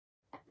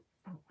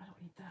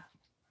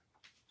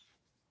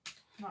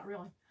Not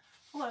really.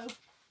 Hello.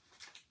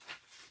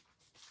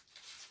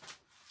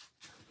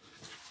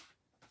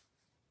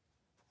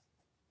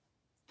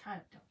 Kind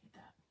of don't need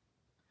that.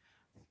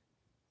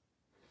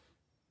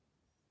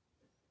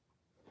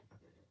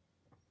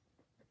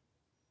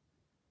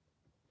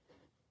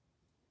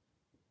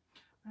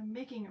 I'm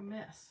making a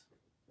mess.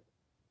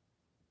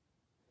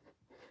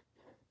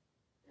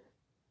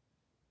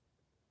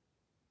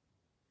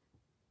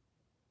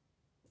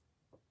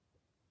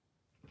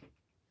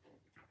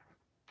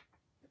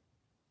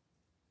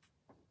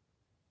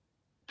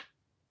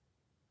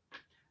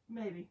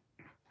 Maybe.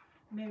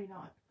 Maybe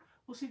not.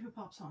 We'll see who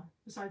pops on,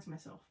 besides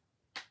myself.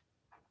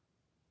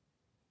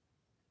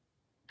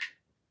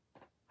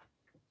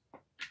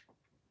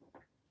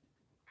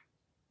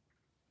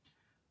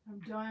 I'm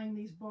dyeing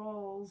these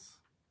balls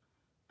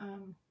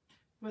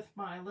with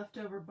my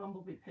leftover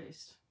bumblebee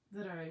paste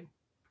that I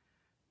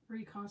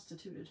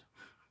reconstituted.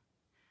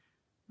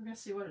 We're going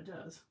to see what it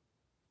does.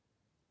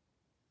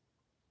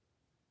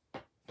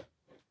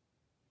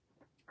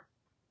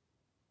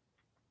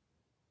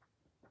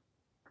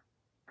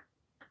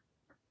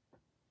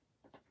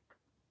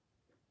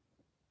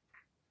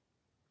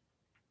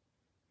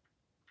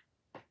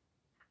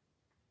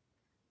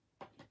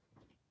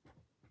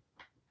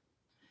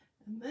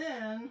 And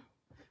then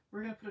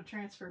we're going to put a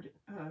transfer,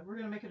 we're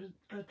going to make it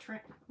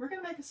we're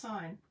going to make a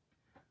sign.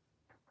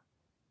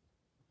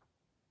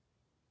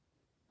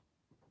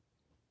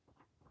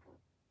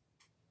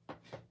 I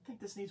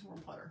think this needs more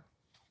water.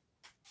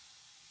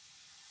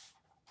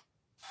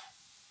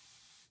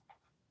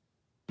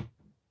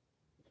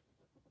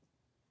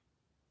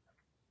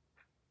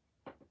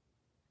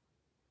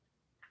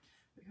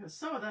 Because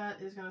some of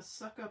that is going to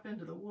suck up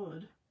into the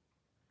wood.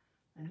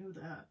 I knew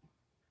that.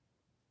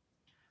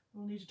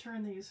 We'll need to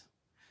turn these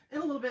in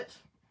a little bit.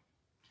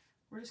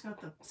 We're just going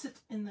to have to sit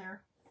in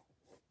there.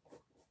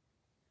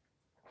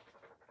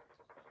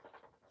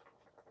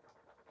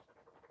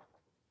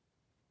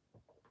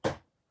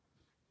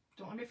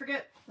 Don't let me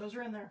forget. Those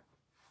are in there.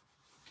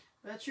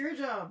 That's your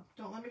job.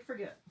 Don't let me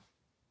forget.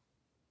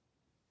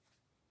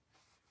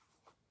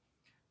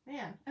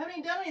 Man, I haven't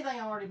even done anything.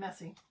 I'm already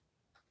messy.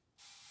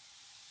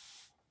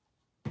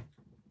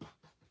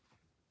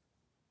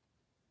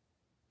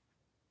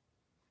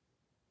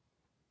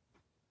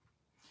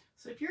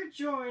 So if you're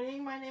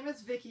joining, my name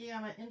is Vicki.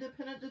 I'm an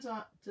independent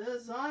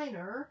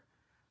designer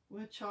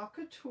with Chalk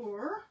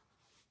Couture.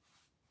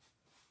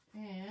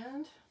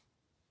 And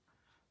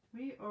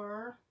we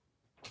are,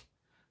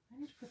 I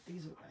need to put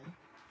these away.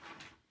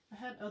 I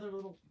had other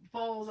little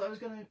balls I was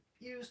going to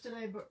use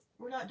today, but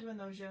we're not doing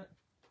those yet.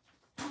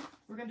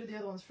 We're going to do the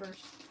other ones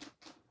first.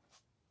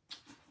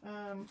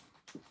 I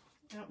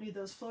don't need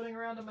those floating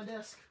around on my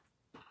desk.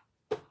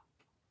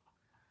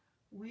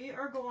 We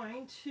are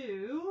going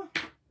to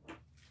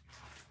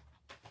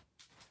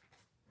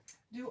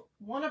do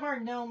one of our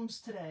gnomes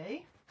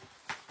today.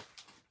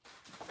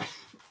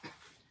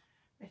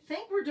 I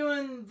think we're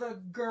doing the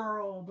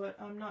girl, but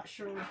I'm not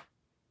sure.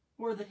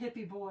 Or the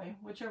hippie boy,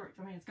 whichever.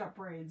 I mean, it's got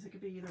braids. It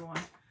could be either one.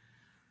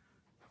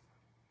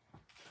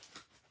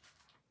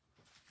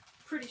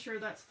 Pretty sure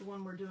that's the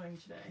one we're doing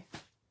today.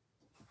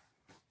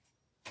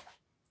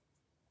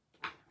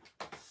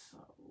 So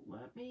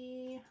let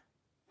me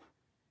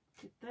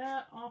get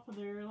that off of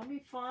there. Let me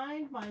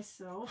find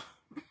myself.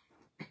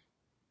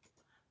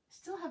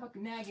 Still have a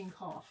nagging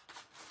cough.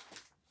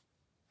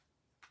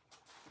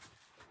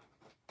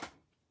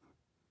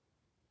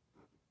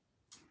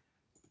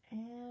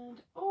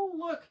 And, oh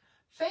look,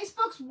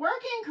 Facebook's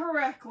working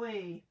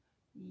correctly.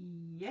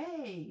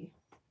 Yay.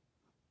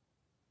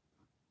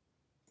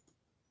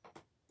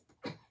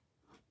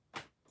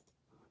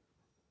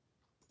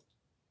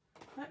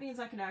 That means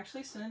I can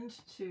actually send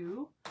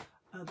to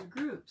other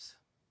groups.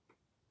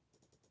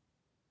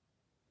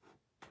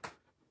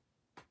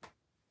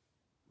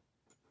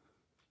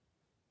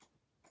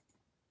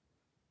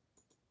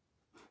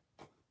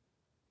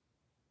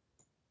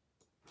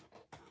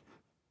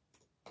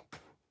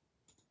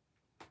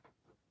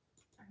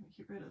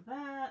 Get rid of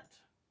that.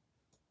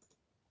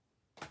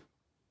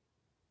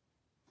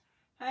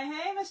 Hey,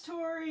 hey, Miss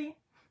Tori.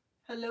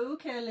 Hello,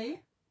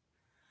 Kelly.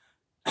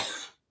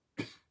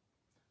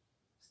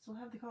 Still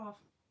have the cough.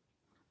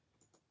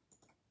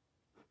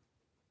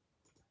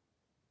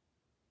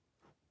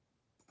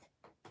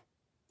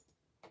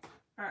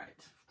 All right.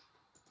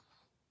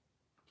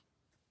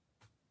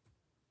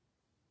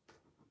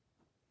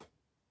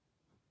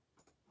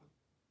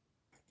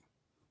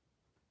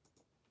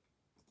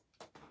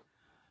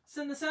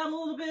 Send this out a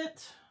little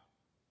bit.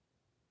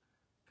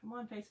 Come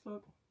on,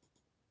 Facebook.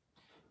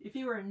 If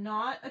you are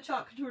not a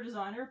Chalk Couture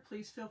designer,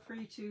 please feel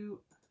free to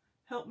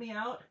help me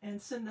out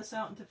and send this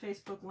out into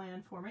Facebook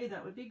land for me.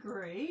 That would be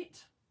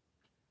great.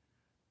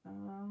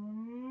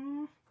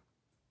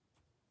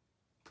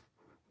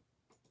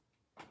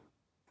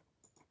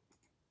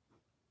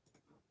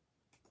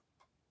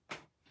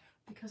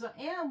 Because I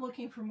am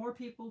looking for more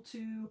people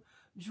to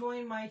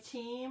join my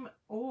team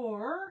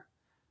or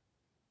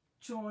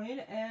join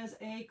as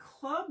a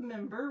club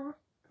member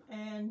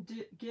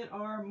and get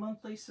our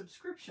monthly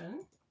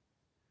subscription.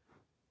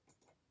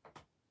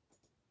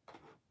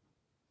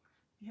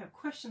 If you have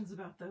questions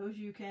about those,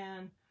 you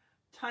can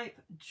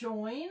type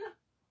join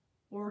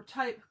or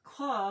type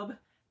club,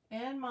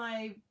 and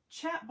my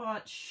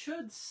chatbot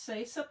should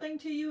say something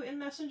to you in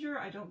Messenger.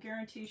 I don't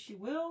guarantee she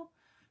will.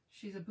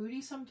 She's a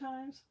booty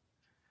sometimes,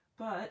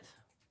 but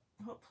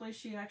hopefully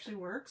she actually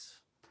works.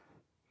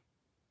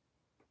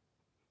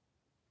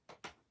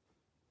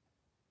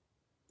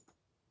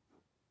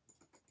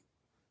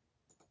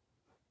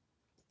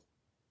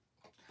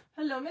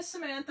 Hello, Miss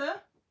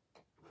Samantha.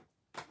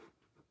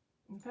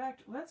 In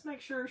fact, let's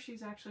make sure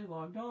she's actually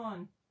logged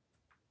on.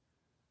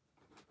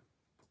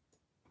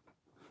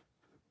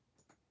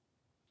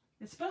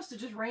 It's supposed to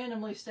just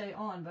randomly stay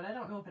on, but I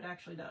don't know if it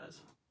actually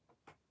does.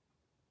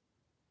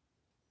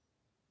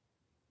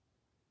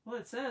 Well,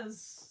 it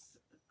says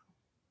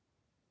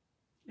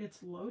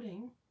it's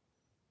loading.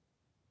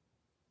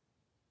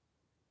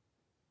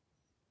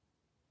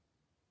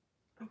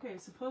 Okay,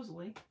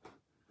 supposedly.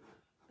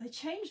 They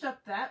changed up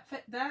that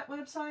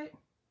website.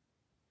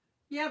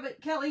 Yeah,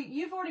 but Kelly,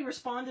 you've already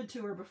responded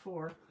to her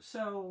before,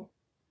 so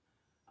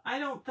I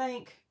don't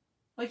think,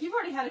 like, you've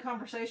already had a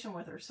conversation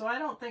with her, so I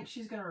don't think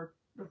she's going to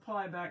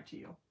reply back to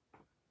you.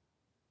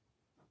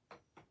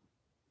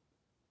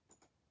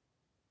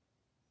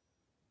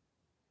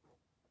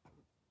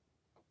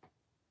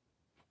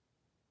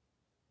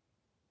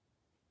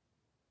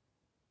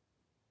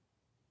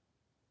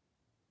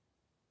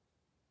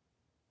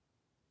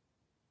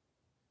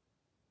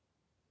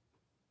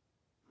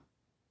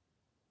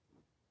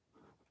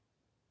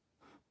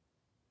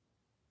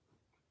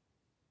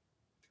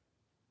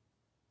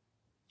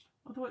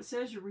 Although it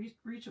says you're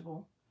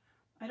reachable.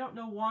 I don't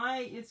know why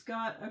it's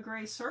got a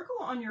gray circle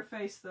on your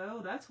face,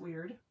 though. That's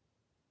weird.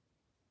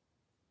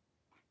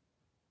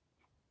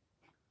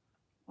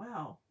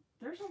 Wow.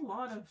 There's a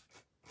lot of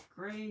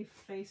gray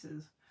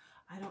faces.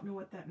 I don't know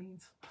what that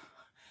means.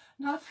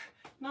 Not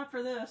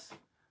for this.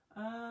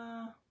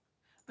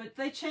 But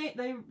they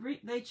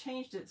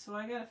changed it, so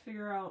I gotta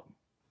figure out.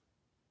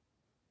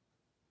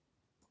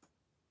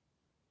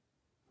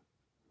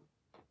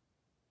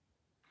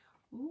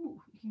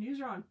 Ooh, you can use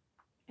her on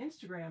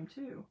Instagram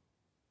too.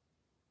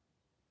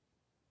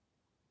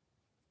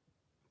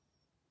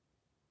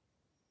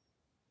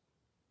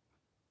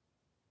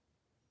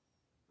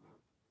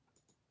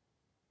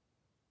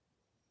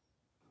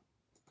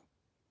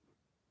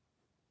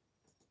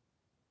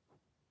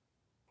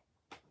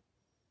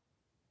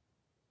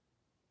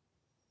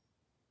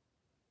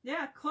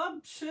 Yeah,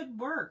 club should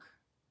work.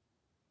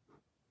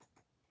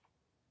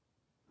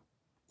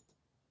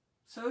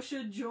 So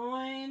should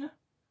join,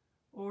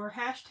 or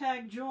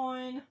hashtag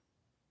join,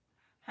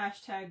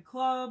 hashtag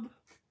club.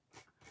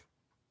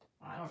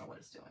 I don't know what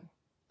it's doing.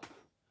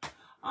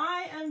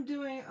 I am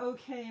doing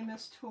okay,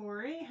 Miss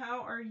Tori.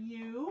 How are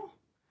you?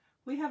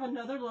 We have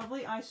another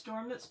lovely ice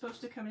storm that's supposed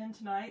to come in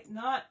tonight.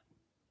 Not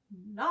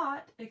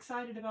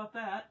excited about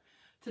that.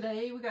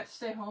 Today we got to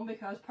stay home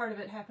because part of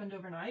it happened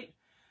overnight.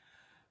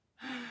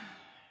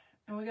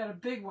 And we got a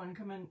big one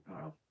coming.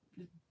 Well,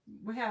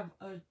 we have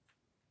a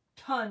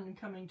ton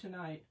coming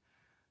tonight.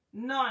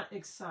 Not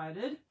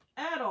excited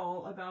at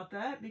all about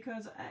that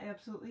because I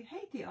absolutely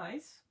hate the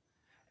ice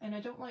and I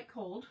don't like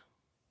cold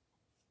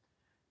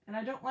and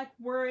I don't like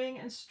worrying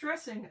and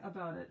stressing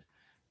about it.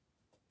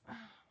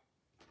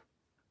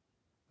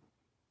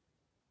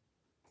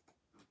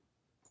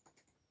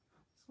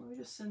 So let me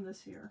just send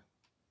this here.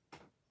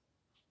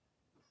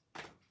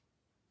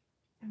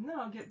 And then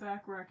I'll get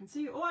back where I can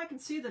see. Oh, I can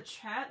see the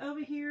chat over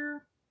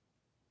here.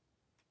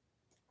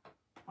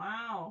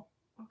 Wow.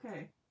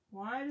 Okay.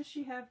 Why does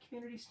she have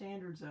community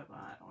standards up?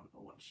 I don't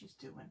know what she's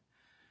doing.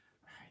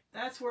 All right,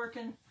 that's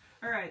working.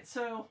 All right,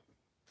 so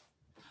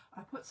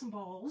I put some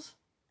balls,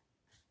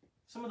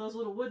 some of those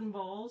little wooden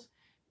balls,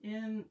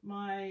 in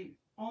my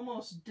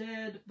almost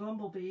dead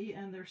bumblebee,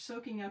 and they're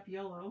soaking up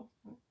yellow.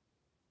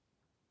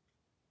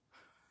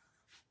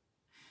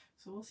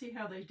 So we'll see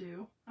how they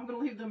do. I'm going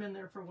to leave them in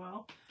there for a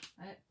while.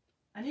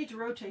 I need to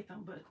rotate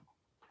them, but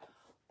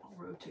I'll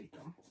rotate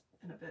them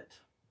in a bit.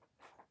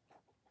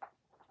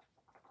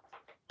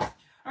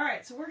 All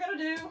right, so we're going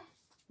to do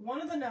one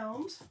of the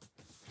gnomes.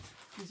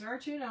 These are our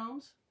two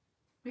gnomes.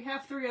 We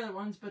have three other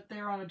ones, but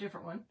they're on a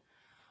different one.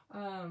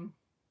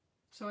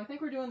 So I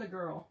think we're doing the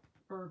girl,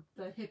 or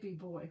the hippie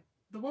boy.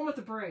 The one with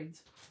the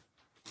braids.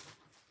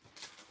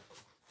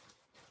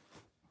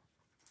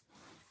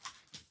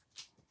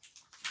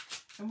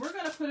 And we're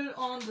going to put it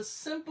on the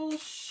Simple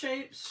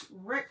Shapes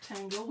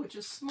rectangle, which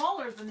is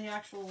smaller than the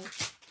actual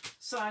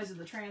size of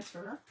the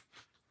transfer.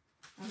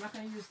 I'm not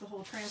going to use the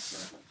whole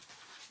transfer.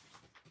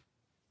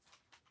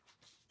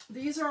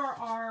 These are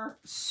our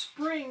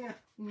spring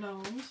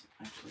gnomes.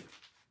 Actually,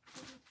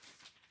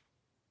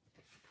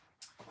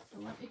 so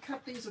let me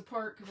cut these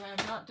apart because I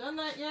have not done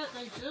that yet.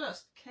 They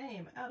just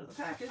came out of the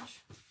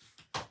package.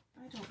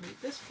 I don't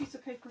need this piece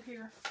of paper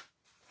here.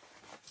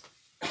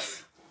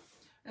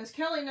 As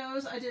Kelly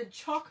knows, I did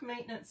chalk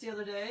maintenance the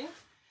other day,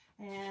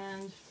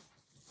 and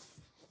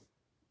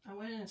I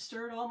went in and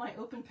stirred all my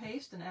open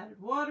paste and added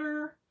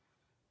water,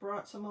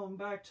 brought some of them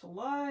back to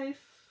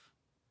life.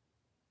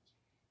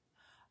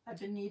 I've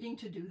been needing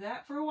to do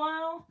that for a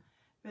while,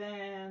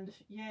 and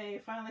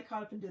yay, finally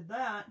caught up and did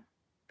that.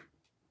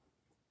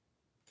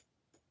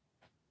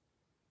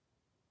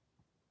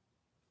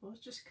 Let's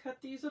just cut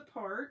these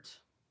apart.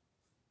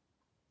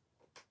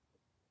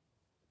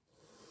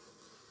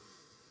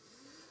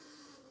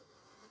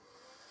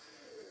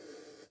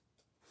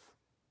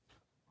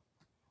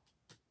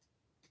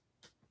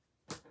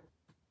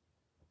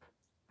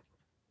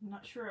 I'm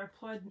not sure I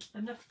applied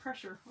enough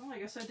pressure. Well, I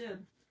guess I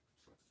did.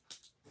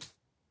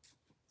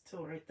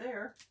 Till right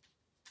there.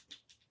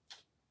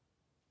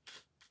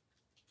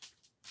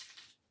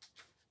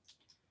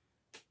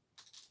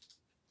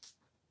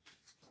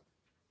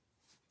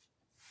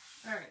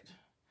 All right,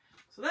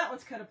 so that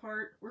one's cut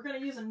apart. We're going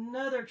to use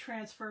another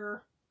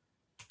transfer.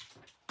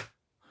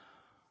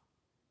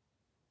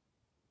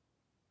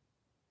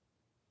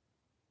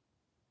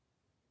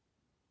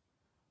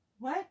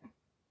 What?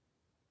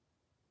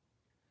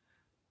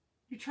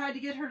 You tried to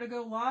get her to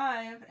go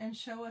live and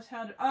show us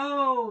how to...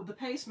 Oh, the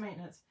paste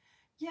maintenance.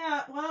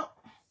 Yeah, well,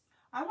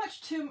 I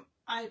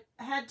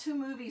had two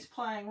movies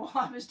playing while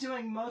I was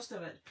doing most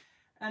of it.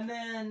 And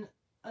then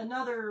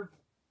another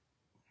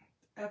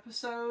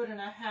episode and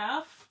a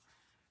half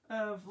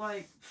of,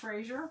 like,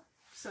 Frasier.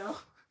 So,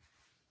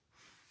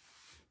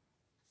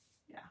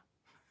 yeah.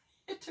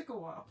 It took a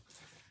while.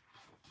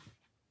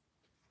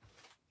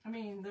 I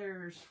mean,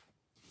 there's...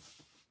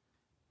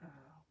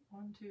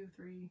 1, 2,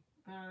 3...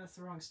 that's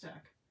the wrong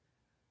stack.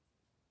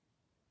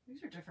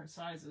 These are different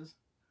sizes.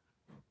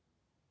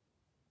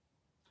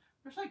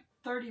 There's like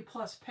 30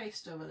 plus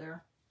paste over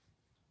there.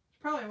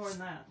 Probably more than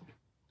that.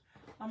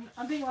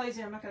 I'm being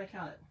lazy, I'm not going to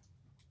count it.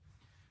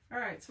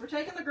 Alright, so we're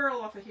taking the girl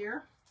off of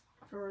here.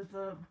 Or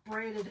the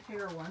braided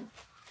hair one.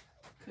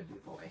 Could be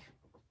boy.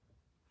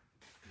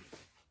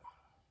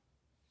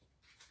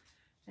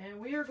 And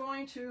we are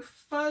going to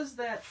fuzz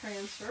that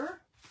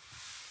transfer.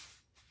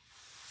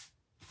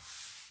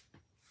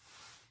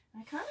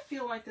 I kind of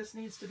feel like this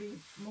needs to be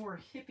more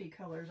hippie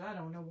colors. I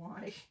don't know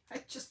why.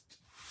 It's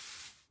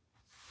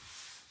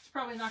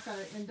probably not going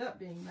to end up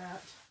being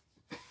that.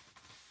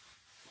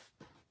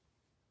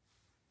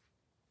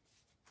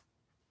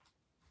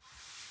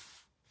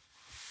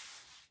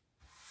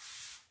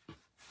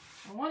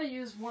 I want to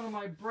use one of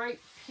my bright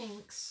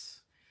pinks.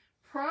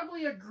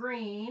 Probably a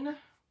green,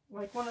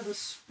 like one of the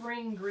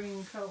spring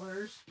green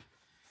colors.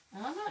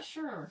 And I'm not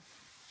sure.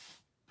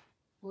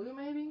 Blue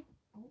maybe?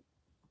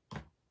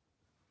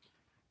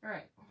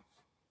 Alright,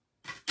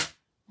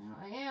 now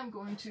I am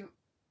going to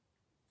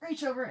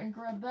reach over and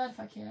grab that if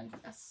I can.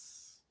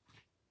 Yes.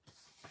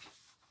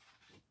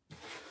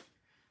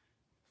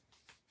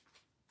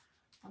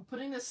 I'm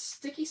putting this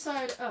sticky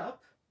side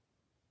up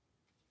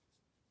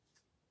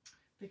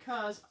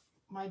because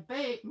my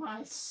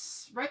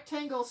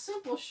rectangle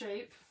simple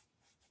shape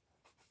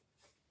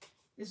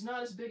is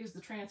not as big as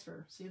the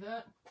transfer. See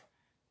that?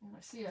 And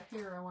I see a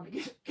hair I want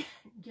to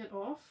get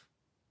off.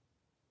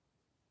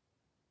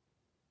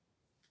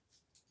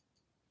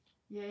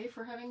 Yay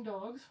for having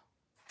dogs.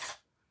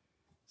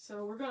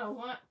 So we're going to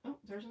want... Oh,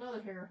 there's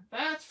another hair.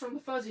 That's from the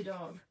fuzzy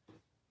dog.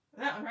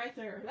 That one right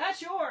there.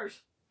 That's yours.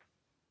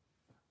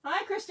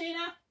 Hi,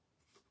 Christina.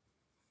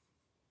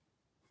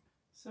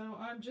 So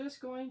I'm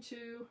just going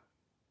to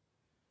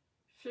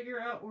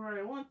figure out where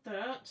I want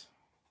that.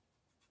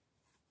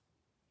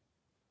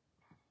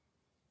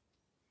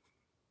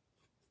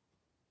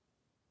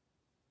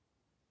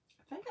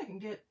 I think I can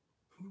get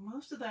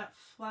most of that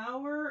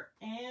flower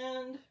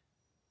and...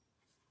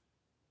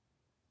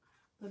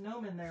 the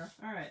gnome in there.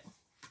 Alright.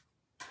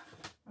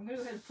 I'm going to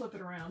go ahead and flip it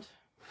around.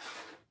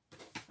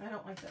 I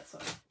don't like that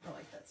side. I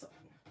like that side.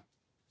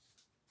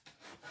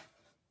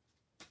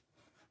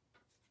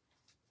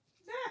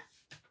 Ah!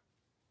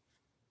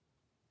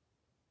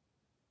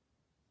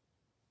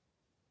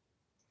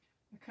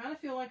 I kind of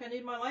feel like I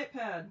need my light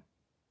pad.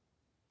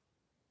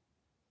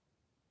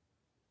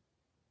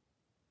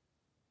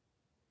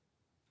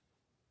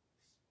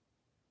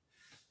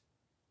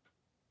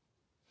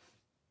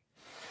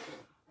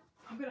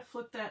 I'm going to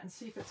flip that and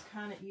see if it's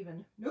kind of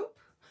even. Nope.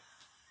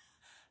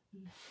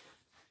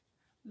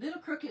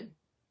 Little crooked.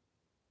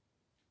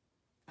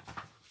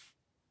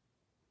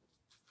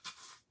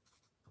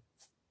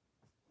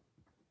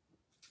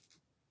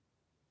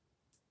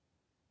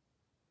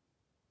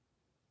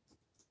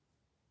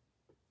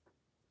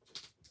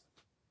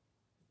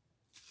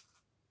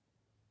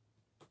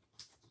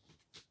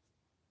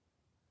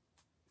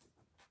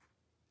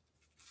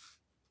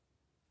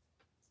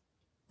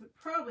 Would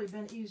probably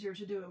been easier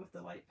to do it with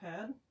the light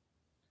pad.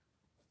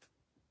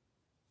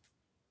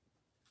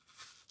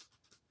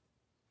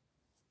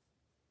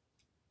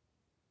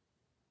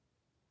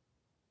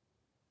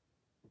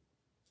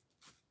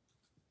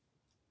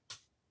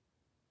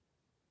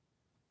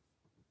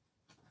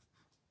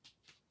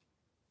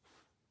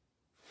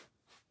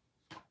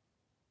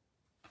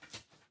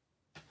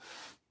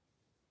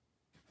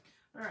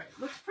 All right,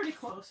 looks pretty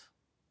close.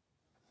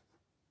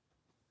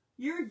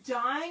 You're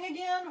dying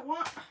again?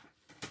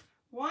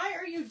 Why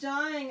are you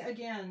dying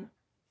again?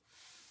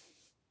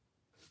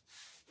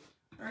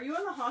 Are you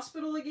in the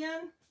hospital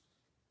again?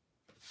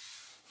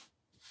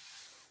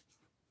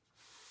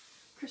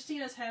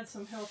 Christina's had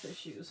some health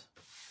issues.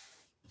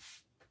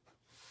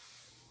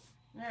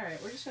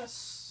 Alright, we're just going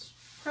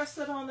to press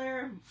that on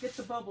there and get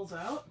the bubbles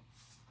out.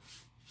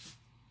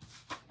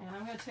 And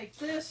I'm going to take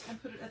this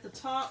and put it at the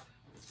top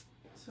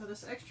so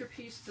this extra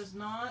piece does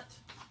not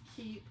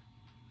keep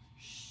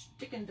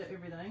sticking to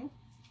everything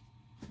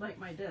like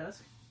my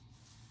desk.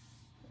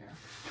 There.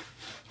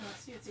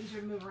 See, it's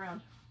easier to move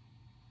around.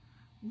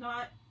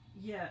 Not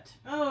yet.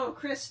 Oh,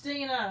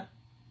 Christina!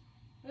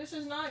 This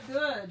is not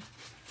good.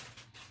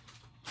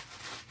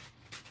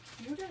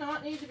 You do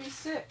not need to be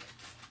sick.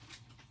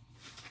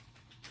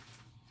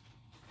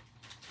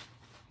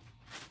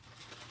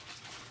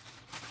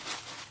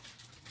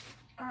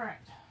 Alright,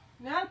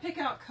 now to pick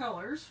out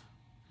colors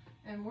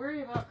and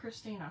worry about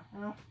Christina.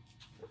 Oh.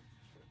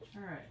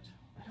 Alright,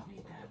 I don't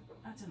need that.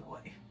 That's in the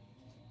way.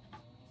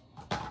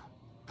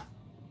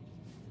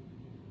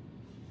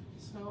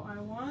 So I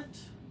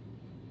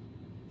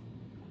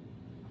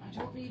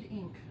don't need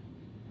ink.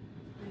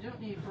 I don't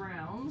need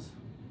browns.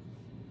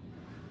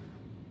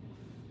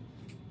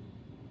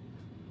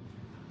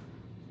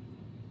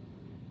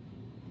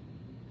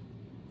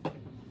 I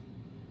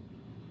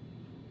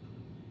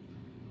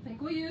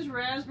think we'll use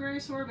raspberry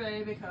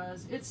sorbet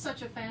because it's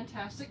such a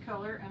fantastic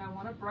color and I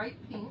want a bright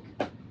pink.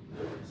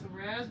 So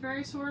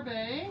raspberry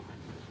sorbet.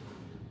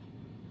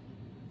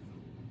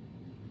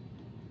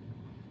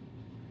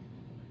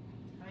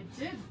 I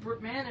did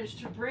manage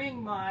to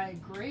bring my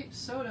grape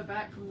soda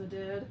back from the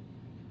dead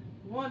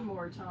one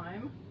more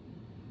time.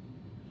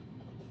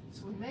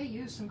 So we may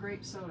use some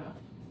grape soda.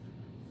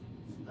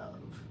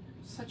 Love.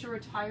 Such a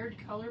retired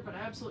color, but I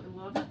absolutely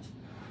love it.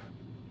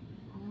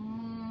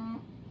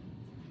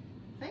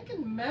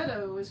 Thinking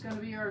meadow is going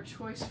to be our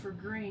choice for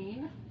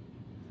green.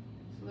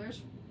 So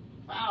there's,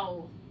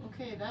 wow,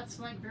 okay, that's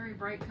like very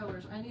bright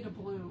colors. I need a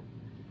blue.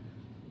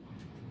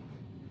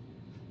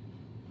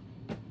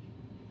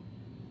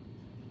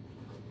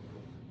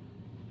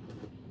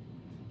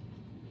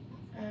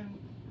 And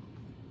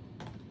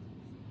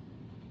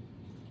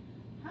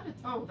how did,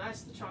 oh,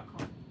 that's the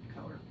chocolate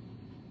color.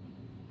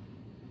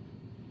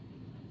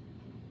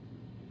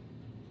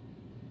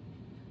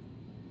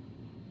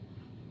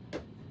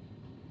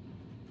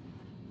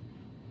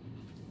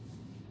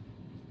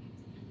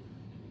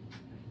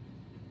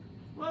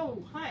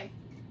 Whoa, hi.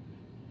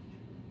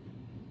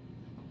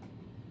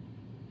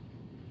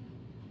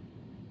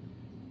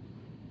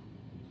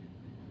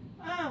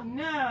 Oh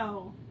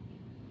no.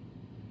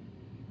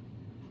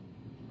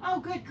 Oh,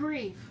 good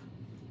grief.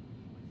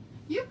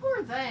 You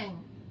poor thing.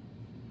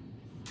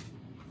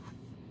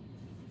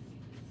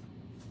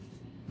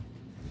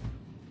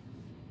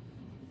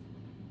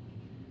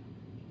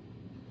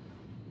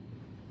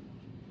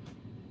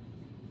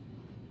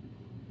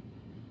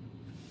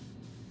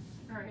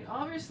 Alright,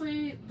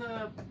 obviously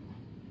the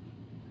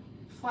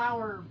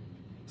flower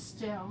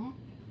stem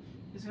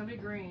is going to be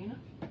green.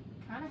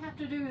 Kind of have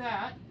to do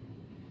that.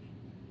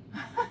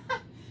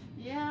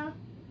 Yeah.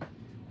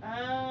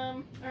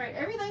 Alright,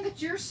 everything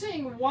that you're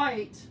seeing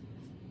white,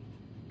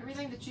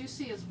 everything that you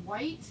see as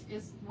white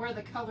is where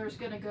the color is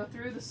going to go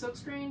through the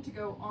silkscreen to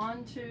go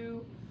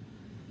onto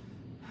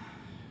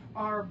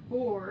our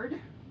board.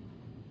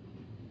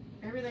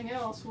 Everything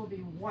else will be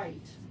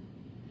white.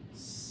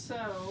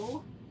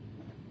 So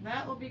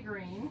that will be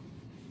green.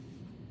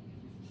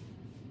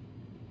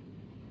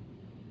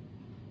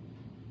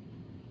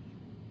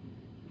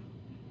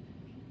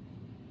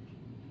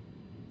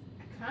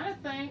 I kind of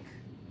think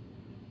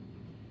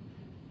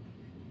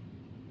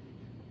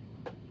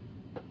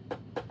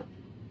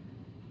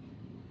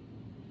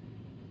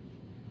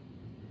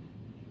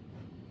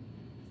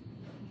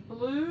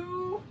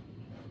blue.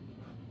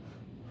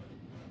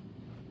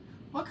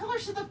 What color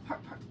should the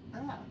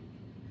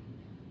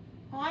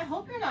Oh, I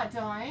hope you're not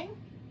dying.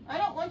 I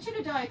don't want you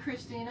to die,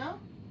 Christina.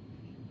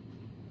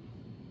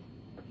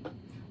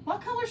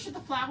 What color should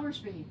the flowers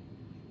be?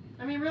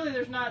 I mean, really,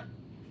 there's not...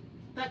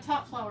 That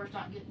top flower's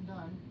not getting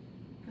done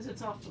because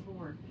it's off the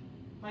board.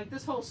 Like,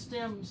 this whole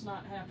stem's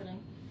not happening.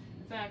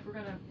 In fact, we're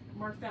going to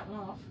mark that one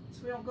off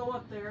so we don't go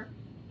up there.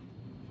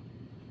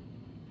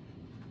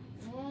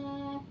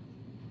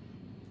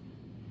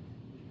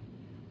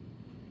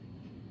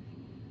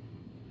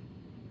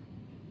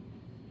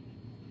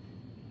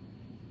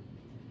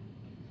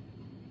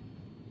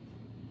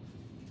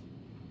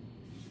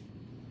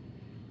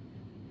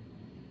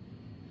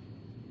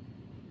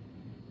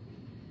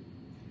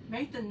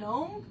 Make the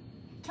gnome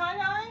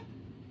tie-dye?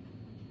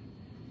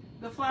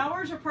 The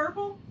flowers are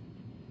purple?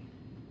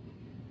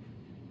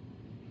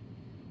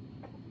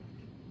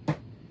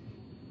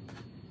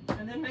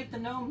 And then make the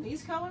gnome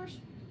these colors?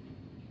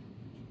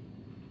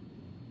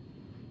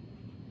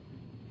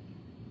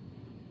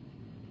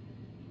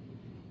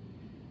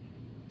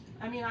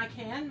 I mean, I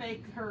can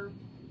make her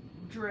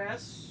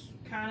dress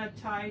kind of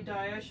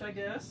tie-dye-ish, I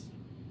guess.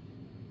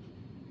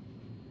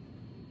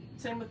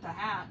 Same with the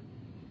hat.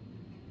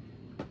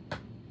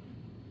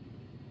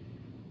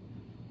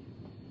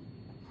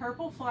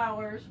 Purple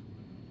flowers.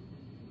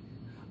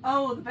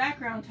 Oh, the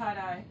background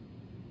tie-dye.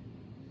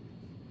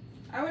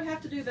 I would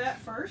have to do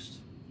that first.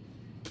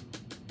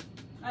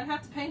 I'd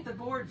have to paint the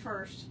board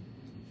first.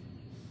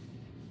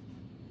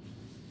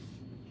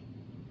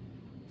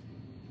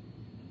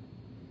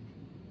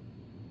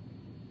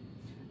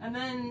 And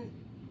then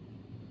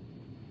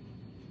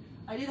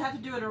I did have to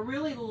do it a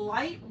really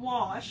light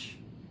wash.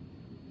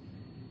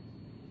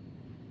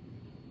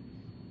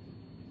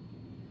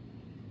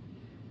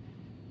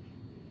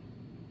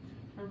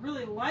 A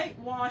really light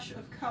wash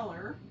of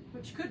color,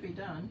 which could be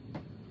done.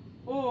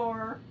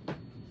 Or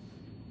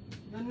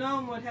the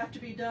gnome would have to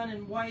be done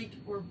in white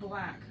or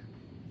black,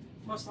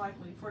 most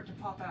likely, for it to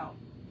pop out.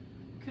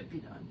 Could be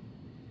done.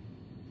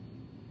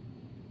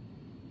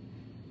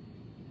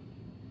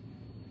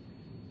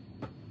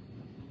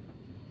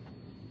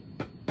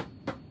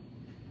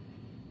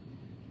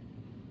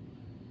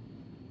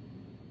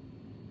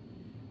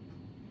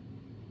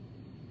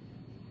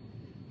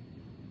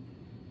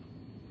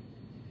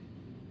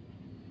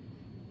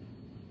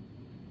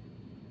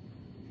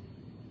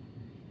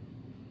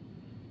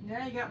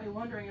 Now you got me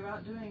wondering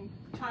about doing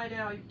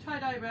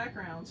tie-dye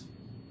backgrounds.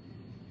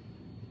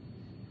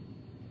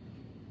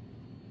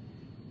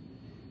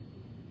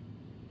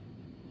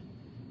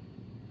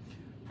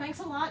 Thanks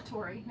a lot,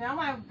 Tori. Now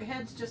my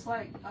head's just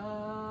like,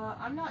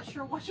 I'm not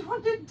sure what you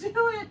want to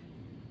do it.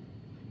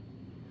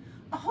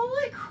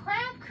 Holy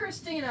crap,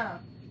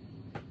 Christina!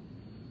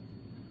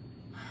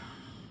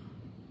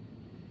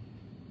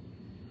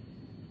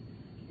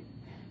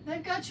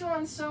 They've got you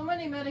on so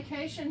many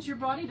medications, your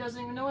body doesn't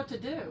even know what to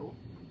do.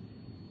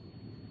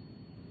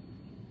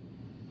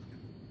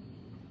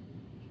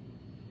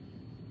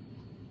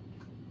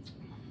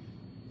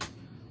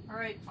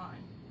 Alright, fine.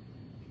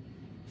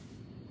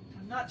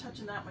 I'm not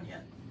touching that one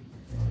yet.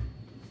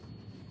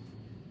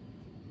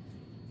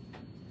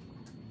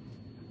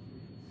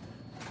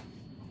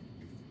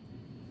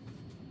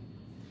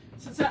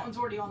 Since that one's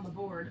already on the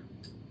board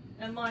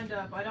and lined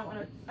up, I don't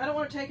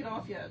want to take it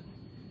off yet.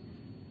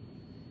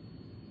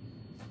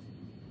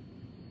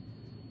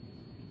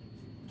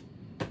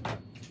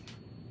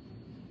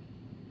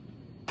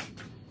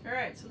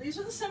 Alright, so these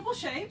are the simple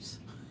shapes.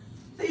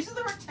 These are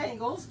the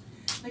rectangles.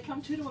 They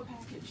come two to a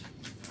package.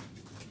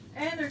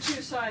 And they're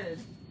two-sided.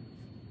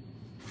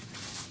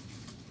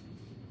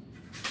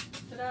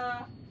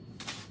 Ta-da!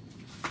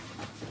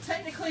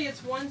 Technically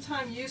it's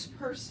one-time use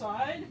per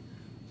side,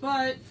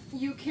 but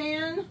you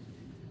can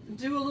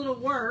do a little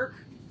work.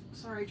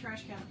 Sorry,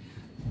 trash can.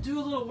 Do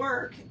a little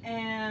work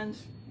and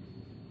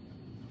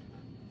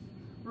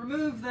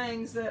remove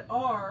things that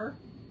are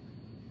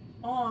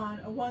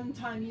on a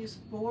one-time use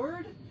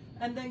board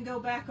and then go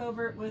back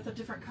over it with a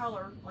different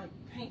color, like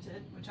paint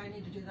it, which I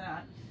need to do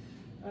that,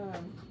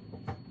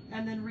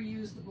 and then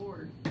reuse the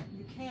board.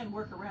 You can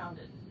work around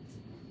it.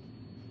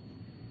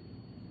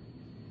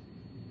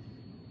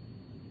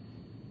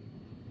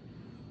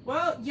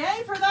 Well,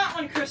 yay for that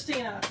one,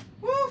 Christina.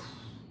 Woo!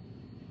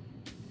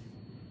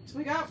 So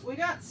we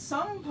got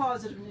some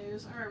positive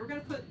news. All right, we're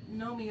gonna put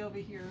Nomi over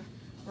here,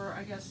 or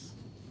I guess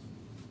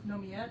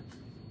Nomiette.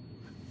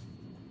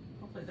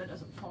 Hopefully that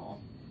doesn't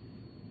fall.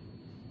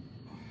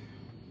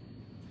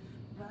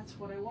 That's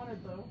what I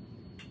wanted, though.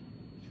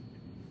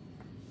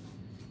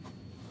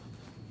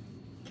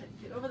 Okay,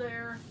 get over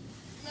there.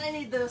 I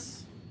need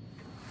this.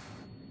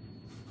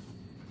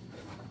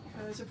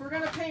 Because if we're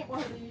going to paint one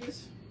of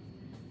these,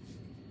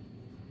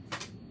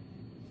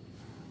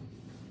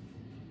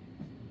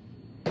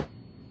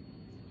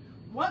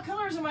 what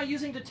colors am I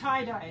using to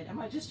tie-dye it?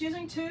 Am I just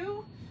using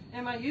 2?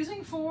 Am I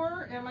using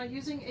 4? Am I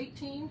using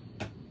 18?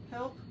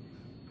 Help.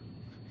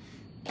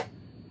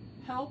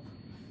 Help.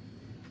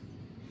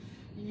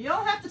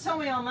 You'll have to tell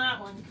me on that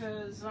one,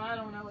 because I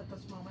don't know at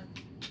this moment.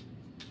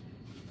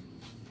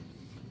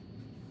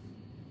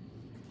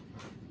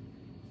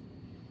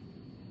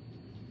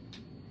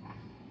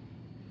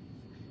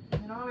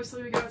 And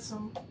obviously we got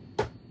some,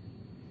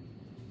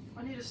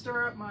 I need to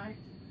stir up my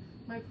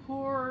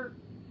pour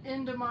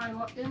into my,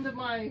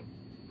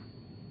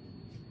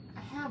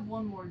 I have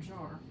one more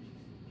jar,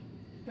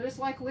 but it's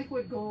like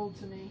liquid gold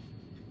to me.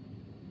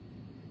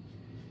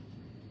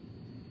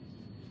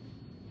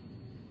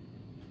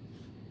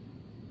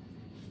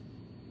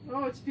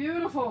 Oh, it's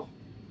beautiful.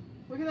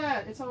 Look at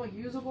that. It's all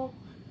usable.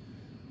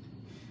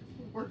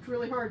 Worked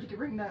really hard to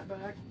bring that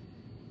back.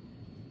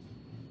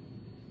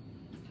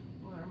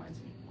 Well, that reminds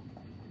me.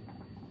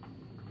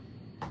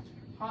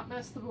 Hot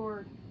mess the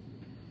board.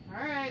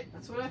 Alright,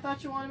 that's what I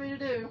thought you wanted me to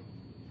do.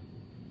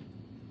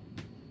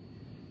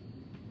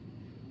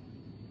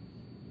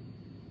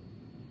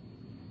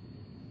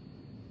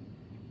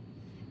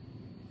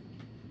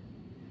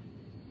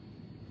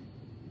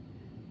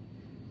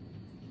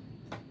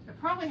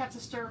 Probably have to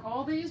stir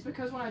all these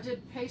because when I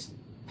did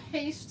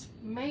paste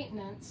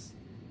maintenance,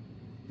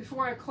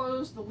 before I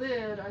closed the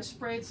lid, I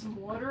sprayed some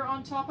water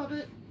on top of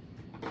it,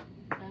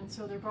 and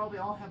so they probably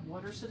all have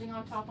water sitting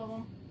on top of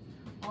them.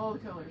 All the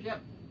colors,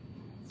 yep.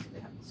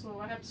 So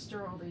I have to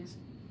stir all these.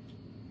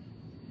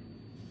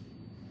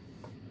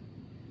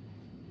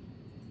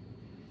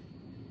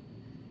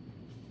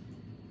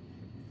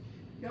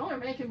 Y'all are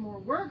making more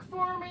work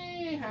for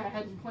me. I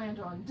hadn't planned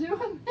on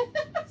doing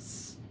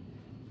this.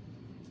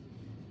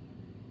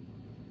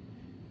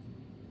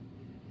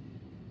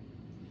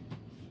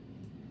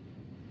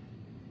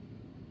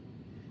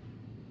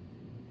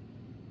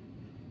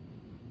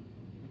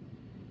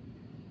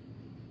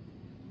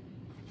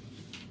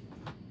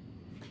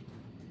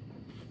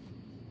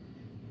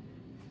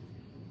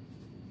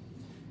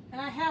 And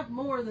I have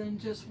more than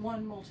just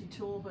one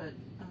multi-tool, but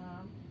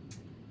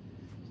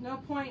there's no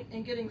point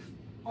in getting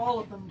all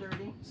of them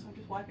dirty, so I'm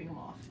just wiping them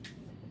off.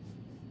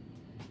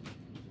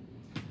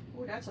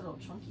 Oh, that's a little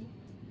chunky.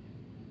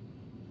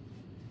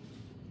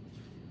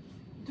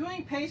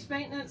 Doing paste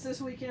maintenance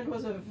this weekend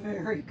was a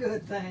very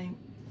good thing.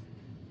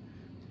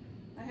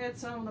 I had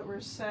some that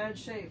were sad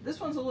shape. This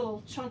one's a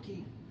little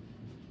chunky,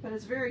 but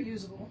it's very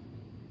usable.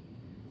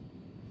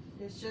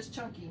 It's just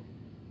chunky.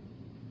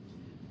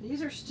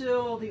 These are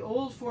still the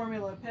old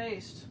formula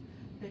paste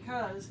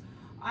because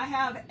I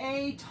have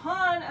a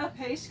ton of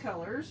paste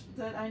colors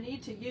that I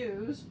need to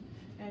use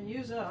and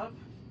use up.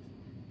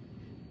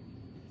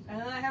 And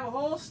then I have a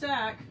whole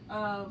stack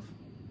of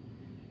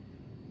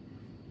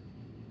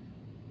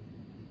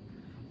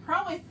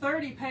probably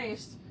 30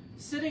 paste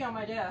sitting on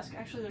my desk.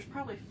 Actually, there's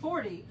probably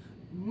 40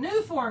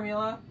 new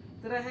formula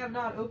that I have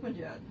not opened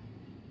yet.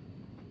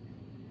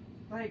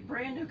 Like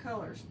brand new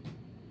colors.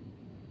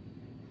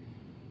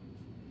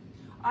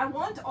 I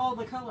want all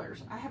the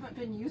colors. I haven't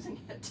been using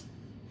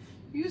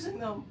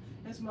them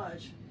as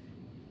much.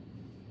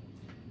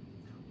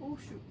 Oh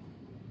shoot.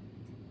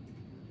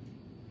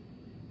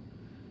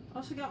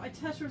 Also got my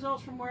test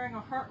results from wearing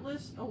a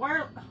heartless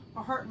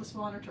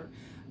monitor.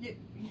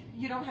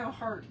 You don't have a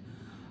heart.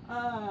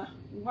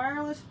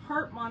 Wireless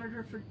heart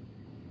monitor for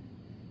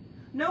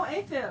no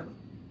AFib.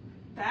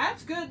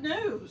 That's good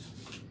news.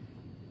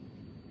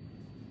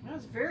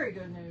 That's very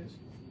good news.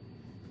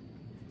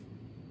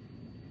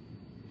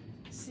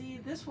 See,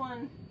 this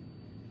one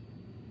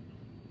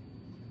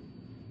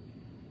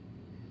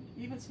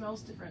even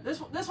smells different. This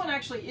one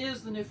actually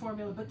is the new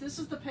formula, but this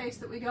is the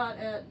paste that we got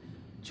at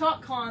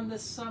ChalkCon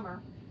this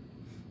summer.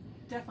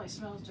 Definitely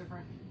smells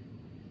different.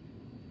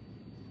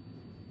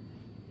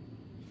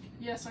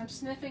 Yes, I'm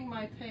sniffing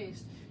my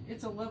paste.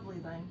 It's a lovely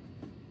thing.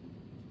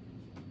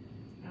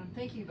 I'm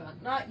thinking about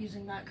not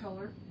using that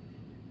color.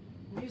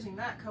 I'm using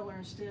that color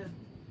instead.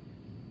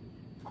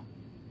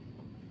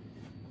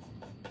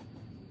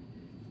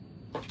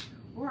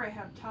 Or I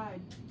have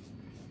Tide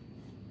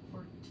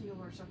or teal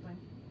or something.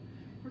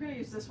 We're going to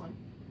use this one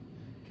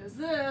because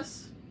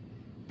this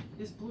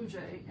is Blue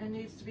Jay and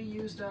needs to be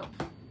used up.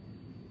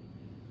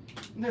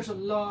 And there's a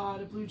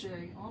lot of Blue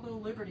Jay, although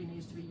Liberty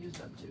needs to be used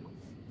up too.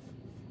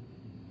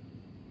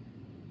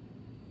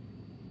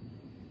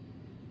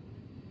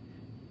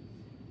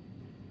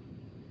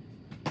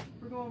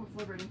 We're going with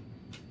Liberty.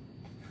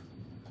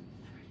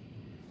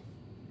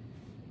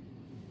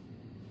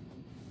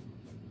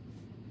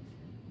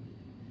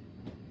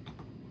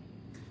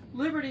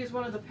 Liberty is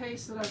one of the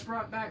pastes that I've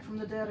brought back from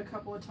the dead a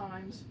couple of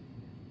times.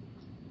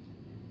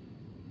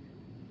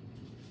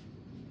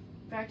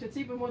 In fact, it's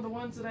even one of the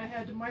ones that I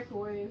had to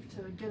microwave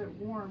to get it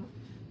warm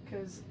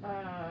because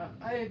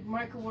I had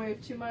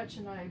microwaved too much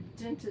and I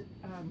dented,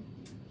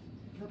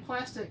 the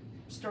plastic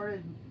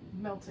started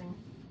melting.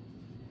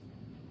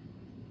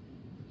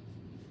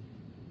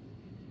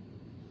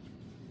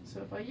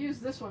 So if I use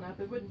this one up,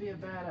 it wouldn't be a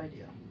bad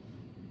idea.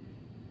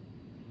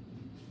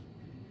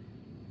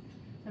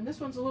 And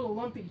this one's a little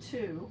lumpy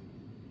too.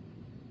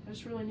 I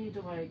just really need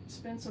to like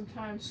spend some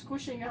time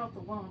squishing out the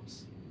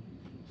lumps.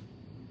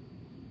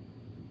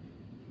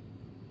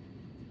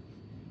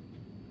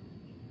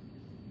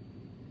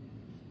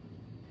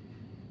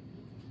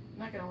 I'm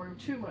not going to worry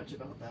too much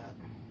about that.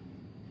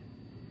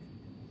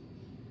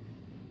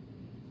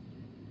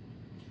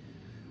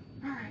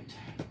 Alright.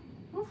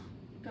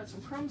 Got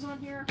some crumbs on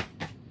here.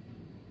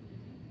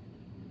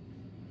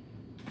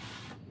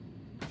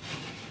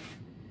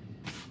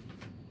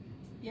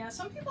 Yeah,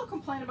 some people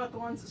complain about the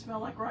ones that smell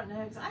like rotten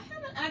eggs. I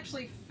haven't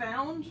actually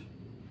found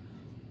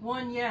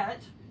one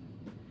yet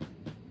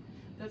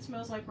that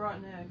smells like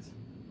rotten eggs.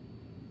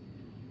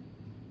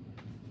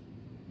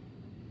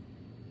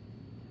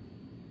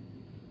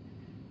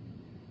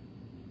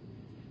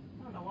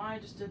 I don't know why I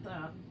just did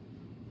that.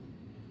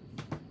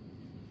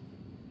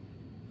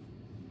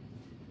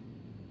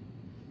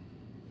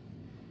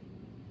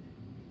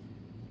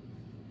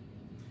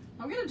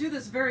 I'm going to do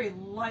this very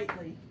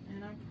lightly,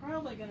 and I'm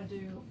probably going to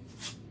do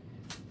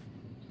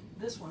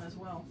this one as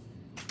well,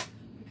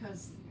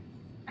 because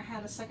I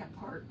had a second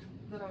part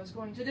that I was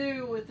going to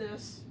do with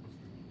this.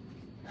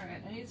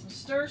 Alright, I need some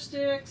stir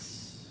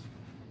sticks.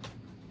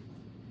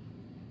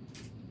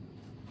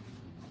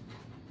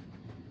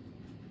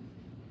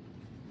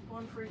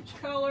 One for each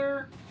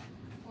color.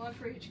 One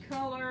for each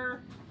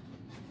color.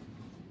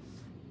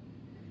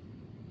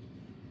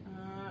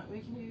 We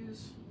can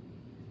use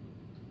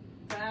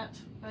that,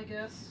 I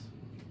guess,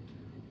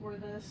 or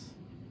this.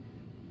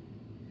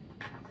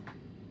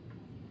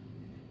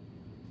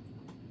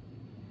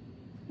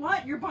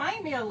 What? You're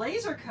buying me a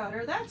laser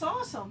cutter? That's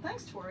awesome.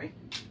 Thanks, Tori.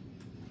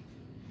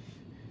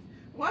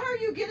 Why are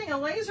you getting a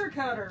laser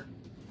cutter?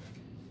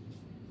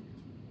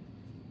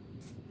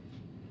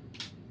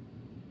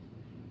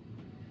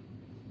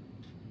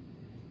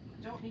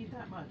 I don't need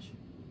that much.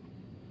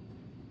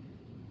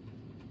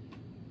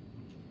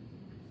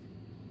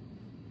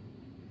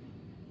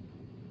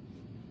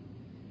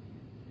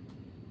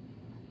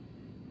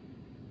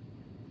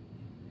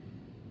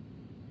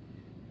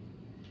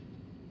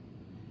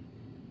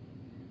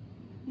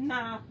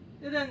 No,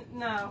 it didn't.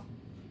 No,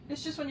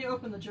 it's just when you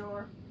open the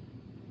jar.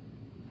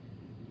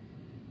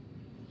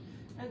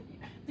 And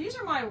these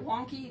are my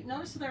wonky.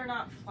 Notice they're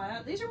not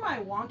flat. These are my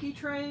wonky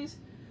trays.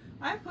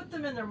 I put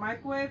them in their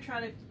microwave,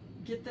 trying to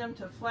get them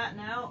to flatten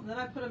out. And then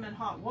I put them in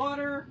hot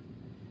water,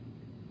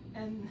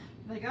 and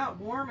they got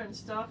warm and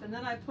stuff. And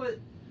then I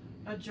put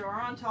a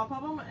jar on top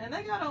of them, and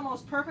they got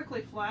almost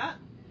perfectly flat,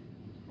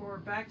 or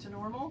back to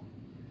normal.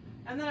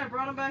 And then I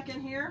brought them back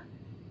in here,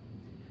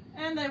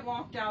 and they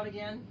wonked out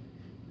again.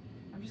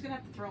 I'm just gonna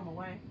have to throw them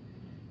away.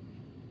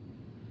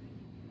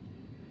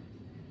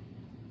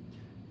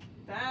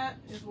 That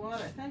is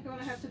what I think I'm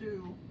gonna have to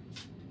do.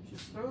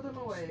 Just throw them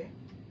away.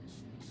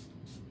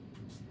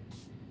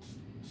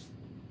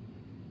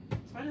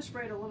 So I just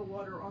sprayed a little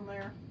water on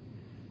there.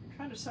 I'm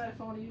trying to decide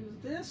if I want to use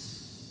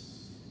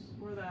this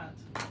or that.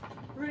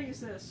 We're gonna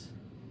use this.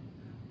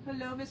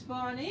 Hello, Miss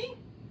Bonnie.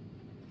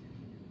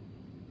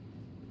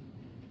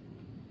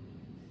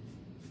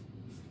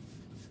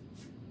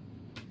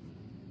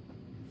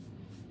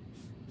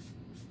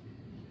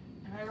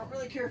 And I don't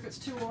really care if it's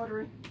too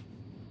watery.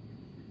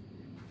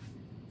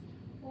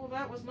 Well,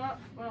 that was not,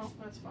 well,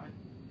 that's fine.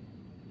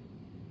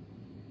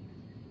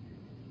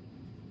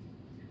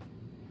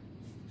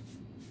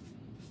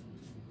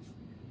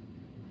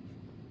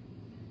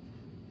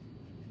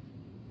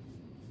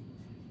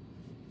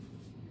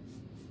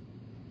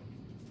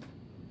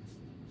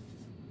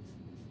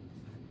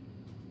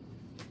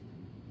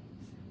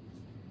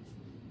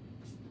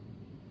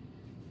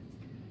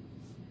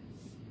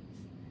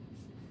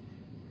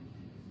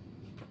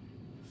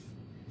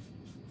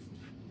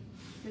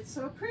 It's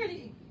so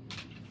pretty.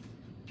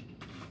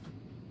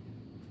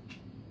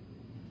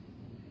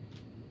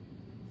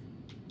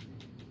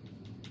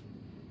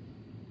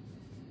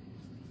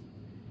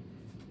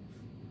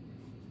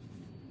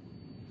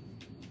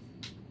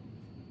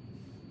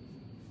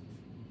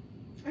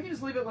 I can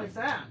just leave it like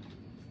that.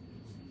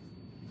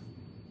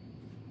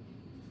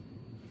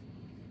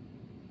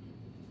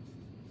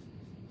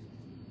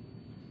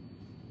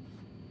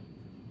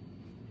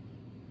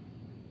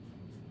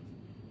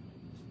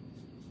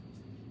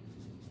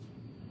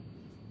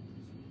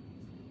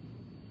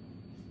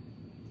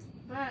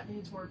 That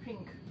needs more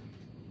pink.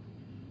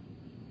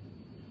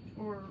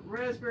 Or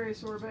raspberry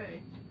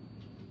sorbet.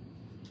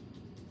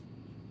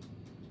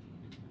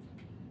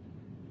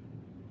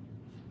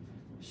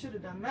 Should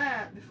have done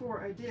that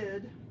before I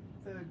did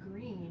the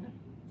green.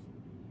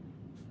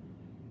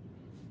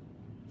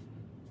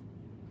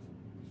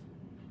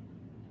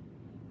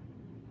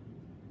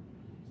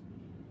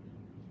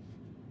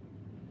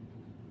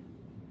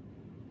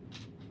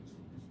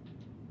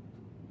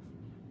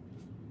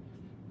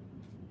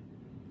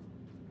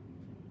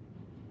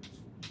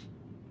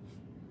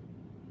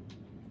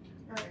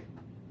 All right.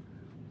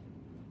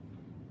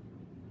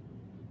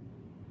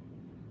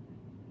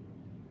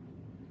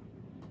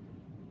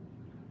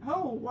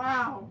 Oh,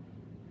 wow.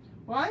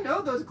 Well, I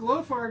know those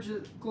glow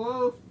forges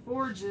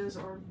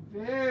are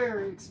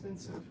very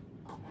expensive.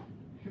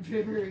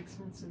 Very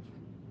expensive.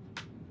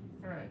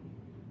 All right.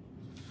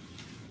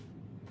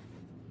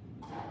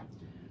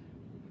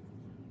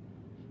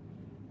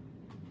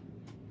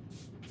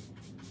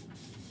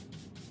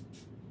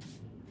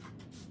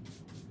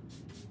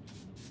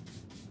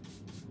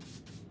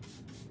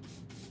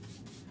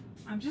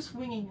 I'm just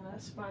winging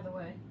this, by the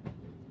way.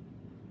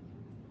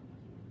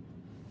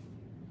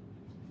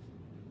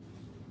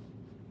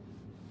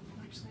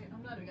 Actually,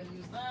 I'm not even going to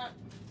use that.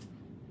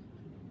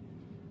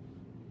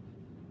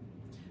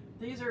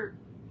 These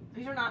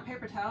are not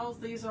paper towels.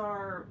 These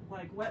are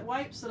like wet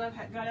wipes that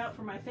I've got out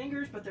for my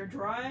fingers, but they're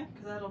dry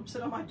because I let them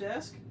sit on my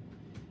desk.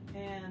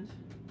 And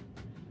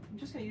I'm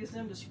just going to use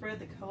them to spread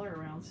the color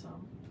around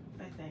some,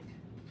 I think.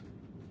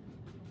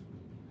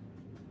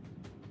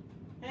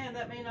 And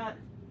that may not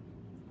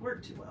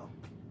work too well.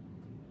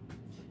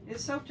 It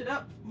soaked it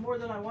up more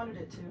than I wanted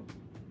it to.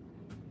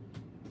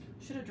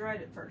 Should have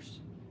dried it first.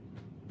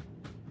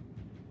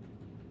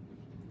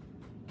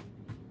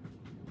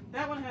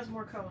 That one has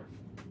more color.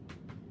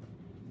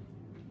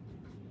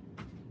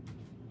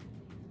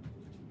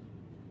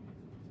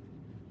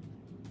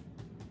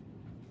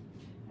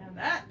 And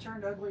that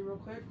turned ugly real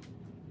quick.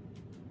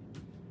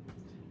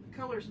 The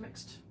colors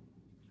mixed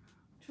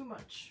too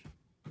much.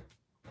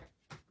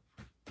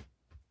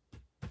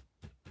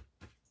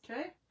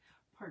 Okay,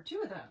 part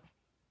 2 of that.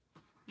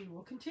 We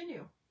will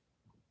continue.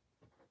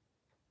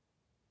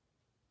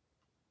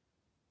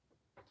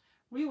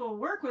 We will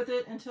work with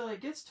it until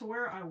it gets to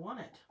where I want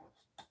it.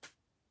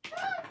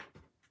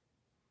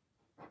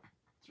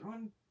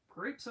 Throwing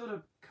grape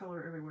soda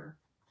color everywhere.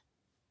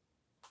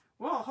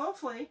 Well,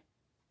 hopefully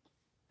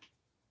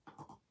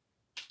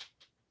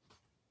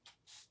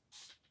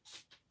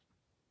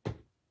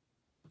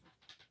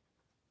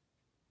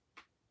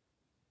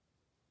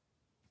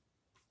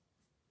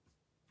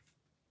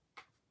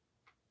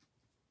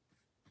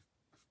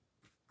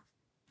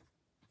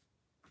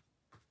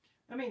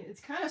I mean,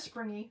 it's kind of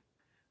springy,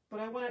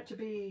 but I want it to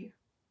be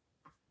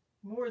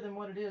more than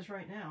what it is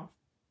right now.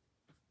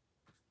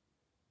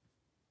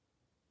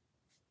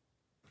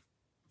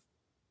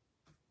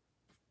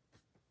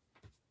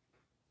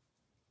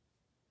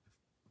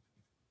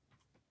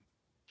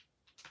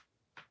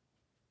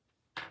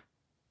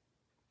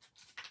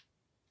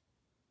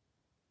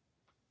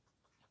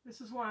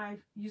 This is why I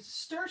used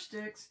stir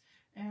sticks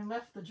and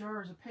left the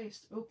jars of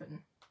paste open.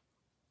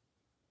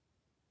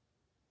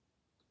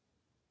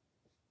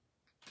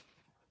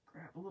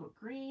 Grab a little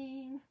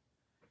green,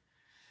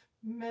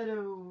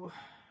 meadow,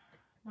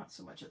 not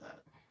so much of that.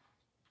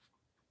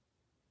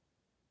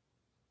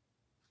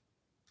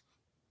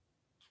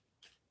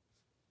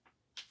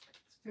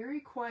 It's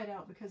very quiet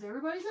out because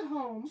everybody's at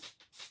home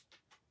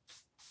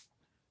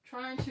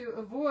trying to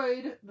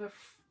avoid the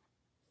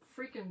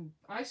freaking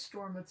ice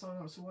storm that's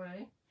on its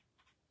way.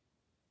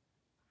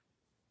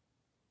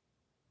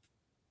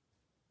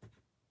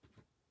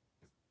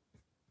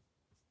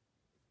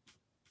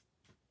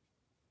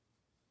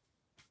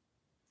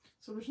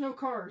 So there's no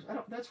cars.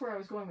 That's where I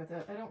was going with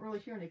that. I don't really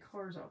hear any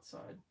cars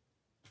outside.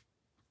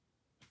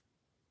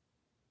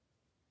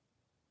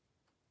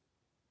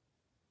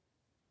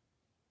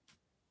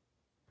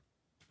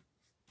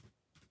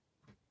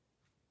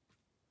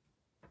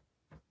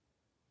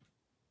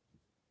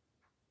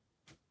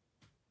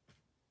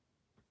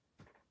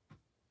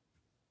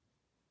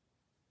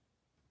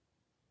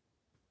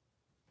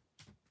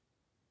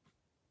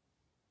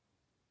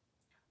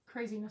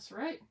 Craziness,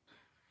 right?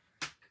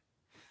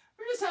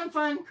 We're just having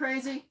fun,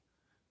 crazy.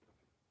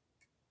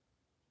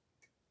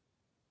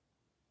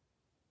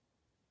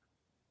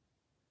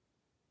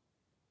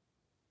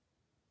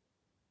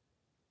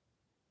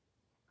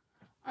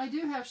 I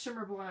do have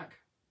shimmer black.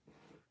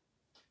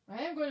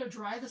 I am going to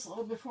dry this a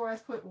little before I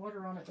put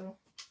water on it, though.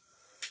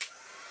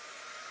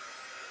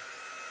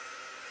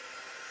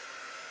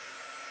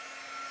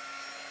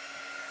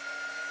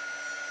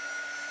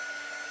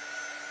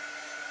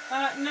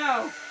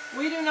 No.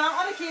 We do not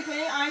want to keep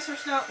any ice or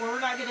snow. Well, we're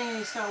not getting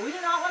any snow. We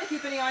do not want to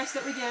keep any ice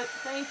that we get.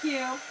 Thank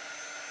you.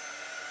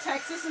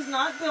 Texas is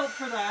not built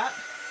for that.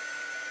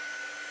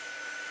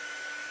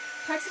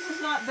 Texas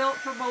is not built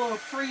for below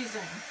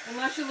freezing,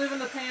 unless you live in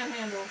the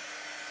Panhandle.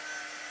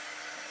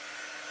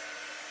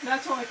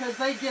 That's only because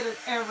they get it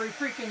every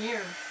freaking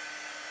year.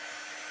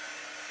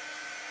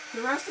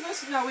 The rest of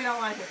us, no, we don't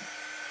like it.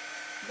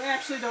 They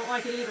actually don't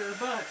like it either,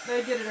 but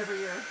they get it every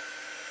year.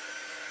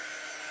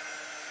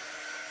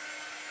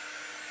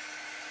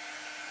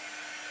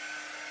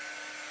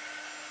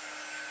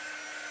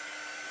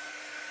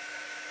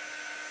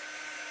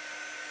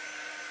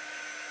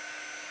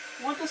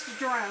 I want this to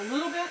dry a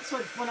little bit so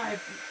when I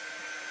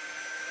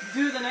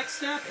do the next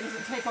step, it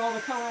doesn't take all the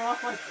color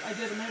off like I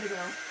did a minute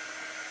ago.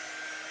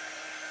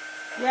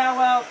 Yeah,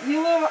 well,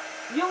 you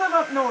live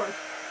up north.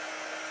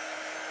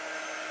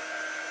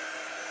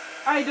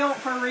 I don't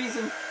for a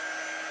reason.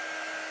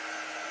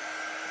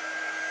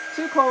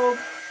 Too cold.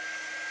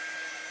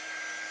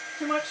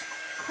 Too much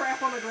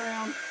crap on the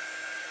ground.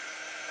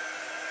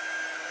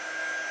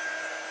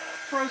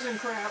 Frozen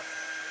crap.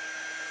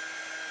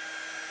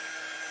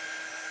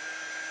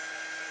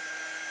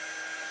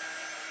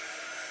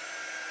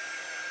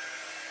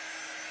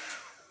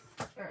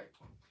 Alright,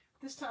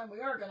 this time we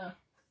are gonna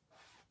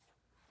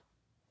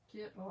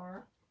get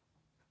our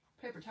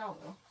paper towel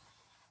though.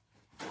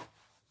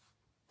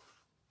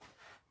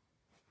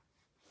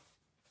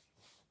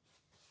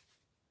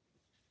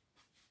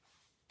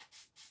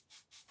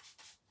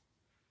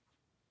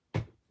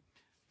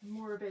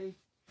 More of a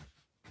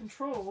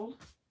controlled,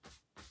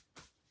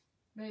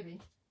 maybe.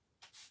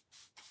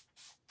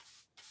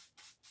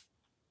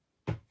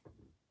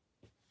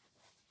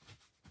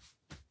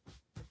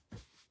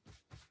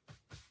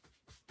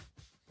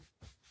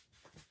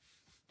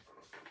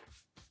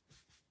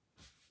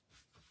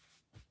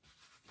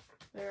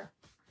 There.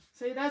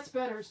 See, that's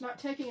better. It's not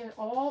taking it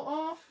all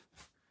off.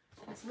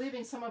 It's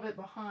leaving some of it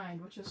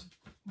behind, which is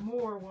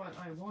more what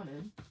I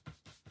wanted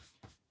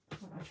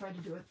when I tried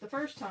to do it the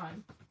first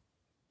time.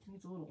 It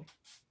needs a little.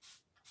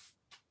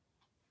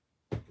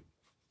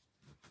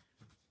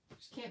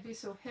 Just can't be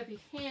so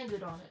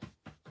heavy-handed on it.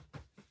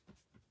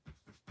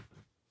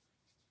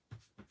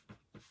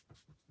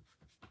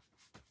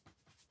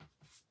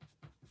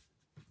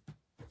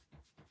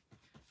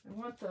 I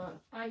want the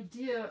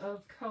idea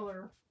of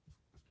color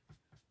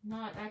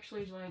not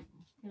actually like,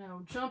 you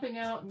know, jumping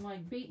out and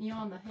like beating you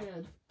on the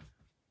head.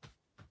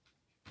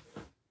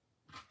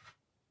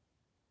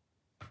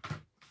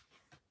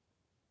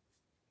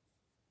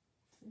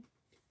 See?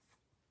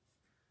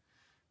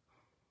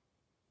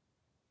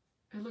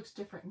 It looks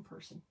different in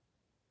person.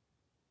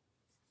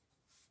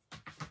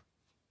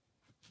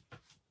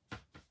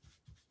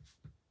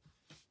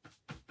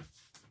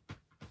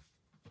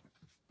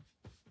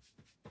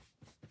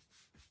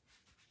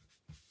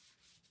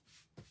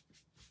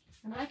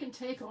 And I can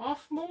take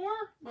off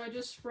more by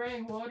just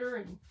spraying water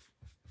and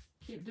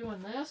keep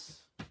doing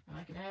this. And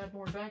I can add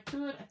more back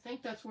to it. I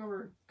think that's where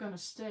we're going to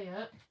stay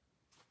at.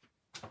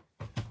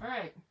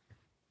 Alright.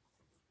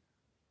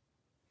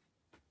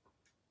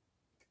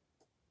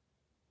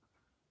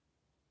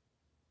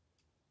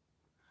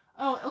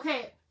 Oh,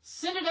 okay.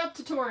 Send it up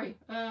to Tori.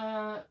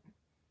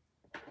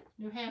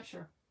 New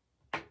Hampshire.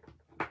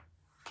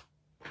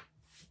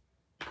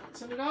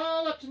 Send it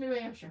all up to New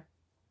Hampshire.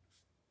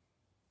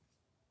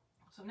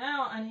 So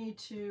now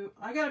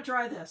I gotta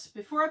dry this.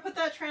 Before I put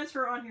that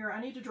transfer on here,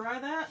 I need to dry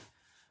that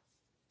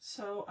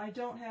so I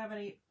don't have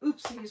any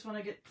oopsies when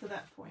I get to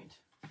that point.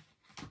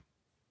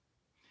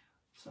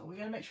 So we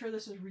gotta make sure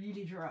this is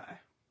really dry.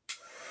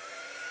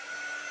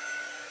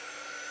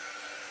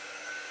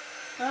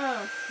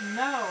 Oh,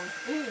 no.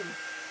 Ew.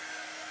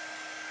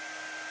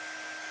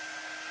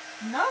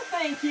 No,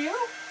 thank you.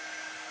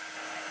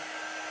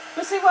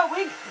 But see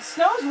what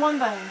snow's one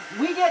thing.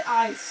 We get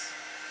ice.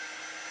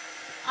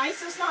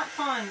 Ice is not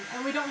fun,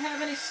 and we don't have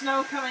any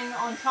snow coming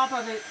on top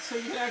of it so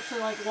you can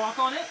actually like walk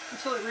on it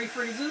until it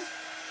refreezes.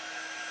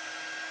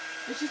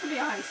 It's just gonna be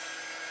ice.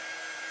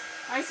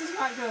 Ice is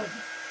not good.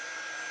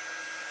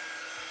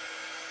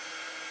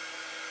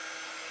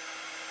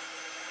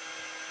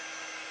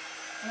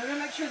 And I'm gonna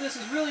make sure this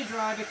is really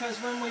dry because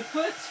when we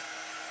put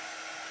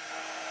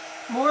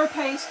more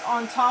paste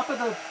on top of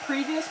the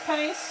previous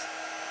paste,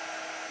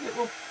 it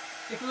will,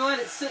 if we let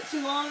it sit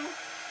too long,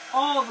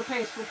 all of the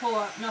paste will pull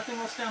up. Nothing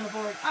will stay on the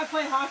board. I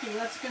play hockey.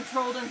 That's a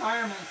controlled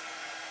environment.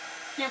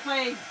 Can't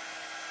play...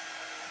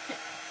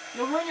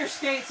 You'll ruin your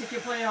skates if you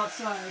play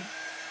outside.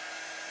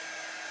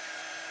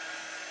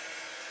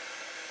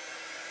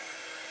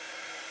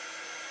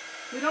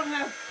 We don't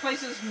have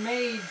places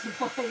made to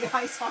play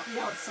ice hockey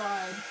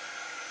outside.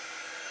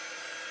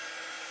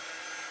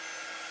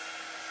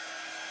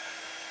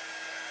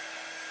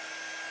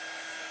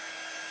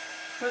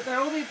 But there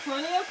will be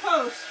plenty of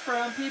posts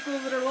from people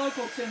that are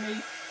local to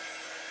me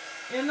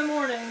in the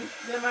morning,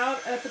 them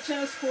out at the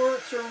tennis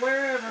courts or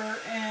wherever,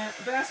 and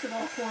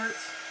basketball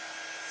courts,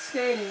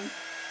 skating.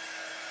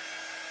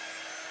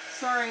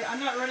 Sorry, I'm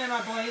not running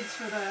my blades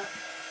for that.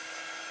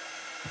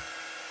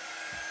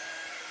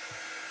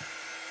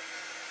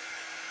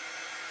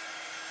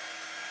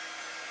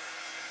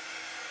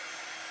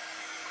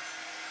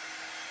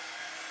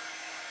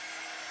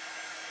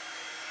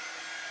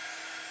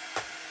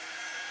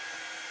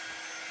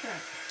 Okay.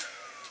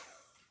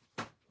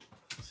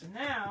 So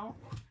now,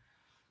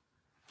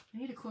 I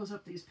need to close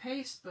up these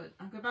pastes, but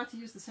I'm about to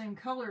use the same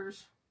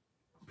colors.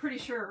 I'm pretty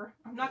sure.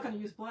 I'm not going to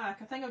use black.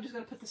 I think I'm just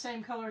going to put the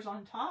same colors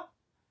on top.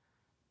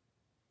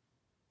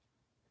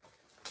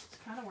 That's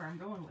kind of where I'm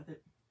going with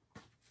it.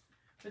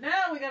 But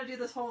now we got to do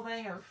this whole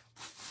thing of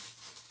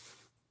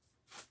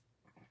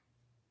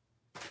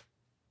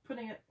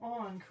putting it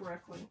on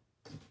correctly.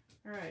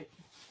 All right.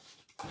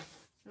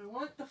 So I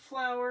want the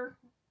flower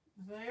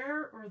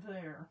there or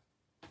there.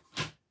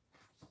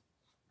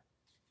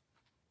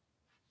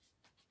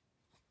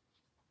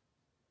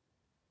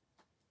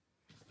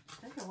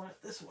 I think I want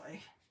it this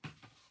way.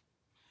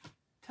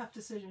 Tough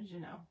decisions, you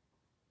know.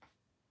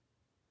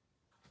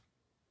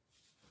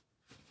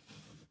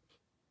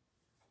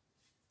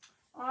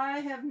 I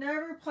have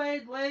never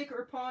played lake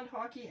or pond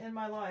hockey in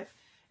my life.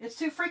 It's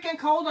too freaking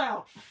cold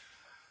out.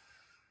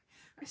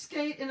 I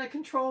skate in a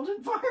controlled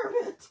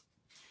environment.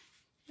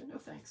 No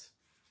thanks.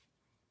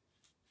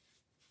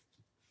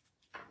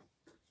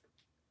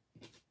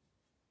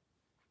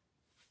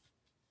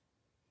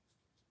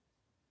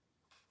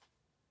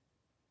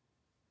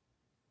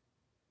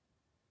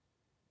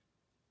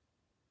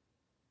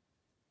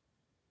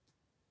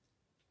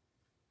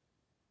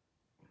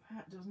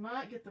 That does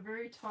not get the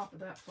very top of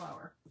that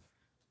flower.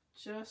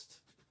 Just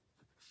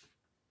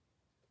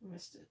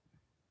missed it.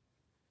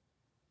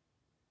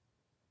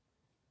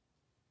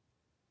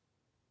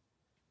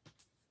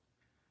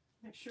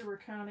 Make sure we're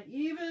kind of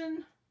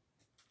even.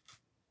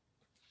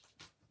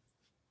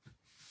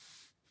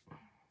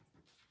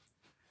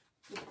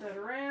 Flip that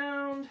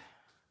around.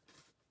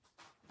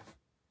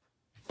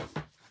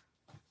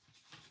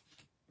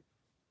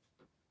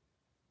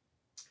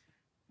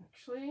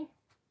 Actually,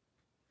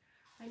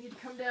 I need to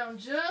come down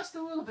just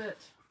a little bit.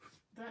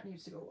 That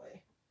needs to go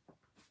away.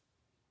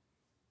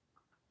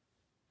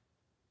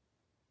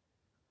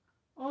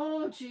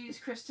 Oh, geez,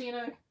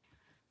 Christina.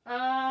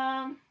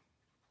 Kind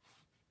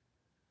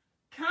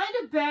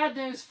of bad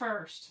news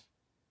first.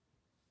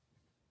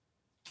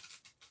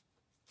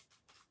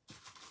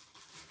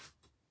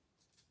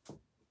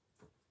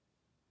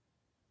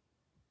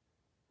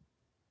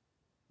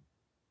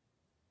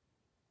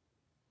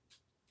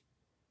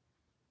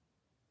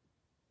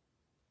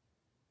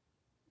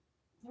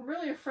 I'm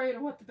really afraid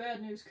of what the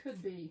bad news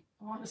could be,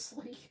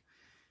 honestly.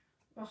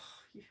 Oh,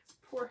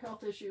 poor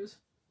health issues.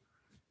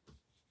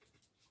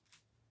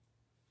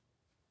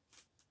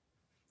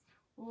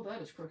 Oh,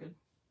 that is crooked.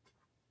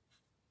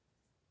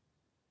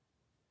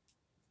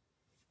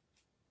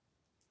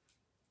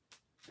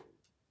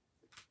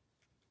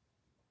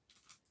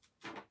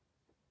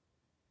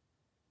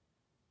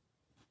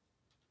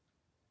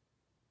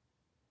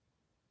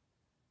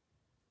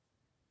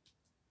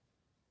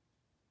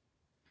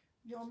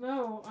 You'll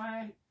know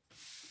I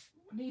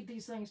need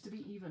these things to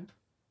be even.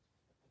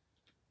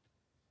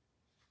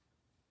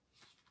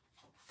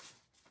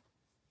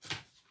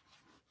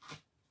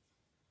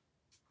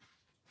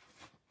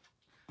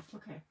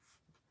 Okay,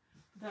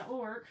 that will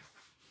work.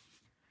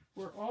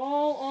 We're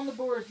all on the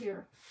board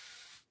here.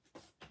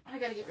 I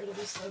gotta get rid of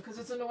this though, because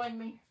it's annoying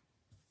me.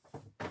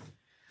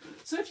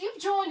 So if you've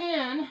joined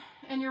in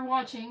and you're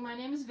watching, my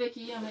name is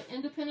Vicki. I'm an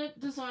independent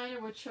designer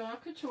with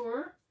Chalk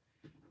Couture,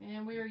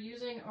 and we are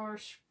using our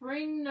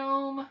Spring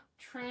Gnome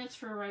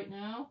transfer right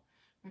now.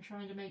 I'm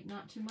trying to make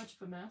not too much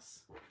of a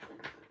mess.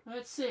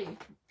 Let's see.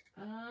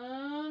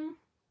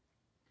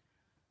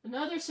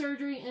 Another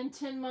surgery in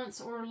 10 months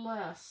or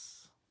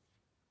less.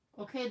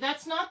 Okay,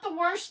 that's not the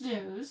worst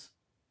news.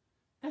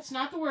 That's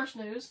not the worst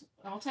news.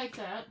 I'll take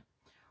that.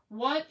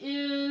 What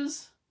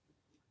is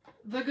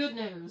the good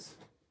news?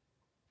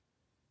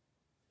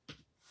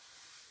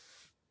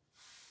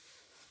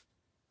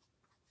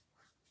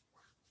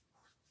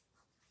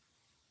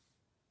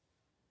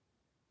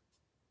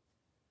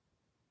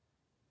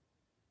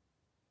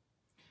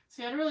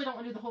 See, I really don't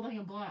want to do the whole thing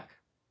in black.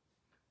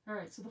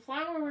 Alright, so the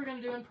flower we're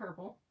going to do in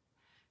purple.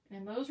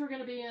 And those we're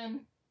going to be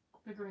in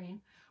the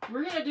green.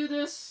 We're going to do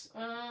this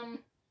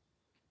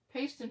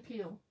paste and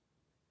peel.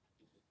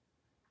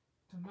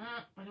 And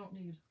that I don't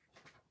need.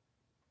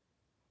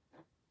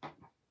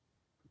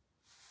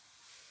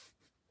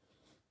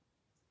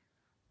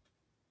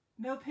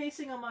 No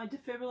pacing on my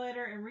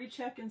defibrillator and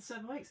recheck in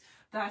 7 weeks.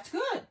 That's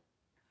good.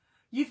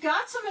 You've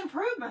got some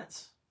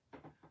improvements.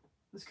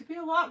 This could be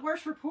a lot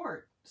worse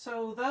report.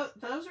 So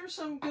those are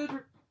some good,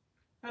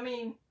 I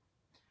mean,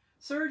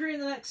 surgery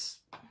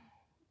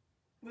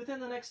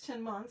within the next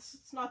 10 months.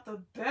 It's not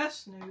the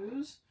best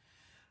news.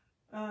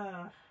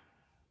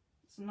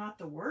 It's not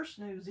the worst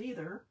news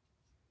either.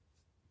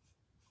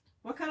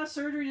 What kind of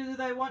surgery do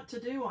they want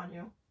to do on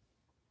you?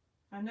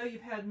 I know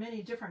you've had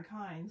many different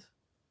kinds.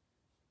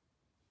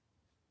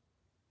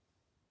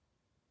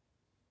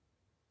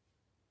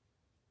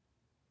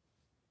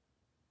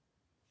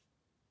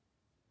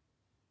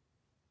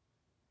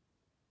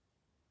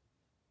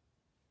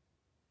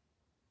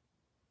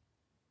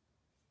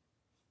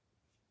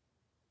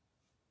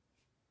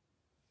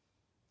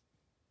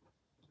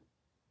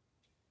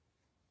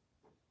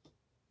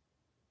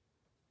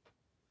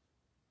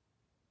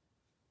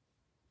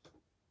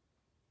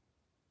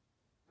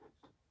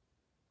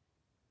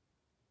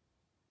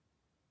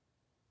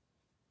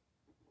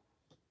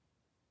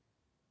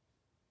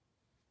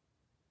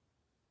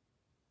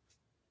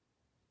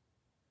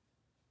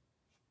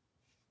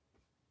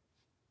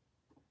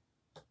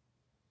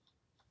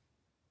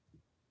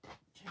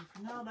 Okay,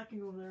 for now that can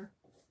go over there.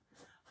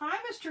 Hi,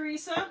 Miss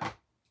Teresa.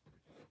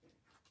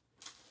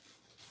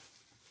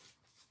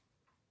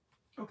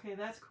 Okay,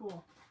 that's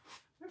cool.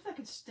 I wonder if I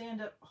could stand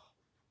up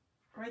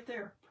right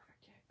there.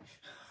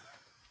 Perfect.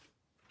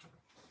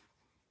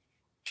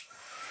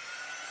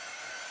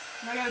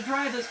 I gotta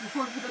dry this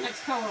before we put the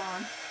next color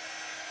on.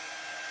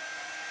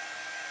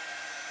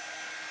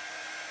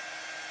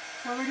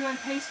 So we're doing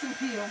paste and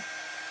peel.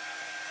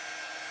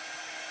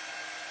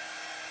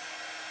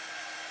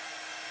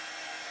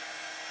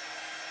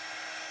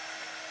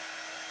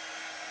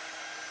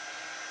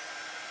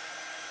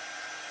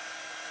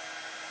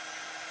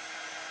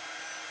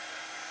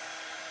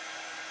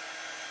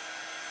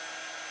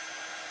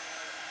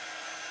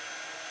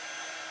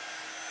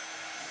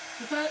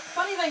 The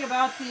funny thing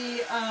about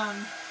the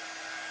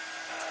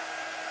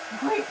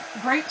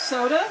grape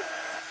soda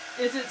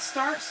is it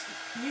starts,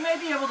 you may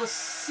be able to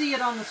see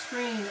it on the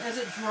screen, as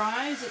it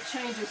dries it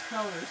changes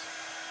colors.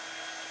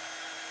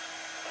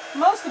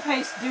 Most of the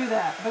pastes do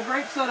that, but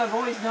grape soda I've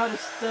always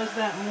noticed does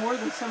that more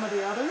than some of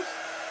the others.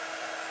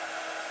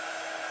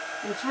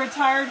 It's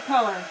retired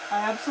color.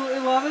 I absolutely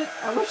love it.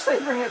 I wish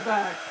they'd bring it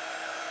back.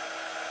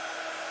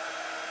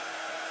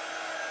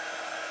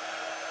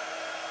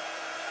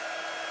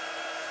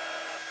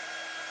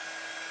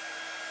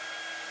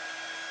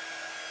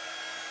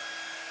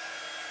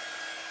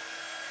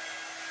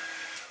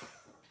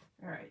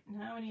 Alright,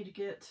 now we need to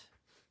get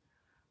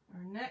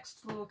our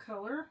next little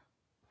color.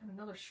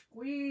 Another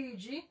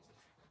squeegee.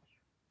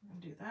 I'm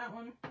going to do that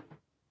one.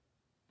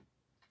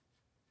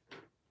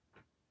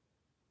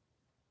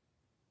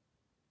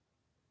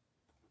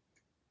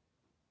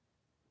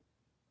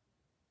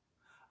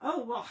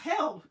 Oh, well,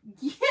 hell,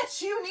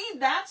 yes, you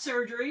need that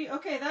surgery.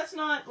 Okay, that's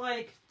not,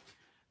 like,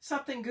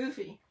 something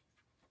goofy.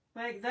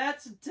 Like,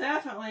 that's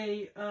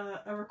definitely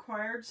a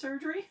required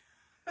surgery.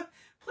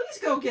 Please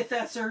go get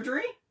that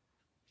surgery.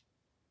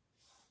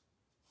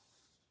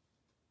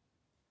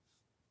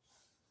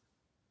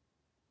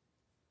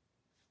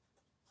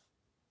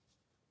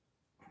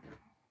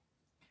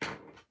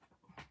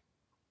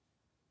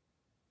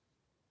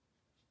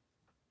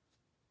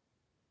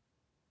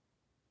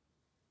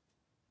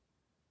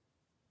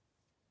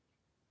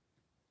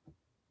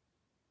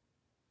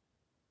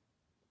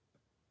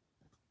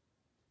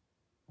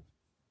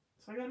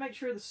 So I gotta make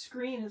sure the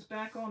screen is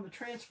back on the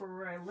transfer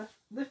where I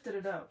lifted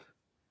it up.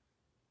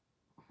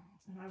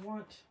 And I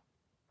want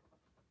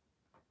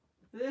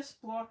this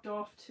blocked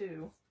off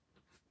too.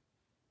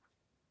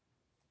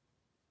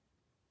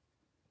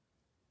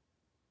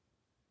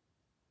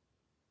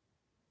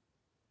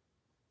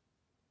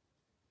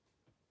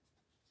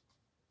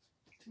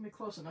 It's gonna be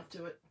close enough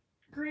to it.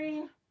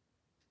 green.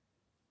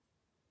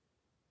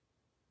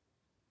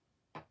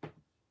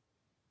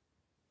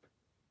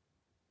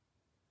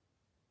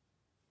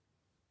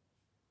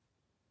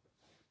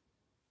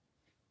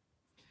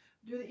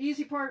 Do the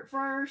easy part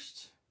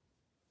first,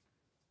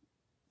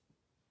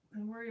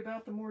 and worry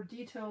about the more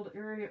detailed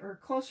area, or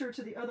closer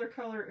to the other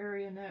color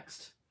area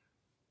next.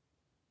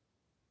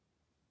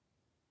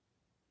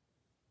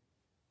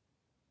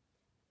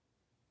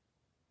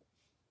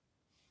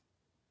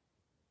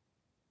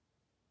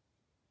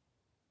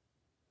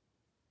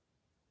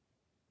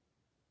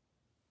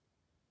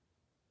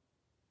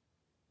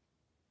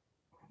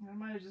 I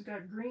might have just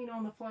got green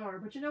on the flower,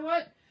 but you know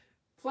what?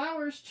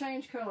 Flowers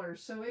change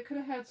colors, so it could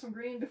have had some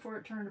green before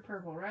it turned to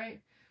purple,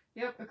 right?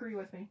 Yep, agree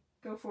with me.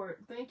 Go for it.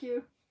 Thank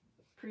you.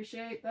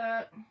 Appreciate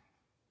that.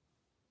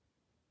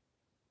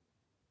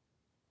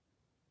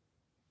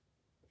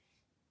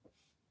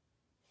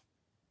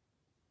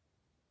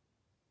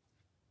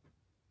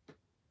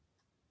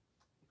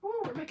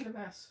 Oh, we're making a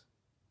mess.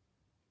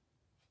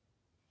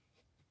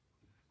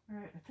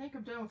 Alright, I think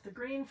I'm done with the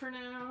green for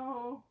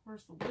now.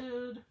 Where's the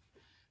lid?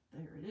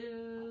 There it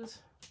is.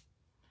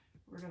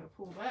 We're going to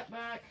pull that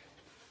back.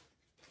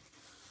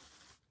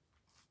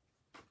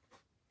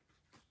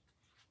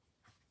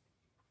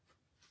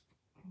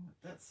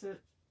 Let that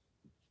sit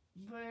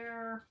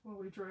there while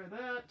we dry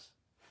that.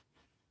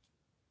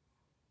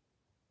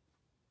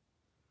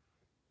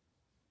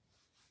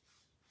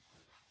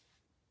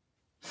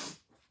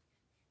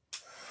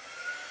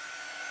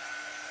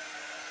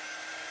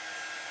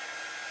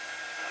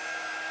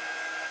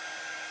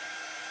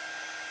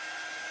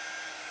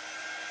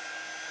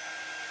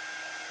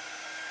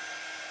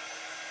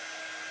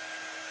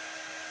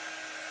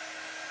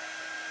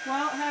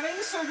 Well, having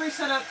the surgery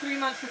set up 3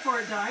 months before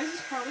it dies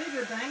is probably a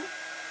good thing.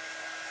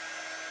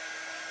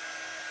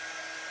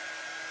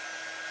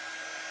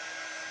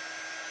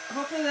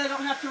 Hopefully they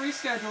don't have to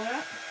reschedule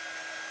it.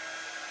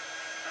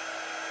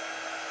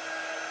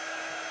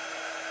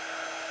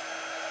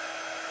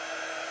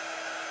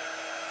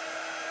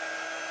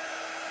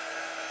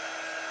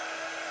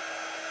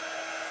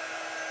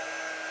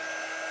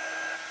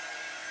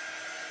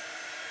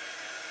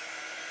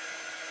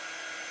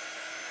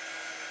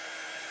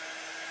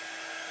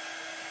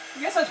 I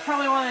guess that's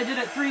probably why they did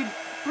it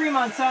three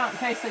months out, in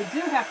case they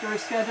do have to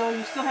reschedule.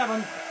 You still have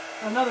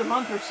another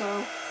month or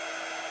so.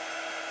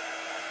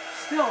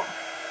 Still,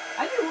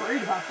 I'd be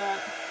worried about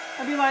that.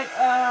 I'd be like,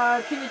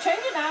 can you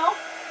change it now?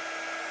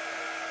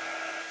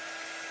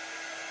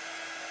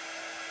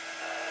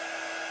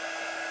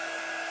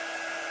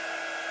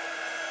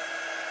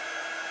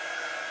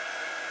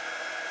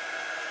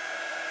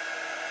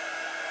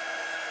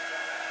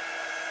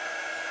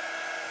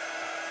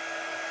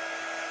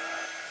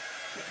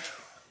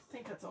 I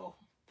think that's all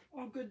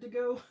good to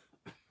go.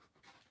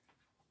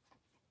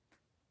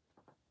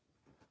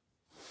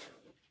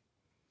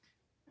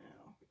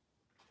 Now,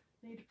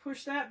 need to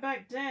push that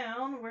back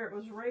down where it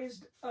was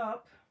raised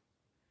up.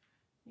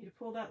 Need to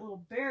pull that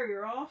little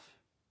barrier off.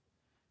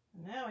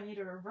 And now I need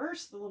to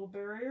reverse the little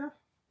barrier.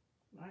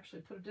 I'll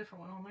actually put a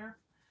different one on there.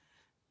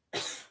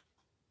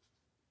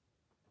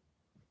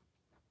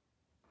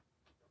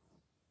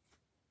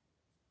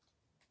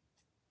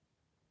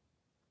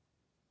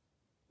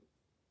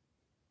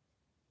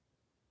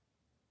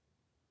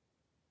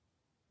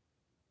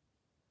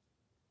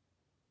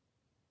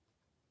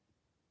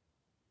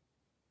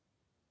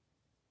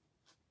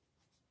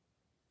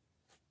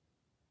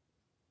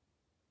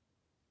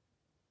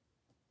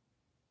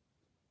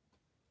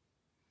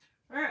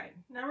 Alright,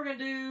 now we're going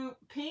to do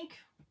pink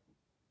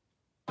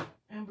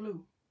and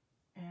blue.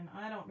 And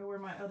I don't know where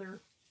my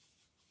other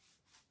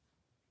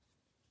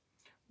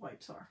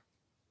wipes are.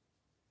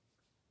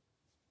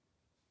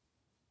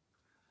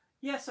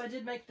 Yes, I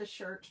did make this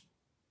shirt.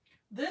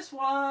 This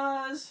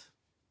was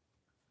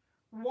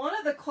one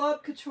of the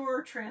Club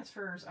Couture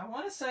transfers. I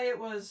want to say it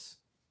was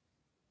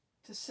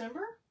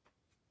December?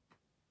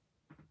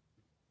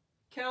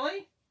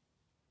 Kelly?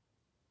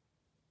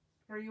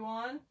 Are you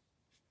on?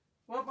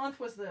 What month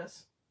was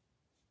this?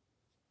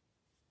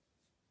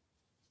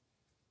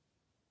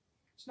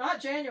 It's not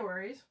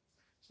January's.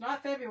 It's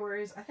not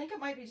February's. I think it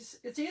might be just,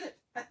 it's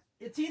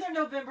either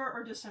November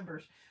or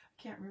December's.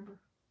 I can't remember.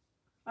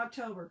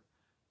 October.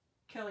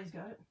 Kelly's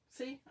got it.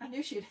 See? I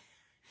knew she'd,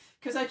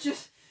 because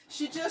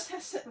she just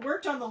has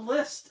worked on the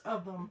list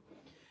of them.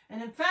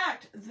 And in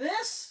fact,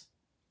 this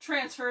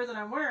transfer that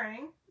I'm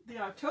wearing, the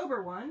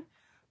October one,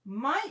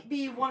 might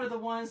be one of the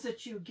ones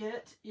that you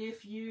get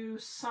if you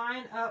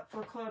sign up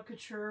for Club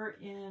Couture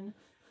in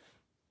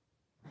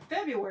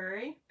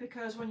February,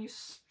 because when you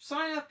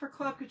sign up for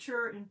Club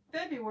Couture in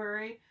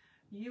February,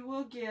 you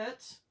will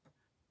get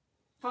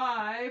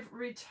 5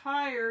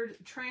 retired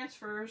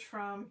transfers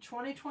from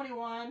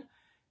 2021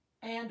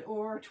 and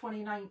or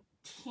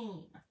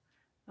 2019.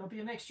 There'll be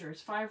a mixture.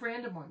 It's 5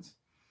 random ones.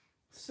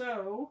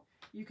 So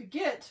you could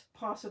get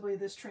possibly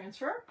this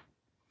transfer.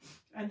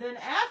 And then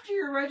after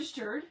you're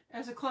registered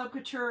as a Club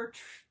Couture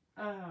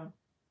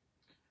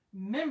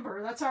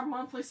member, that's our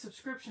monthly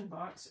subscription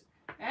box.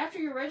 After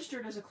you're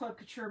registered as a Club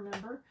Couture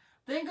member,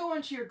 Then go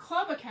into your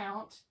club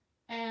account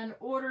and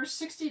order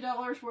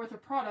 $60 worth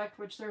of product,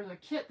 which there's a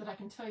kit that I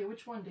can tell you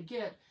which one to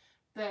get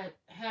that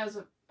has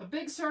a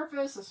big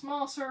surface, a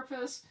small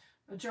surface,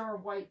 a jar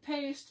of white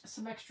paste,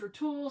 some extra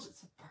tools.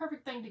 It's a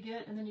perfect thing to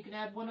get, and then you can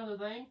add one other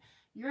thing.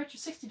 You're at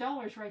your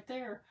 $60 right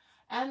there.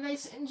 And they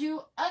send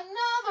you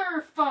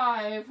another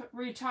 5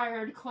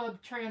 retired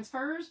club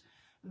transfers.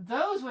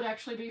 Those would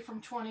actually be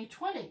from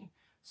 2020.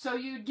 So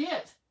you'd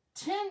get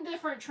 10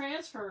 different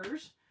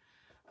transfers,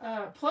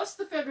 plus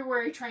the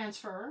February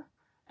transfer,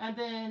 and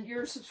then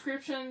your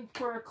subscription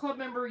for a club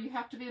member, you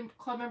have to be a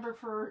club member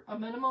for a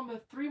minimum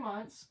of 3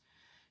 months.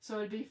 So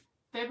it'd be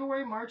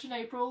February, March, and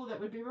April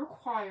that would be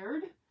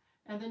required.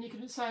 And then you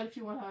can decide if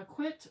you want to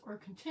quit or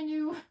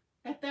continue.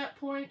 At that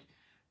point,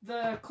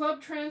 the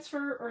club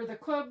transfer or the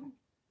Club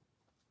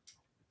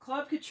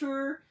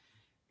Couture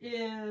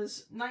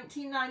is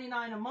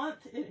 $19.99 a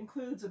month. It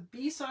includes a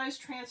B-size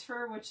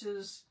transfer, which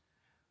is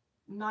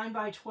 9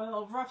 by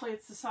 12. Roughly,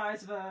 it's the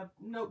size of a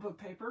notebook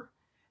paper.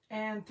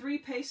 And 3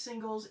 paste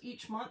singles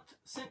each month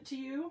sent to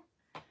you.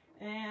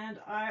 And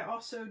I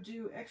also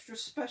do extra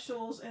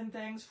specials and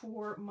things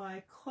for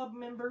my club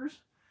members.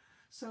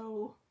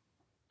 So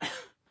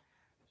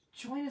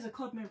join as a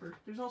club member.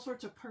 There's all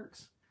sorts of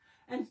perks.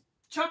 And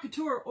Chalk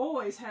Couture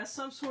always has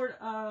some sort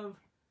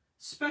of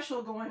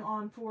special going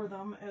on for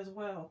them as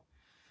well.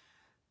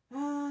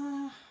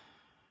 I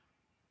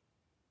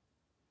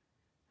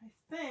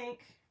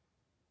think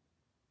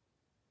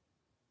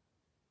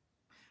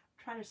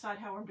I'm trying to decide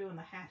how I'm doing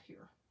the hat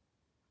here.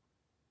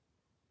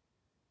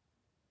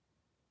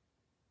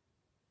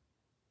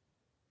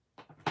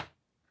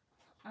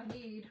 I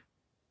need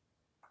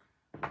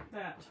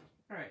that.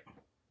 All right.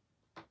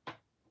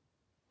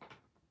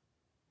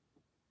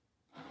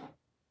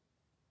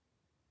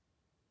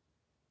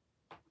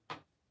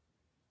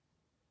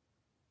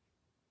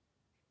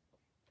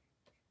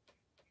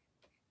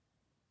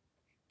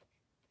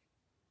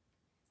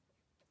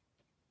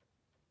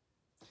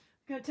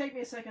 It's going to take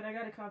me a second. I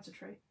got to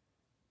concentrate.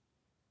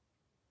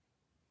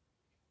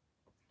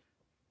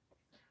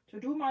 To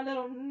do my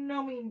little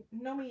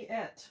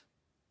gnome-ette.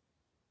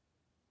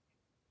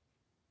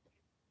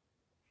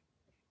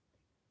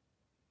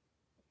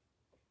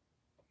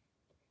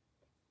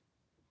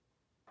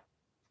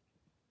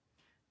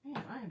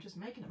 Man, I am just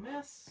making a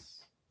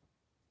mess.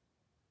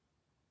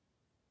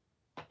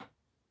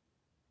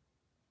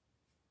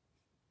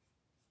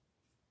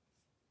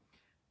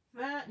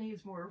 That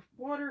needs more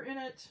water in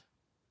it.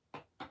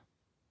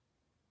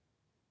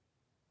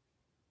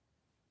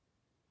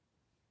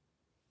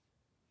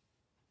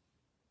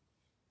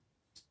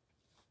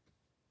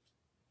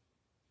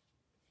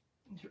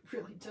 It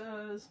really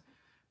does.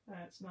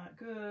 That's not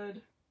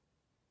good.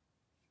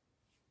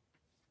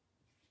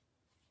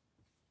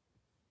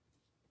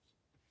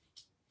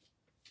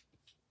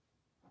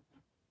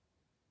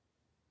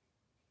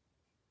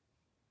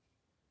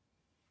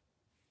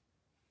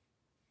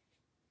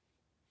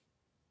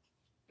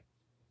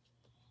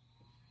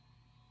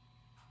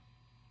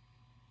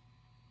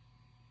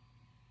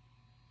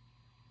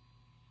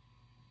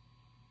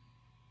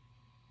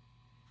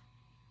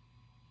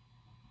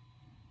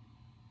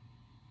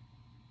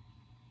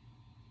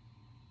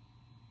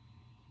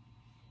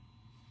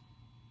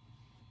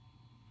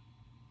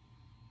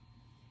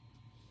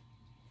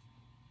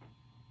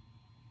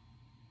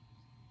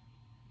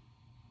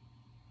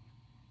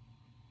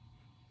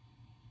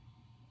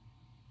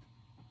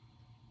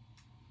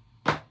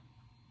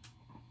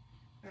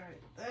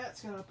 Alright,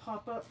 that's going to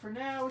pop up for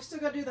now. We still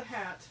got to do the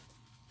hat.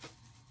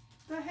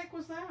 What the heck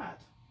was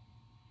that?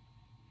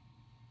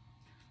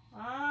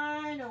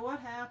 I know what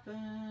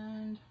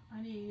happened.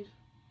 I need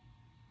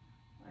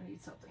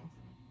something.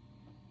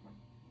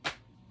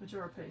 A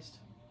jar of paste.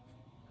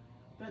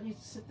 That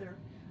needs to sit there.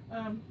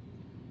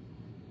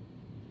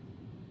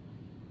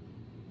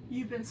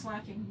 You've been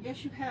slacking.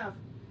 Yes, you have.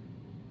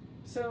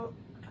 So,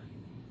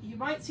 you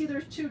might see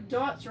there's 2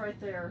 dots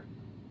right there.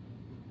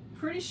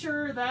 Pretty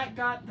sure that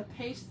got the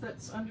paste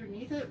that's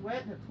underneath it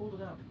wet and it pulled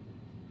it up.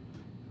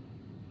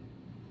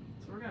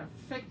 So we're going to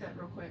fake that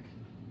real quick.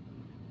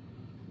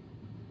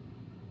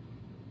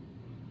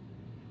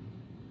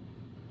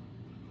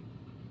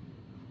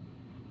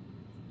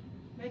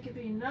 Make it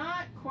be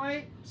not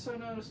quite so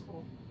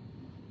noticeable.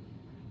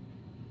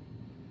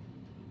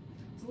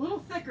 It's a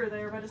little thicker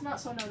there, but it's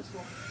not so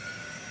noticeable.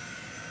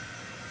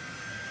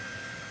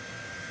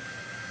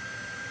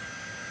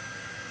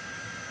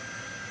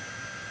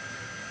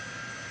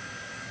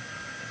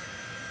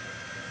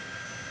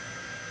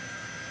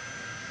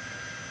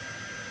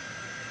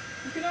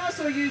 You can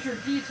also use your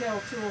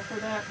detail tool for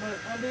that, but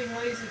I'm being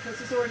lazy because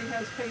this already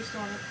has paste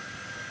on it.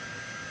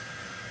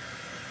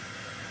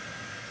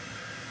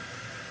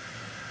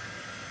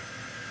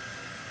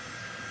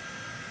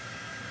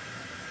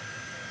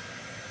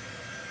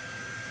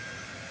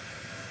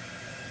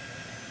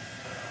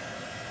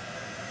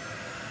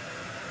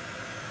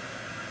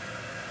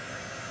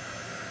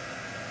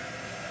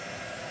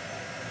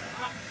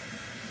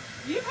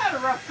 You've had a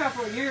rough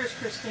couple of years,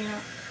 Christina.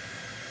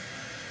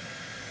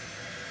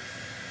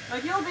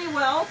 Like, you'll be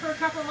well for a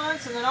couple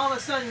months, and then all of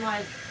a sudden,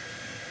 like,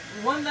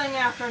 one thing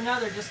after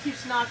another just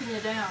keeps knocking you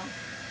down.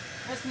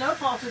 It's no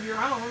fault of your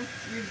own.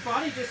 Your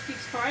body just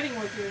keeps fighting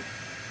with you.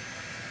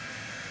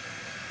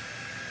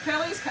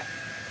 Kelly's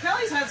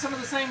had some of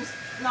the same,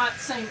 not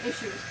same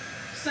issues,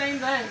 same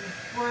thing,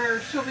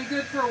 where she'll be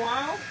good for a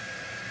while,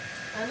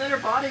 and then her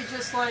body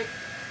just, like,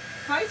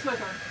 fights with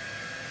her.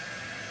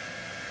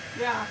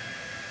 Yeah.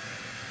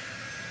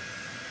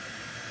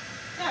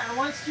 Yeah, and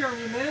once your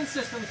immune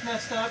system's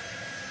messed up,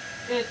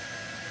 it...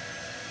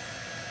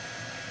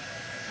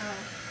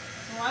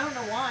 well, I don't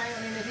know why.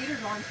 I mean, the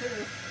heater's on,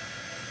 too.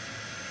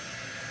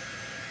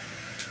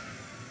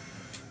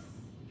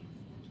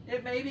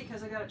 It may be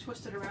because I got it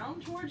twisted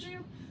around towards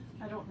you.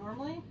 I don't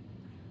normally.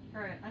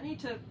 Alright, I need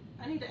to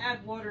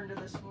add water into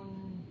this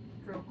one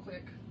real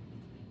quick.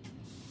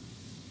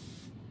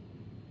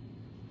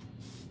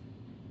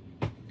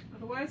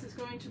 Otherwise, it's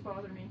going to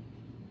bother me.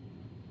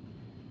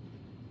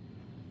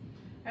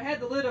 I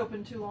had the lid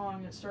open too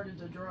long, it started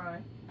to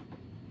dry.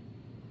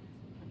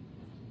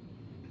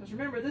 Because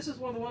remember, this is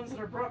one of the ones that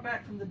are brought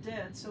back from the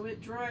dead, so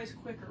it dries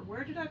quicker.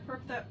 Where did I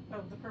perp that?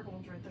 Oh, the purple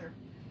one's right there.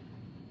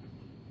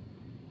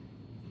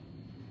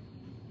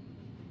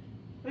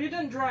 Well, it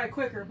doesn't dry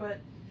quicker, but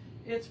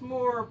it's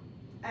more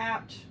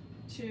apt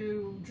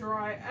to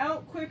dry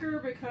out quicker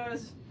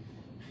because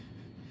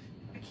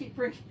I keep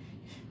bringing...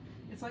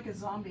 It's like a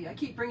zombie. I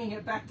keep bringing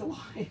it back to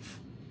life.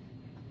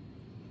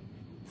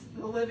 It's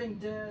the living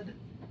dead.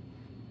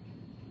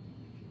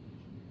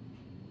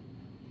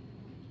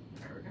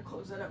 Alright, we're going to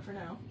close that up for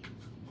now.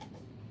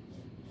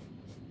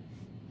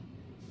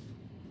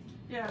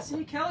 Yeah,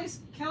 see, Kelly's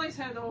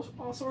had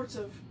all sorts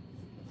of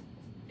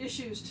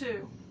issues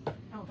too.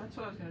 Oh, that's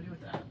what I was going to do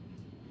with that.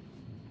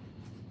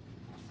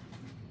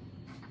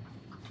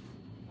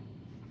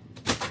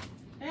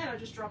 And I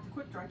just dropped the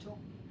quick dry tool.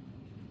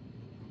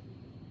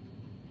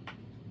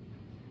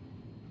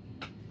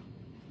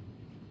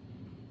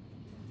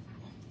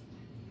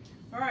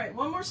 Alright,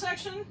 one more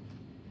section.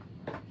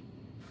 Make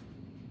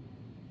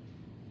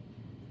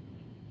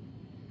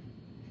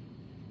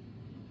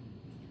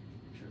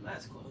sure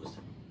that's closed.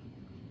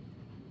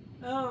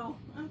 Oh,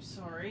 I'm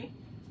sorry.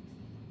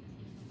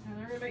 And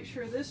I'm going to make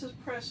sure this is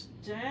pressed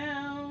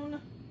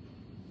down.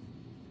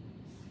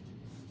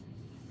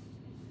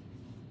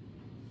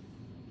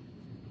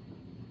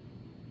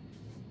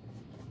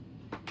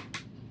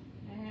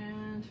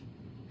 And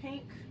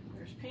pink.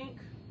 There's pink.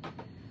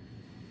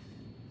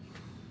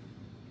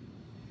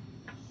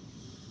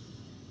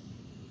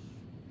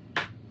 I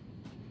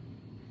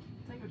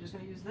think we're just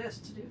going to use this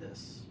to do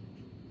this.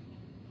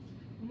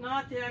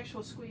 Not the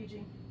actual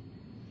squeegee.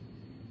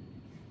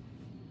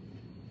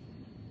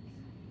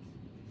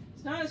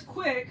 It's not as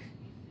quick,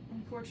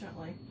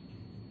 unfortunately.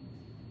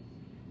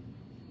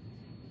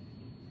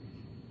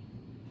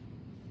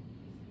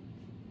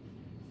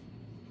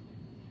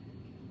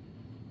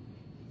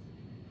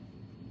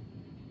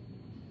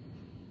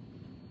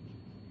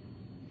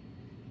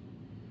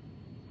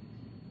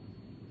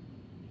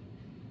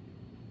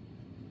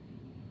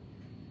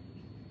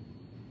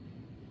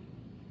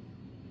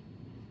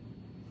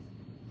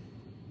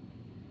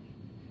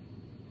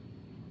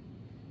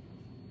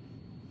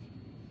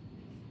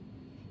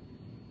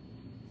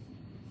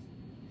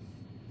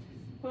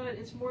 But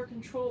it's more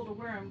control to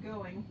where I'm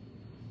going.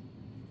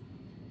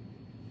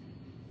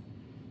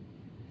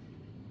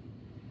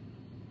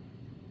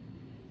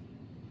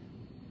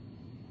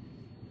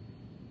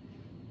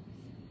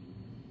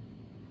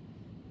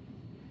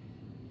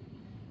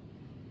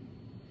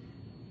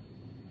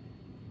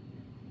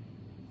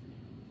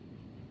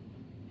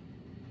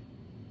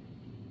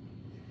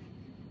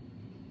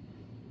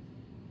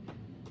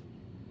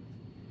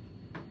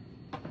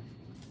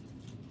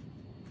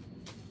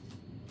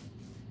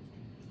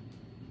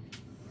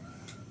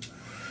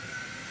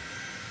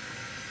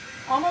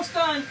 Almost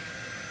done.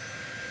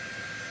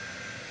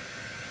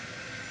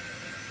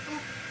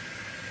 Oh,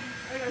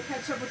 I gotta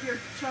catch up with your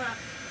shot.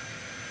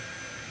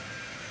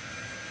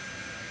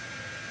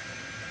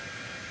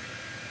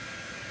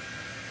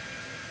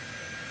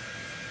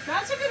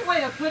 That's a good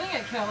way of putting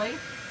it, Kelly.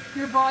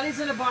 Your body's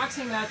in a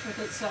boxing match with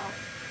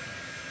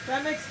itself.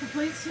 That makes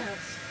complete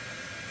sense.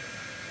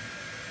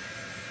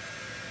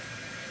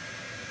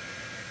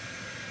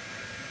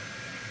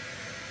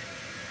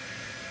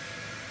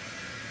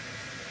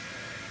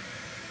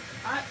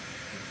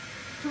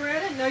 Tori, I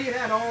didn't know you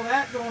had all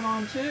that going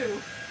on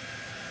too.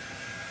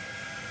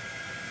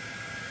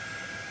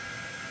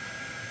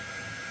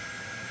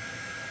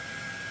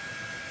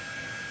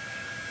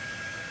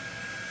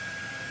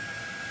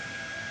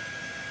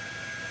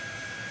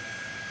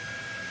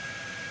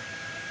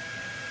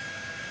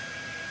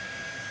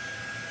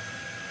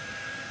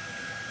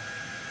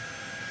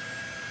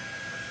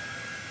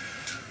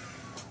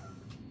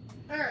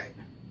 All right.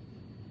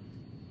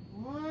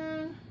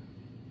 One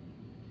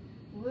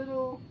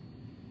little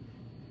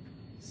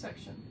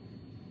section.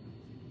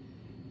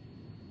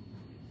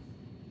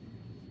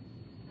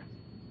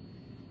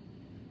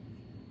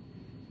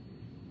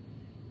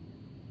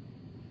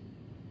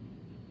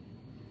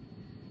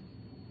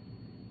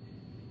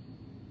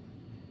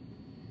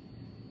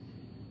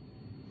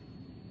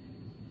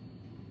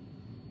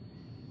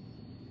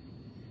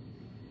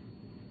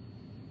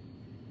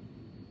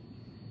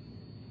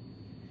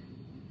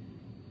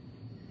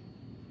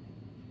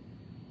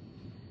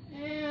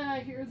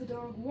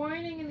 dog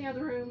whining in the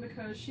other room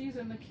because she's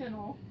in the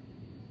kennel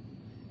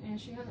and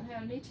she hasn't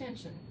had any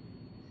attention.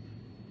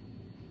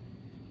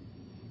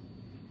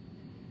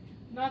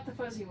 Not the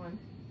fuzzy one.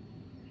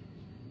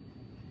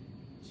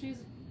 She's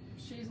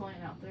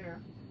laying out there.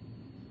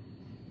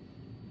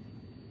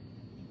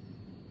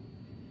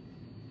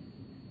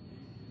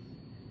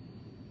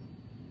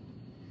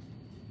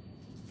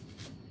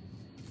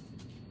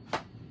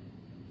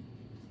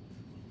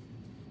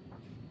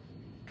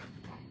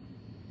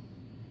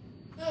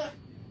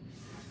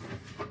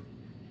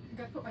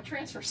 Put my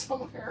transfer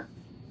somewhere.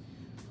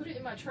 Put it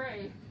in my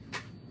tray.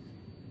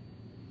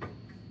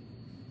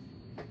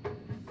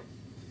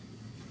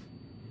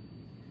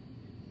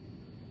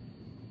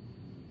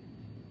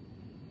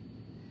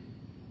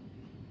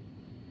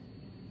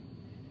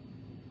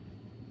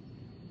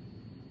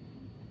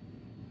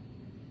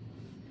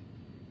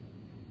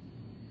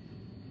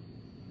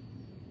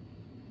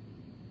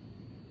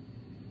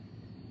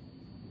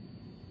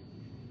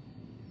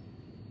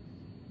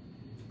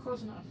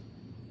 Close enough.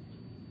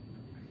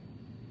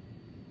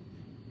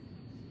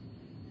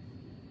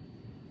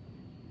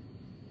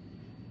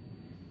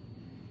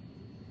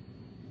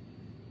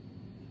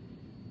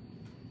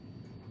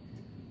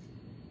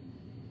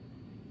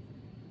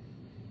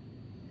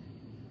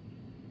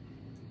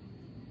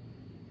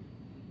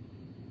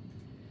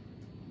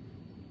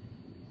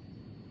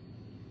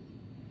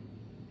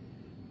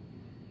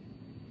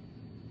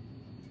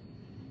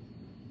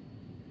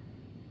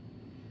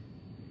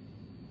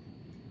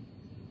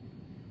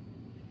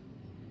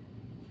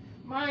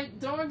 My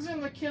dog's in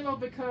the kennel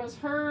because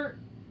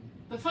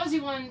the fuzzy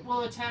one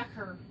will attack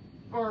her.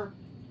 Or,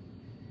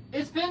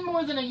 it's been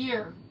more than a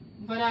year,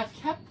 but I've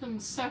kept them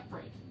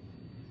separate.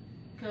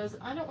 Because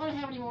I don't want to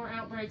have any more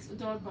outbreaks of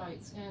dog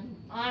bites, and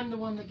I'm the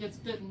one that gets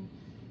bitten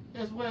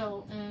as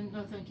well, and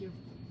no thank you.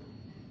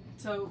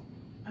 So,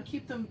 I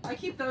keep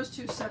those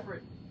two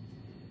separate.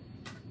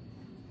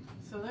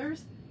 So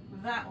there's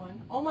that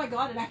one. Oh my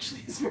god, it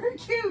actually is very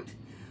cute!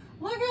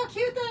 Look how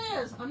cute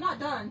that is! I'm not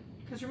done,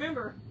 because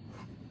remember,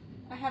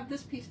 I have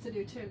this piece to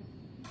do too.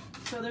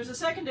 So there's a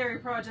secondary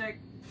project.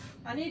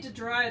 I need to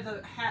dry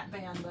the hat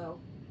band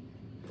though,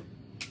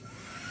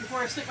 before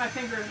I stick my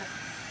finger in it.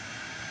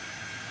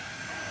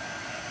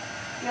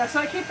 Yeah,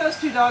 so I keep those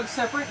two dogs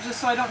separate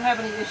just so I don't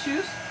have any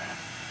issues.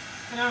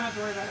 And I don't have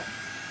to worry about it.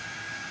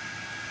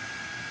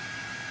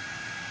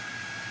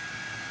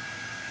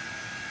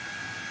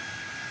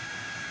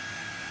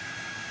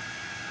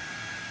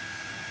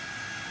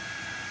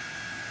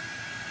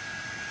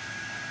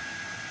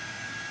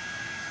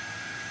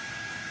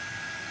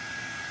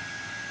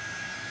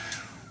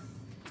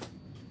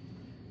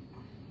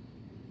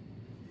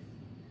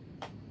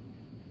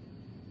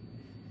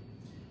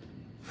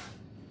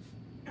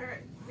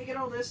 Get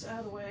all this out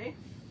of the way,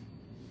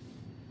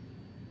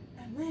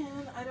 and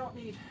then I don't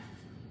need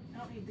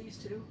these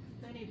two.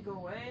 They need to go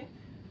away.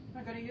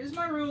 I'm going to use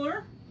my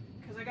ruler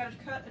because I got to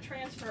cut a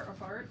transfer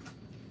apart.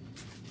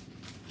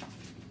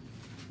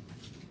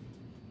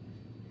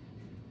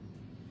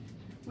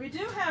 We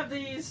do have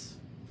these.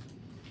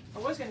 I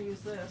was going to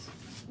use this.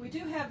 We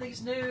do have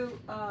these new.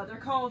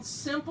 They're called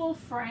simple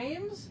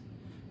frames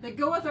that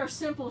go with our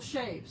simple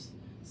shapes.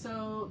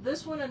 So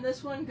this one and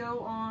this one go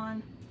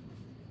on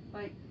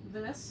like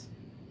this,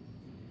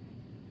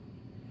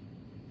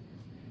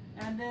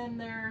 and then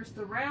there's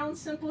the round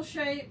simple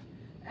shape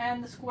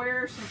and the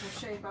square simple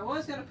shape. I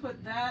was going to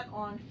put that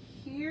on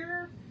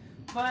here,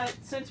 but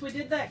since we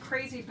did that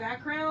crazy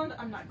background,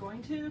 I'm not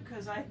going to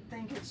because I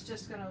think it's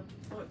just going to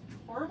look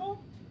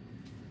horrible.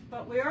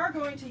 But we are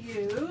going to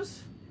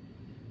use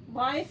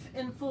Life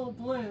in Full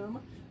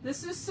Bloom.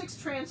 This is 6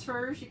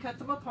 transfers. You cut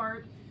them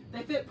apart.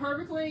 They fit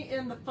perfectly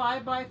in the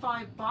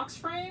 5x5 box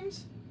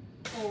frames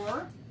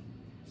or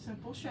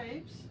simple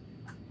shapes.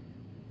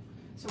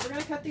 So we're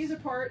going to cut these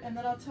apart, and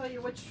then I'll tell you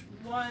which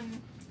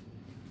one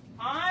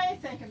I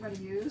think I'm going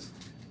to use.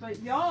 But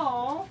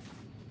y'all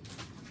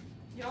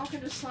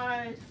can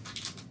decide.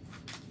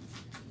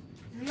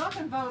 Y'all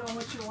can vote on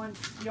which one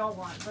y'all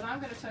want, but I'm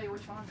going to tell you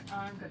which one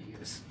I'm going to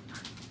use.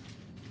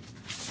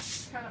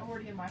 It's kind of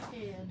already in my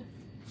head.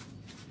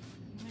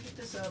 Let me get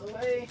this out of the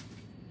way.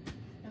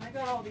 And I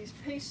got all these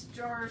paste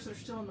jars that are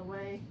still in the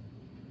way.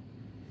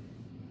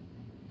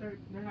 They're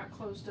not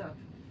closed up.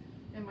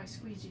 And my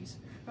squeegees.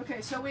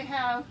 Okay, so we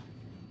have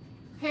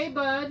Hey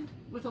Bud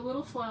with a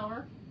little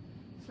flower.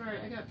 Sorry,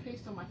 I got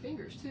paste on my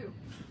fingers too.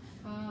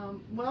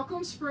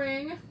 Welcome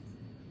Spring.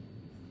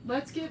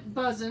 Let's Get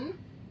Buzzin'.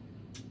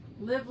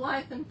 Live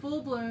Life in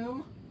Full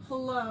Bloom.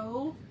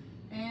 Hello.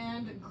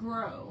 And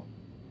Grow.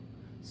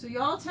 So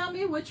y'all tell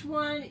me which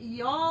one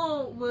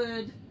y'all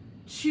would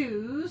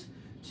choose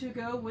to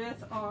go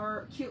with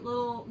our cute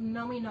little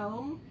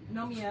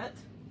Gnomiette.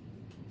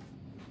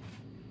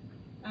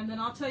 And then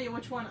I'll tell you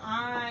which one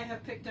I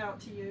have picked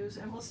out to use,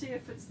 and we'll see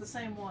if it's the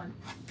same one.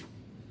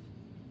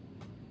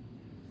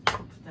 I'll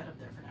put that up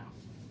there for now.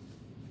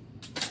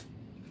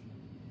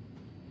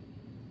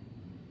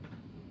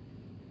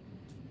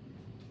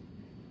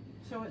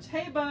 So it's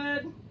Hey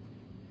Bud,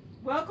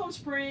 Welcome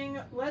Spring,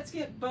 Let's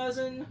Get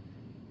Buzzin',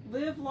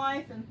 live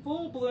life in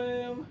full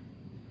bloom,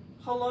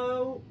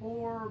 hello,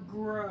 or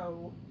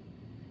grow.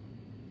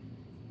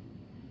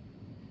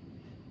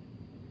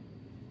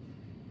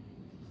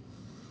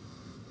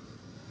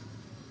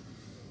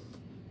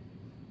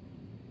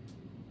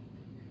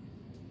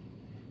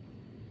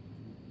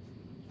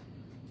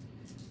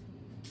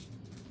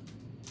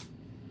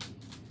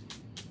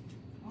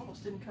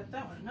 Almost didn't cut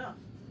that one enough.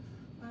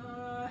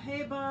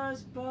 Hey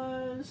Buzz,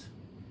 Buzz.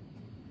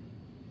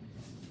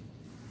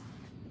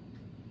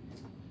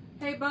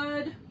 Hey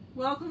Bud,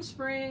 welcome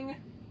spring.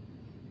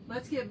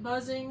 Let's get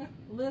buzzing,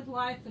 live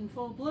life in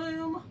full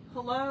bloom,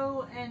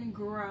 hello, and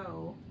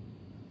grow.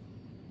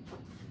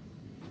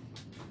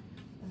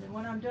 And then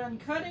when I'm done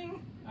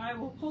cutting, I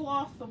will pull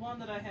off the one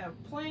that I have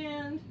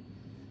planned,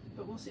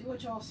 but we'll see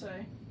what y'all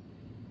say.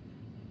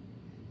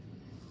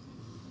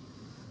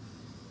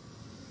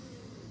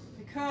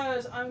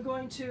 Because I'm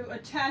going to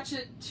attach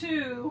it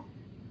to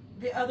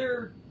the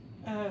other,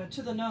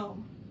 to the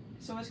gnome.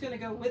 So it's going to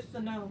go with the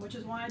gnome, which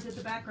is why I did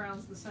the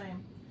backgrounds the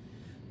same.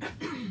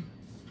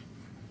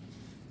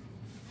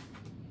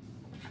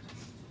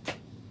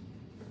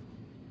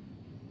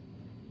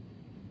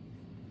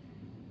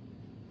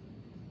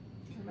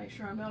 Make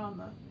sure I'm not on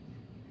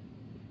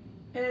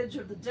the edge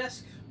of the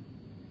desk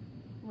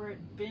where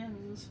it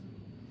bends.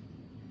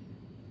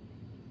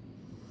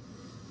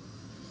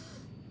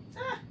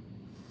 Ah!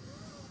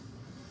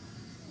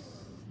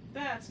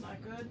 That's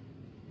not good.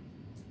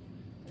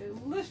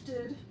 It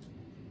lifted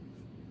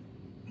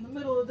in the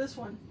middle of this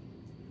one.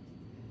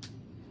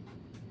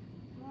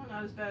 Oh,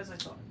 not as bad as I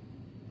thought.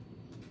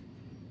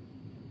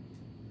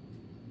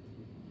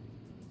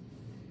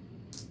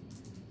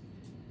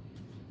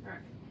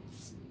 Alright.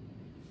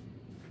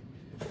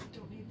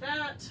 Don't need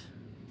that.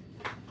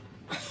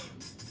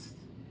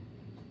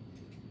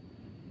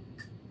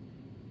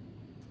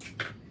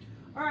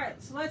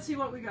 Alright, so let's see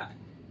what we got.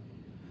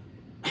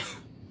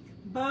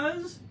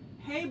 Buzz,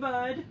 hey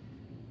Bud,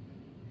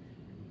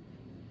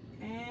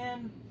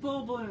 and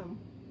full bloom.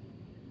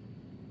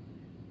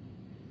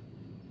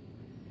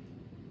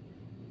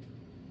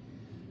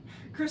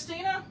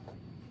 Christina,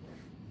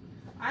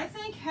 I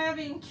think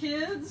having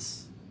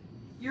kids,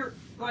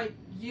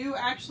 you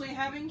actually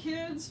having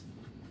kids,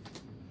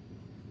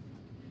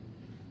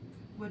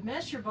 would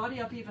mess your body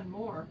up even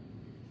more.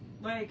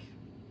 Like,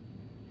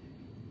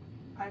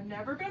 I've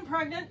never been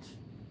pregnant.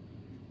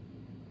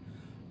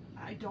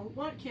 I don't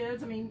want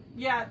kids. I mean,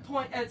 yeah,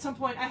 at some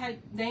point I had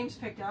names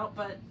picked out,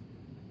 but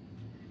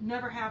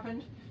never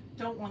happened.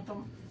 Don't want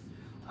them.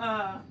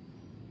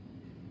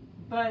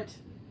 But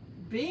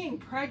being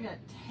pregnant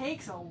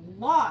takes a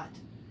lot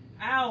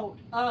out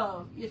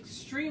of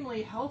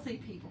extremely healthy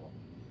people.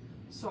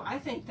 So I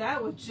think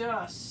that would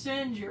just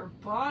send your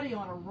body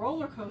on a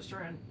roller coaster,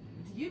 and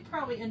you'd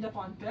probably end up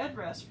on bed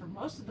rest for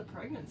most of the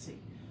pregnancy.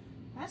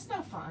 That's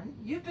no fun.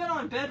 You've been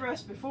on bed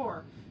rest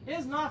before. It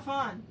is not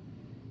fun.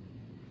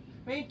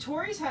 I mean,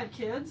 Tori's had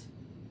kids.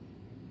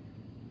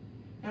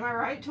 Am I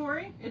right,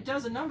 Tori? It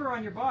does a number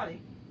on your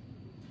body.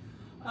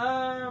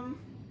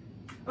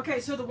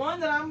 Okay, so the one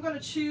that I'm going to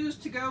choose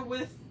to go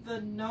with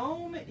the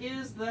gnome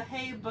is the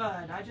Hey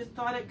Bud. I just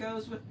thought it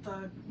goes with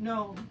the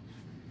gnome.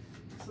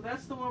 So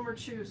that's the one we're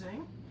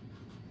choosing.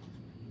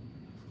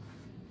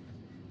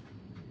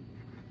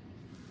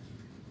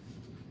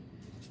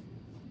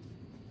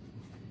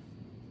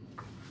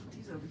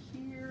 These over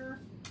here.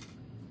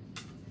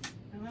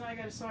 And then I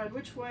got to decide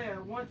which way I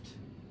want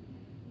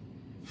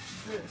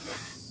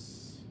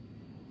this.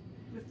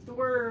 With the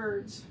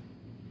words.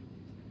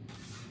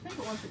 I think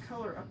I want the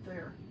color up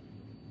there.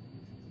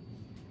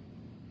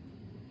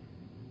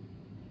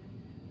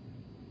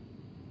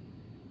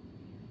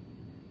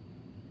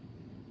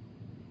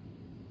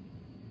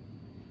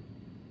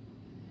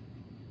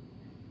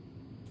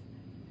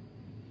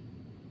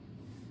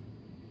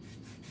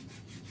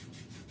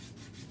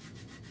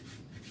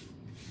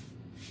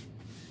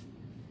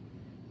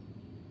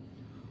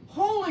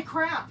 Holy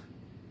crap!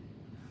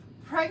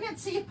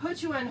 Pregnancy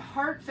puts you in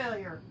heart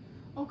failure.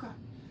 Oh God.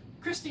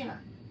 Christina,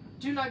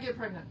 do not get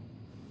pregnant.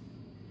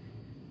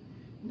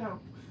 No.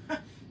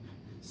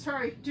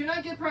 Sorry, do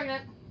not get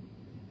pregnant.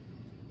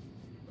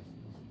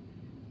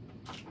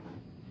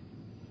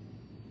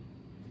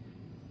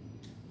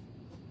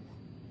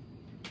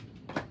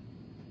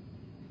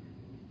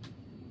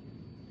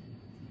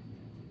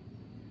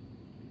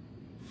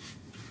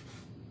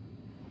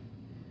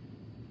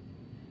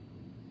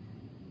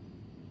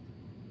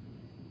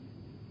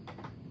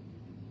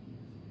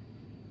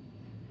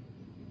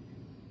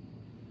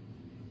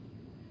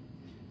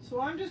 So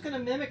I'm just going to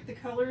mimic the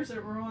colors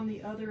that were on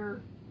the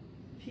other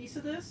piece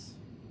of this.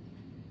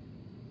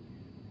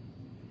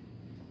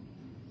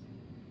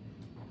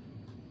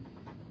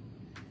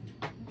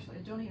 Actually,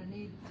 I don't even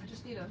need, I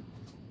just need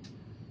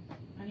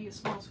I need a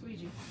small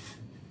squeegee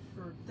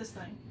for this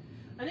thing.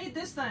 I need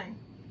this thing.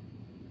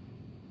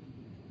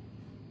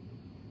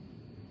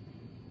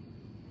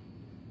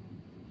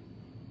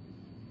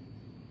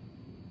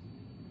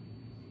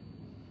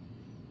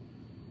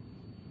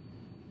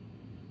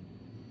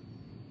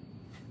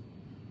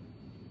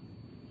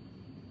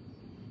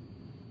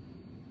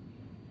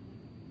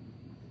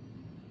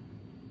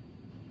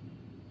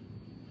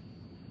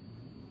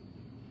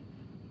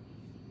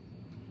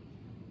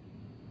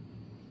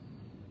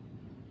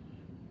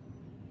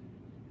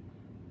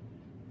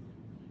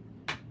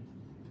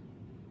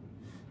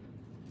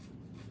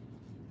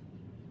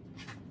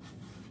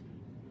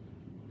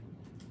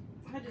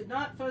 I did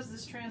not fuzz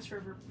this transfer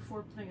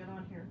before putting it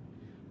on here.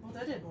 Well,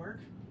 that didn't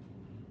work.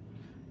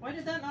 Why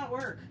did that not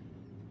work?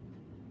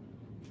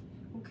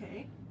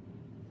 Okay.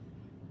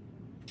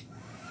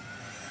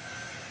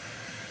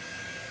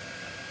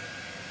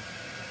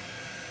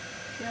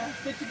 Yeah,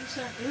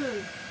 50%.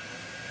 Ew.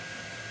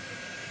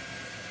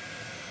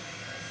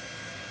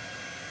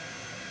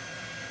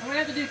 I'm going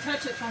to have to do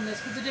touch-ups on this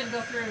because it didn't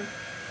go through.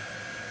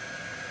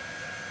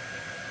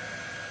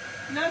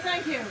 No,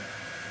 thank you.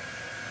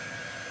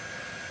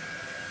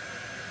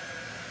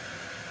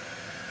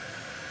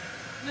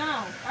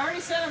 No, I already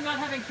said I'm not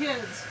having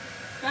kids.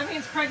 That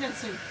means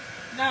pregnancy.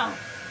 No.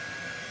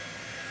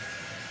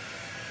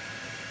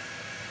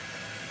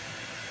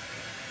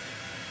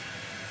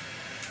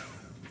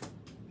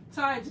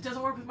 Besides, it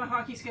doesn't work with my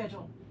hockey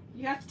schedule.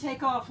 You have to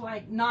take off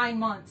like 9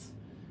 months.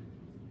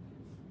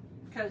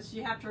 Because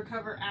you have to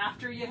recover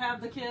after you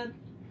have the kid.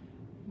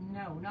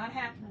 No, not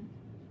happening.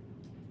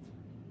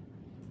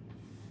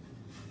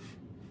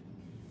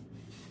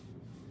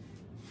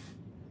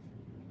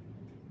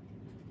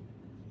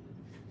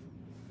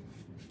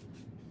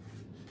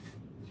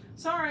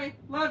 Sorry,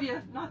 love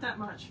you, not that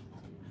much.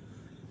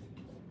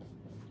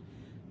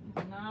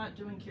 Not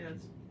doing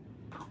kids.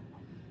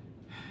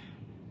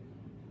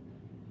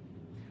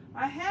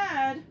 I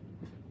had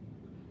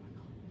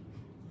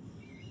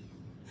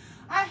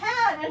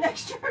an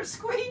extra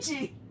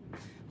squeegee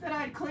that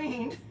I'd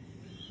cleaned.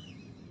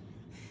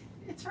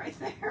 It's right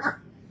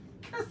there.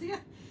 Because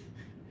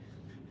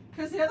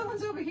the other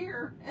one's over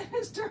here and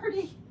it's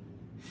dirty.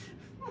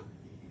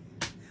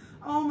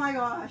 Oh my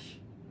gosh.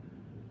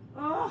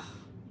 Oh.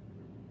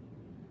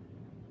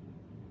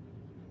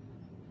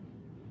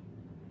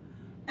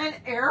 An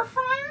air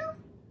fryer?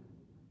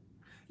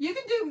 You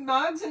can do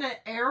mugs in an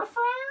air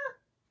fryer?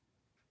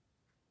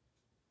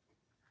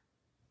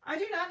 I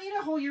do not need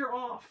a whole year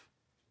off.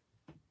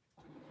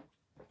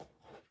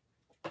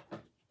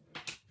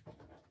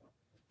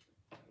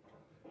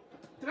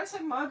 Did I say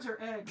mugs or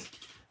eggs?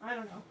 I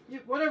don't know.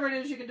 Whatever it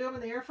is, you can do them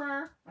in the air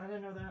fryer. I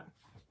didn't know that.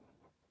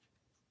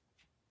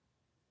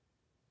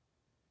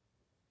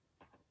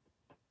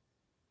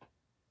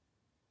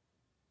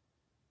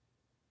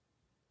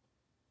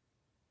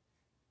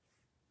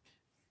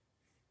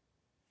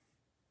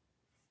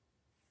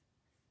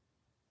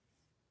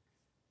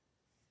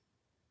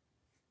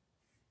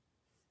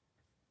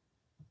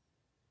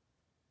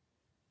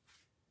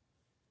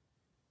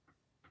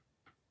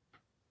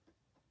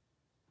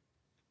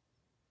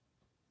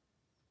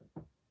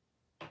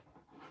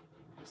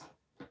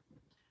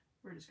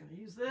 We're just going to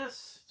use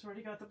this. It's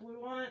already got the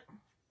blue on it.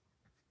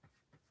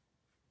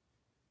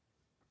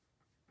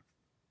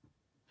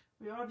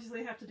 We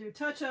obviously have to do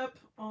touch up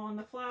on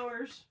the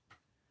flowers.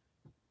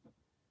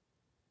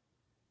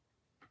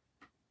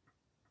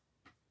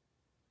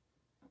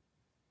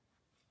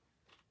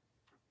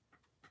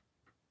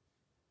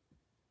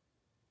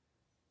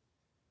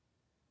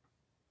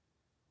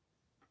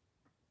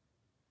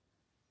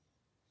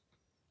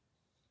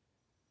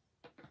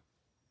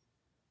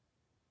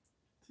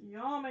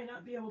 Y'all may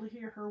not be able to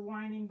hear her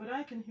whining, but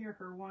I can hear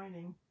her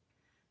whining.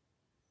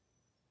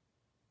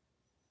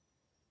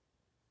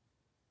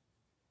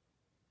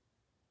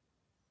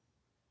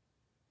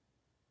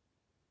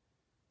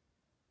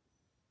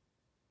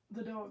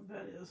 The dog,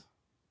 that is.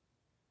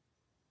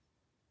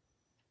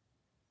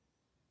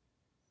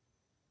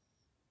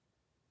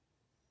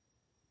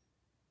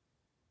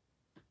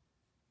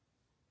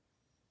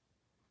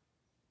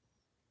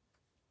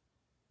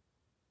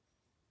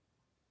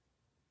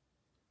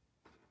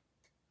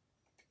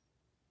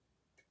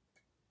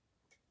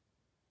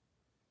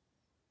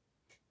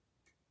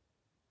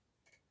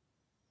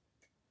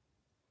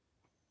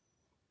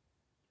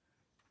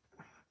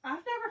 I've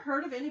never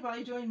heard of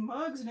anybody doing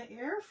mugs in an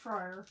air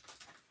fryer.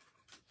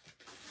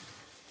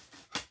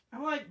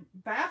 I'm like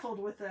baffled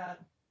with that.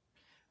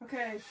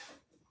 Okay,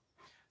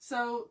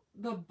 so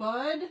the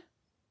Bud,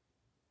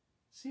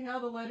 see how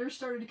the letters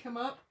started to come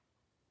up?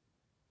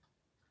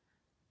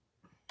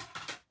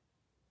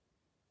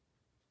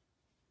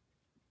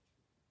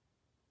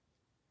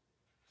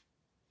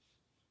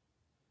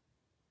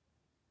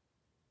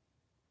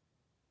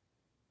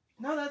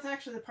 No, that's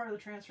actually the part of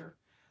the transfer.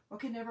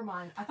 Okay, never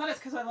mind. I thought it's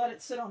because I let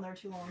it sit on there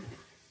too long.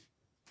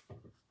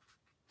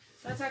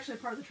 That's actually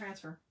part of the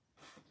transfer.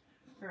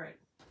 All right.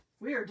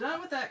 We are done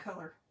with that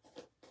color.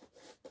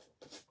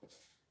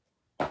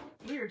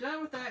 We are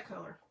done with that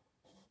color.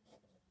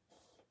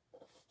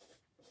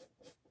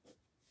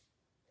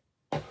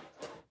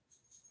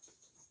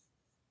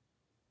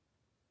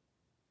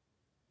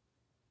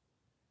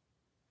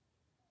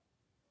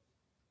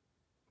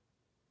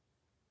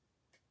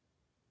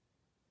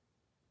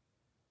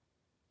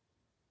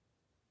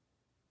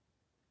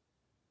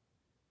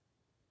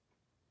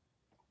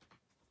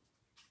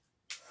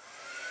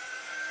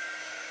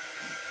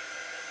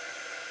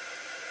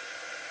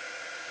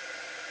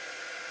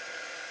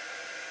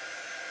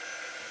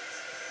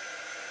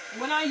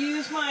 When I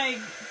use my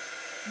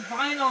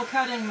vinyl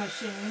cutting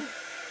machine,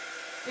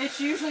 it's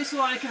usually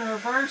so I can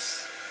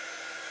reverse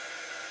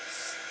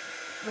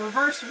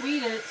reverse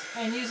weed it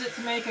and use it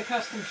to make a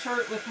custom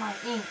shirt with my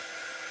ink,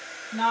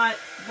 not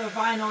the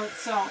vinyl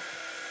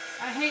itself.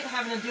 I hate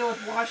having to deal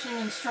with washing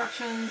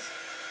instructions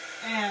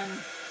and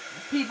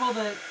people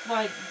that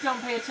like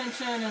don't pay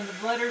attention and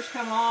the letters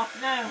come off.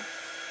 No,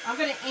 I'm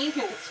going to ink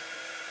it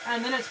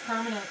and then it's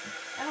permanent.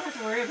 I don't have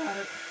to worry about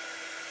it.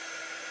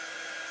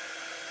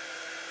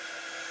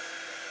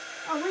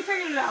 Oh, we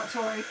figured it out,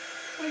 Tori.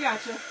 We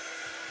got you.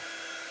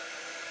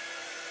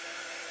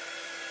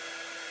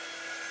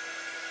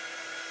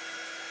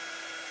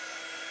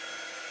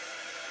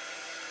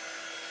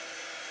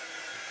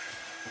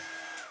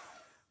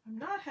 I'm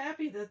not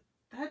happy that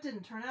that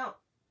didn't turn out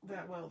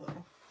that well,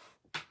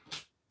 though.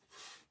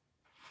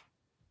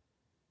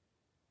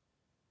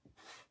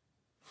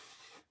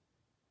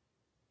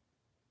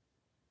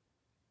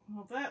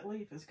 Well, that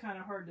leaf is kind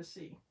of hard to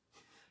see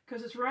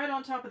because it's right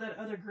on top of that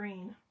other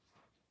green.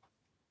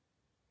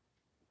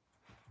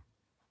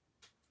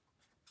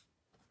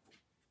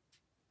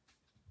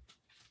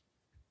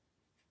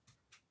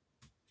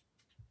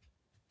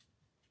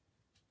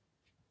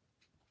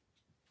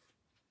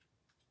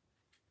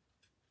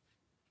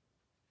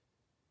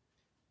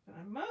 But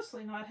I'm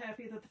mostly not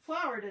happy that the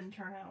flower didn't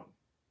turn out.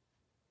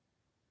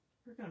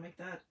 We're going to make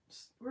that,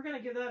 we're going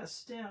to give that a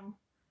stem.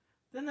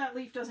 Then that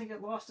leaf doesn't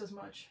get lost as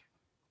much.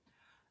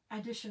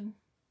 Addition.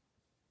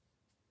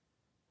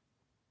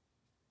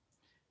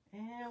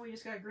 And we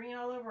just got green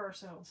all over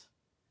ourselves.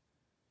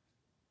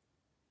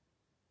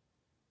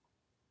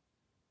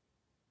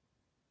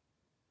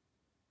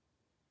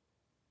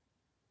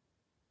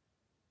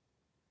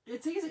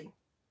 It's easy.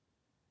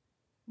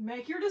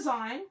 Make your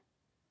design.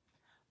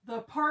 The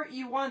part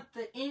you want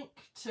the ink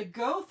to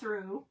go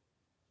through,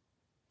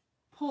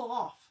 pull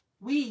off.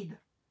 Weed.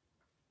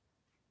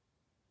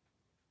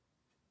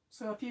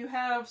 So if you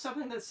have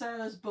something that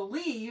says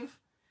believe,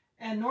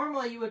 and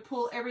normally you would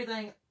pull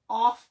everything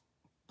off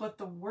but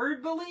the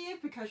word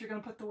believe because you're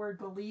going to put the word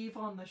believe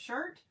on the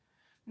shirt.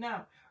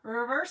 No,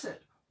 reverse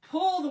it.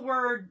 Pull the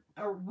word,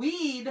 or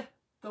weed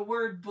the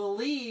word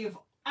believe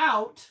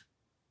out,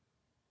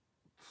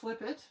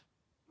 flip it,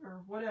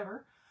 or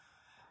whatever,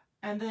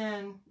 and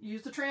then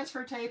use the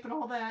transfer tape and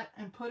all that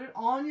and put it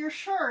on your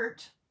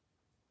shirt.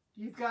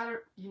 You've got a,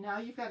 now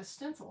you've got a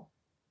stencil.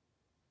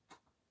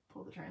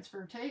 Pull the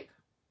transfer tape.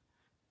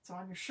 It's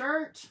on your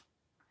shirt.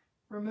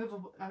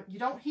 Removable. You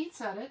don't heat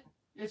set it.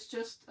 It's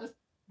just a,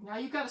 now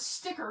you've got a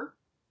sticker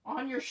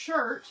on your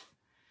shirt,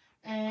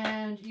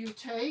 and you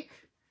take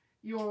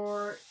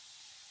your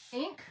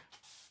ink,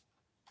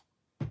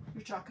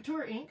 your Chalk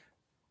Couture ink,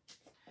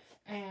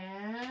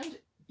 and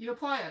you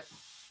apply it.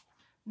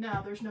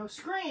 Now there's no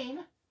screen,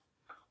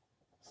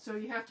 so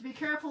you have to be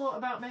careful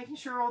about making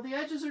sure all the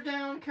edges are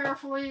down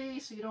carefully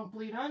so you don't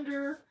bleed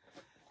under.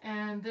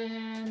 And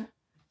then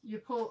you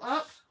pull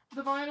up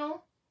the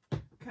vinyl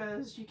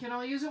because you can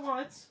only use it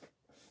once,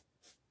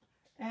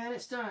 and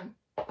it's done.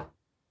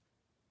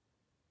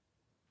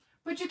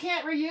 But you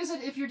can't reuse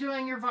it if you're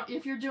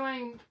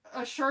doing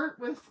a shirt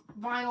with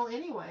vinyl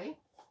anyway.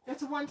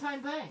 It's a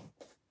one-time thing.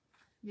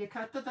 You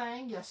cut the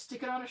thing, you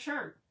stick it on a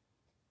shirt.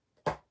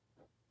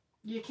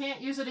 You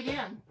can't use it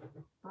again,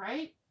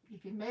 right?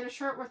 If you made a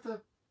shirt with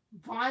the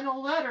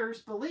vinyl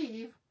letters,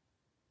 believe,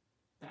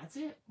 that's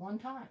it, one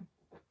time.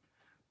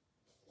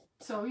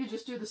 So you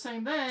just do the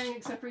same thing,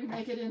 except for you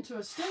make it into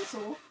a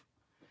stencil,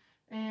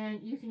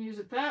 and you can use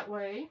it that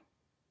way.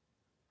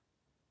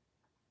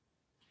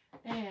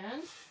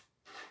 And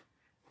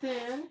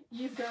then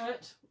you've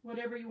got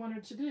whatever you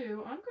wanted to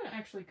do. I'm going to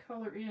actually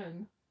color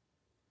in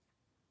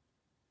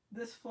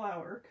this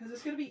flower because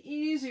it's going to be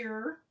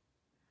easier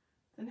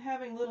than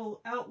having little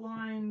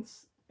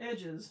outlines,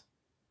 edges.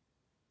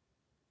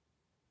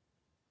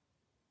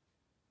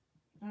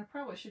 And I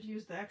probably should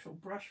use the actual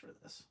brush for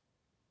this.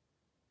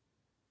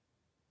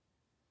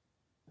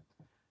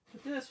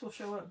 But this will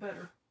show up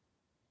better.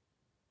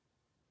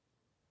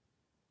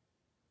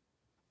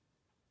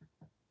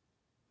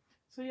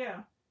 So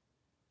yeah.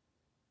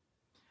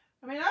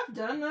 I mean, I've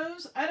done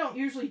those. I don't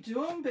usually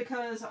do them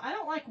because I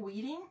don't like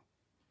weeding.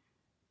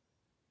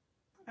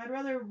 I'd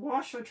rather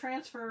wash a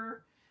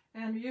transfer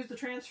and use the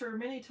transfer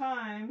many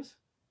times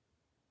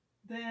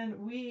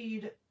than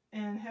weed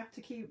and have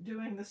to keep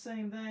doing the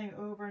same thing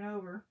over and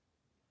over.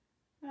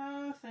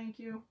 No, thank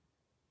you.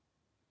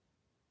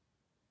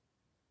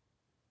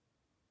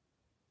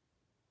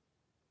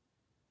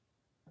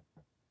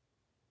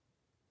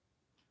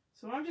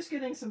 So I'm just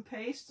getting some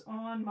paste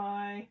on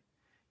my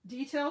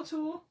detail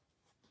tool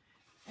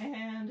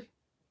and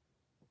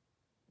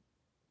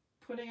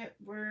putting it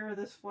where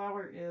this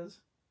flower is.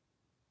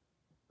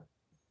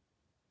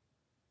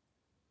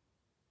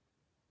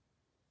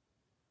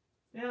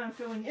 And I'm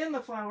filling in the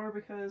flower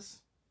because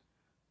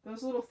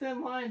those little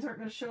thin lines aren't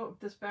going to show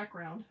up this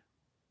background.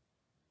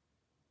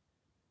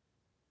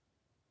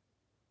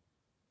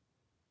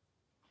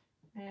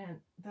 And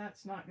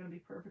that's not going to be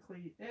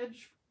perfectly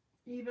edge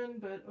even,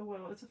 but oh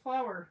well, it's a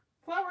flower.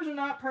 Flowers are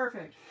not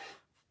perfect.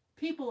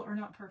 People are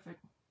not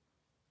perfect.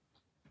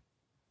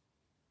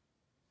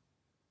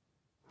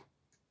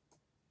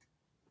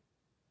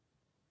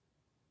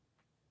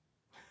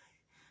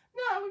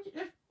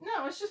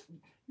 no, it's just,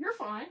 you're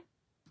fine.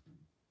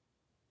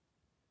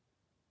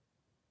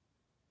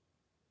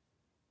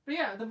 But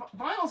yeah, the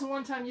vinyl's a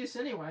one-time use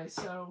anyway,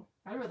 so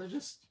I'd rather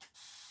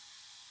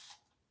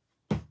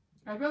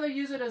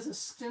use it as a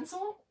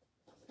stencil,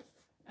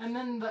 and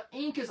then the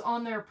ink is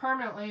on there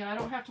permanently, and I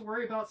don't have to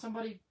worry about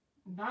somebody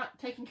not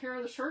taking care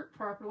of the shirt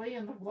properly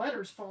and the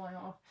letters falling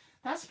off.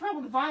 That's the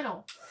problem with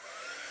vinyl.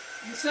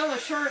 You sell a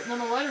shirt and then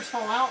the letters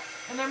fall out,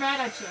 and they're mad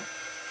at you.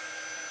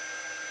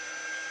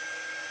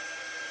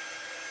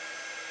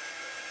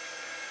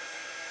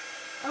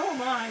 Oh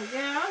my,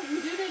 yeah,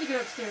 you do need to go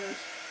upstairs.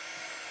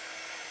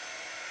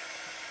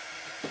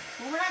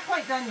 Well, we're not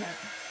quite done yet.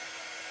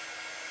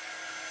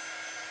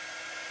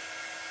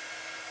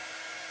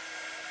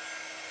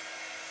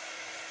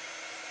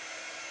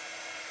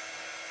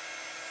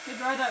 To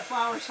dry that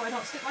flour so I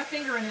don't stick my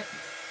finger in it.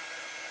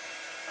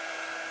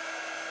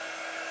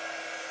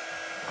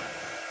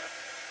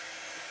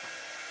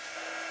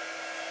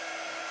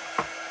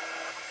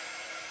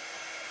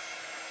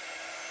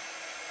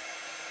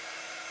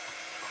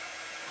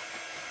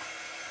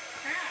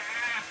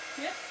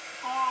 Get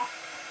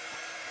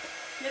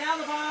off. Get out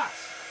of the box.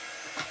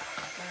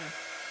 There.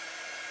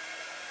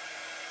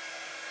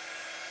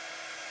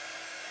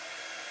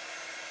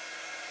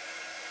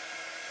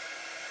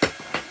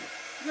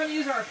 We're going to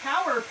use our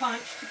power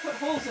punch to put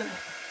holes in it.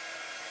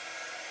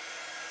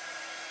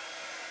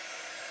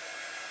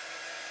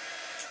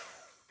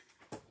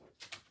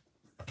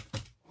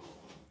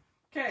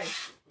 Okay,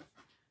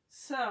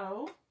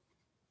 so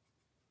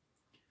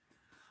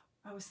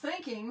I was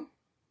thinking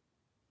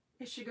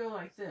it should go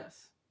like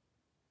this.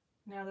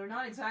 Now they're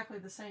not exactly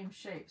the same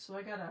shape, so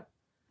I gotta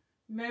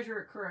measure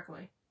it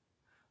correctly.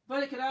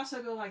 But it could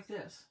also go like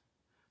this.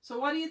 So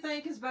what do you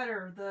think is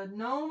better, the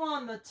gnome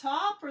on the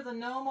top or the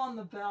gnome on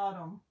the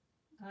bottom?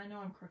 I know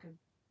I'm crooked.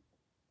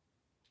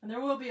 And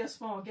there will be a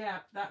small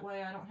gap, that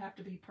way I don't have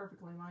to be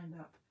perfectly lined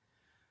up.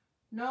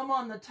 Gnome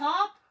on the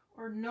top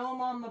or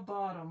gnome on the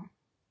bottom?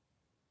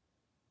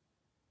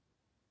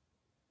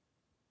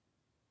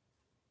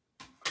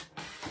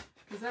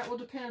 Because that will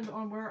depend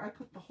on where I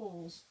put the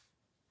holes.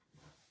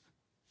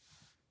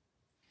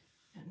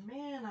 And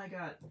man, I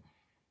got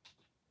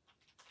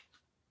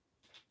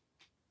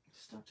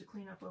stuff to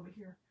clean up over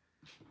here.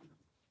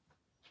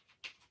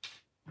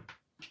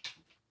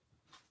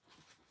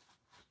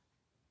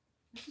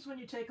 This is when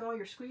you take all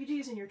your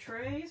squeegees and your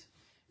trays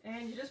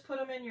and you just put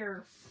them in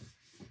your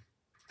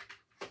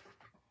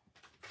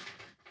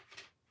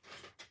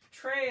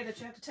tray that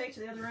you have to take to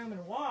the other room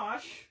and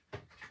wash.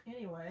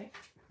 Anyway,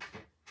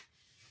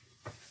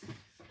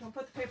 don't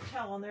put the paper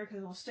towel on there because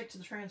it'll stick to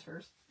the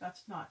transfers.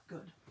 That's not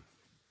good.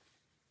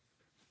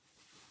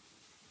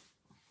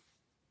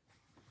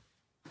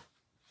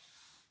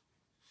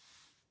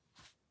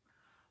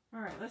 All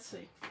right, let's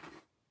see.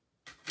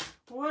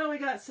 What do we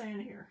got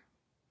saying here?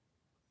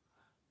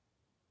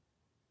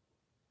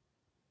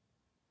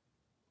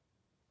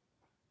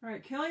 All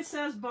right, Kelly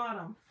says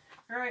bottom.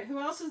 All right, who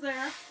else is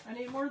there? I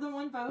need more than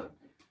one vote.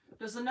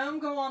 Does the gnome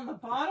go on the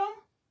bottom?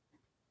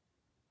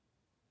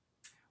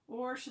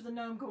 Or should the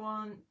gnome go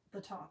on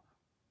the top?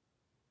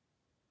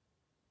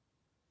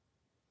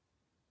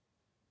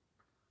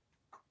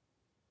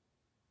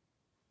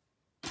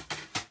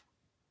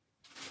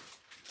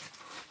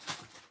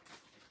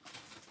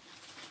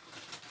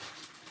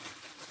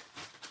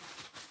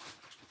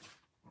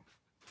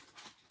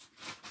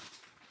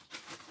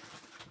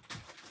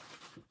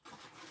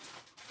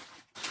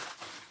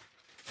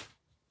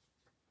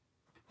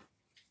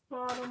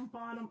 Bottom,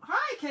 bottom.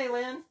 Hi,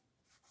 Kaylin.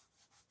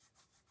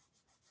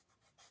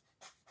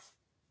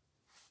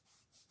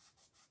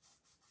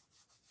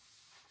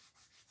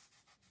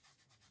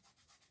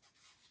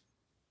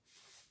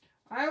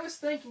 I was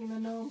thinking the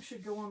gnome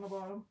should go on the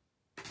bottom.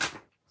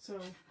 So,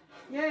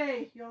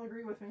 yay, y'all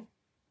agree with me.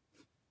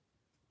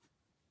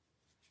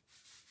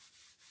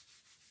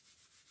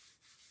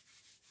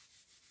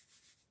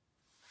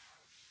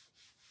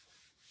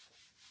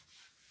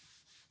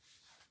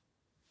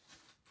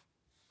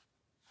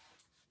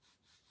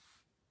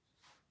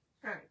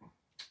 All right.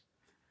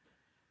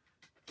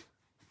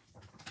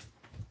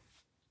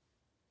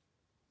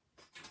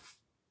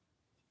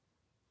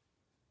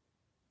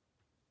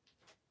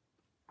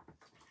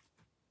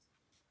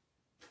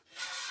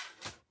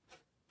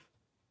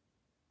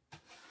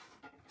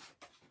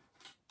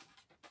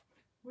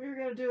 We're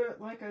going to do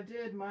it like I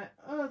did my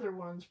other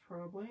ones,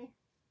 probably.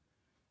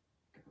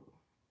 Go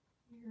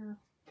here.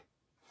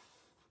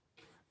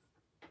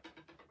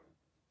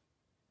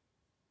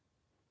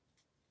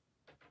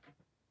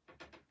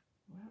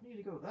 I don't need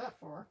to go that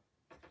far.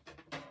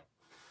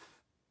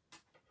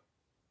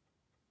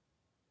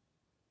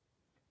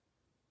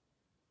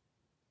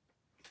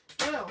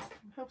 Well,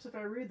 it helps if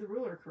I read the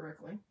ruler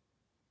correctly.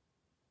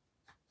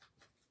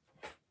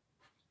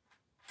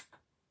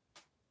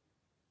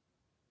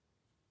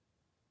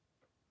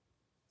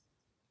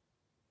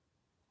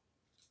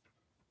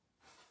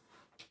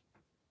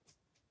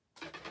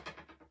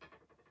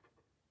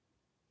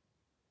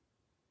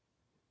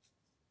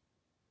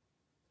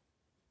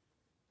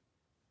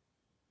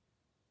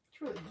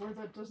 really where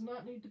that does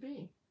not need to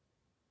be.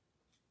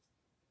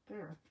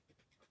 There.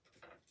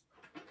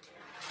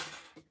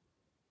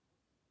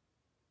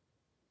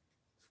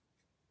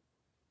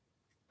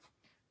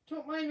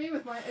 Don't mind me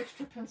with my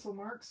extra pencil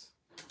marks.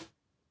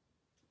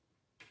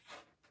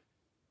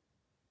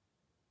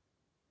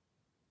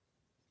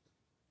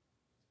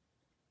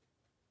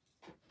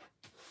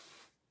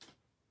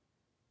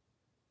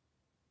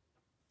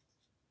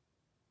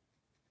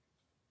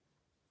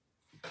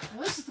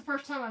 Now, this is the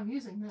first time I'm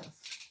using this.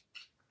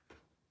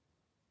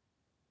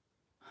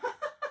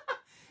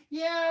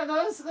 Yeah,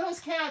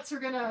 those cats are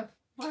gonna,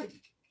 like,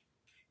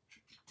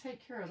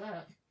 take care of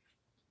that.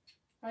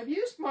 I've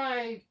used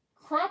my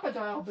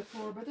crocodile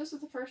before, but this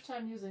is the first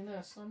time using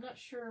this, so I'm not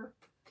sure.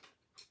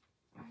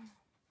 I'm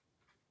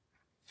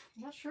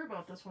not sure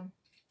about this one.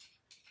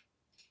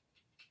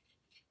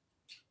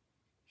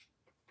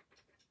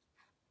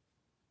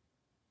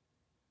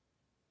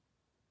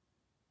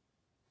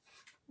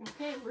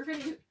 Okay, we're gonna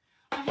use,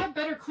 I have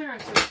better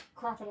clearance with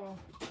crocodile.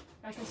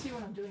 I can see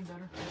when I'm doing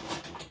better.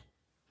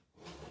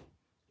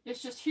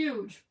 It's just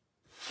huge.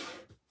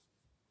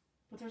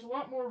 But there's a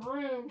lot more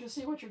room to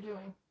see what you're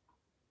doing.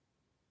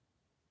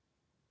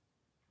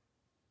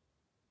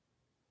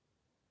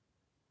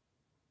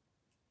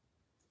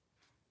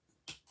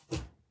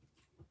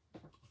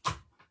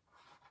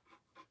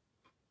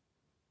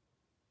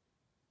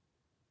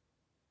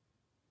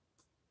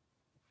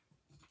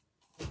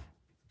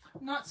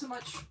 Not so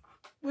much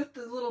with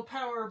the little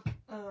power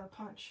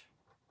punch.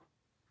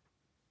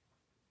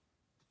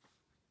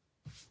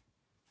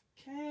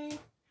 Okay,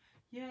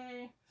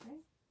 yay. Okay.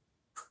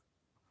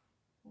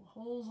 Little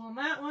holes on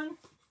that one.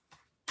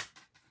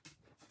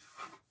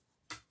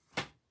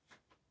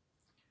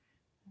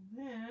 And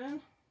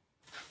then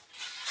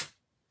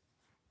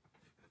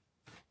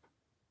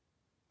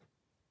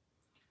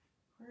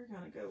we're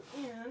gonna go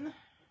in.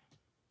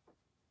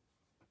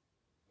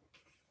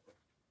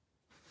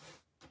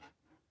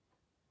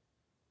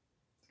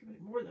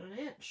 More than an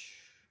inch.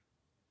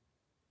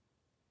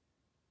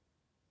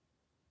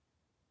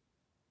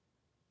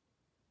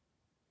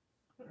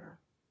 There.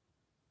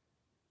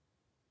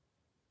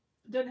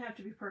 It doesn't have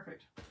to be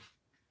perfect.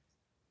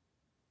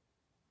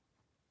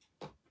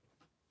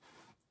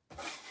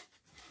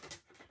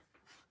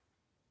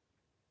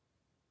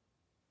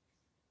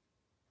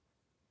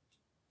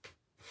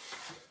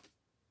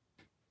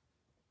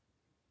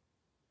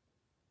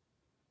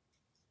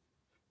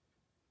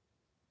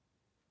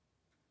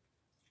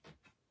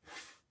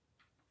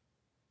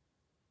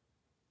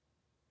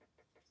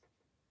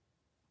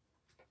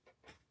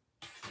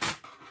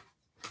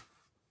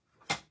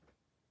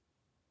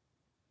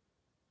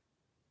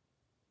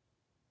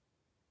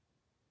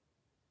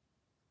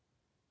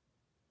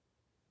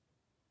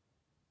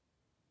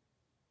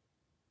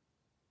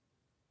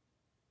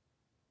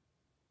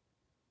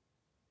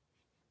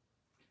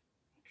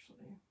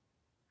 Actually,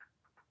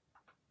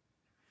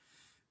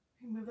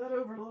 move that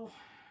over a little.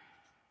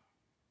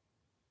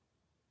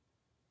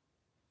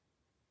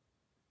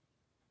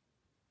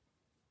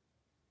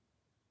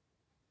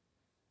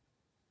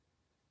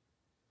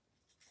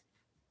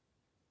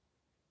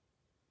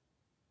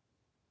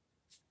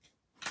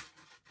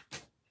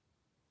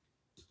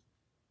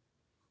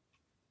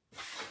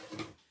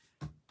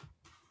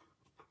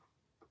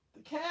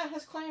 The cat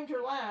has claimed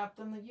your lap,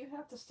 then you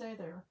have to stay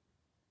there.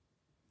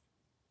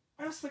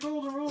 That's the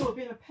golden rule of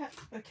being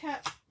a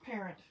cat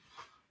parent.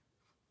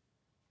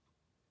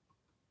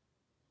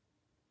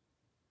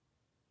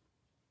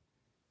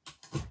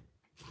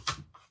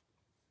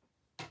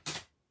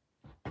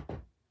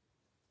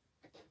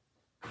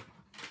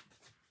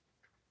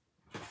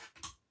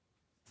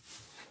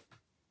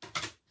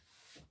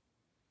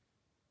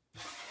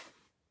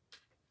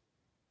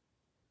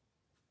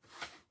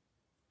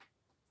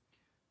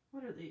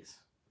 What are these?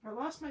 I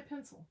lost my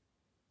pencil.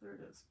 There it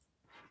is.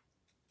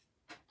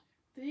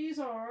 These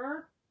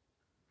are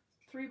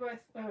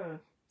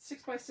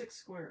 6 by 6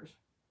 squares.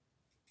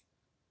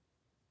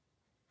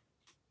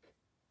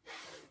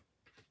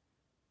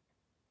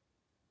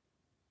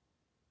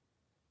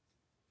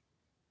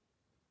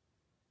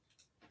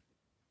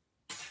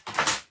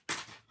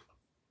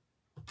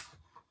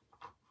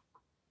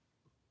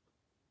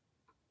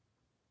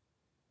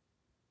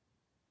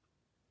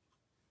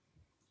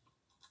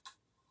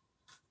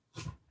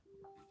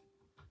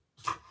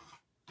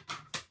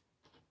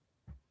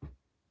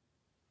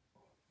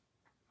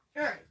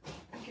 Alright,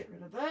 get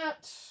rid of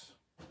that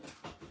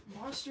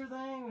monster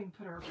thing. We can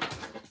put our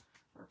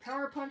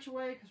power punch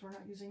away because we're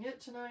not using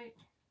it tonight.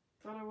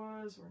 Thought I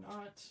was, we're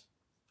not.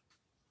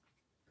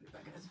 Put it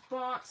back in its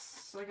box.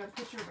 So I got a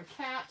picture of a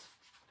cat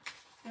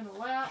in a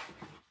lap.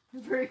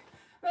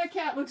 That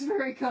cat looks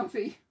very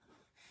comfy.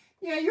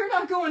 Yeah, you're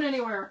not going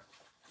anywhere.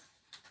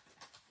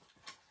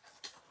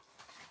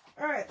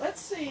 Alright,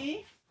 let's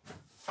see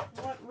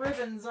what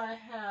ribbons I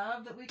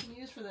have that we can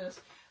use for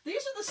this.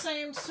 These are the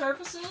same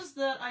surfaces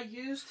that I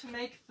used to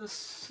make the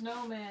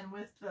snowman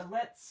with the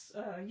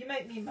You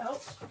Make Me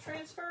Melt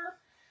transfer.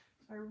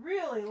 I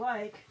really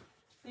like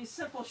these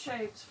simple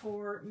shapes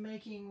for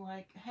making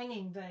like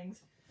hanging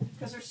things.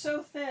 because they're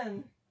so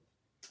thin.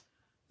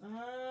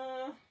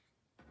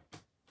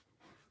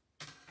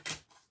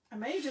 I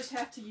may just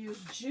have to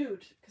use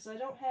jute because I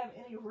don't have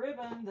any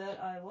ribbon that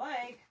I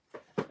like.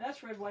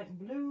 That's red, white, and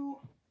blue.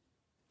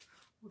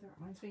 Oh, that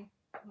reminds me.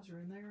 Those are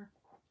in there.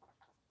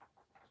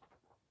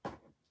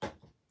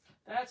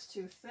 That's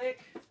too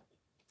thick.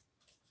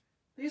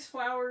 These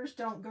flowers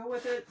don't go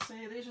with it.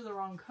 See, these are the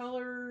wrong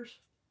colors.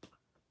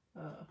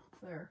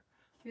 There.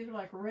 These are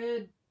like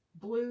red,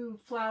 blue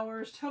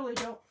flowers. Totally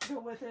don't go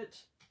with it.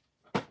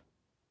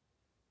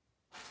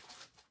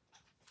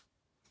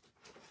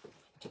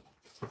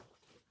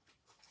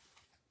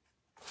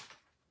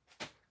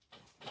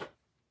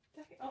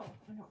 Oh,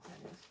 I know what that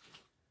is.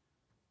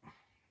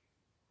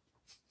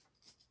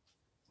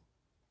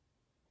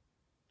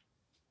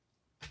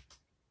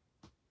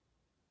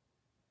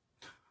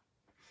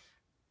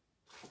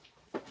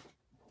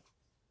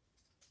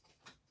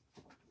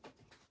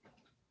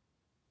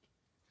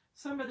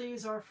 Some of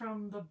these are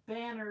from the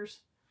banners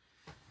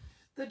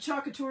that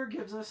Chalk Couture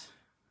gives us.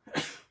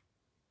 And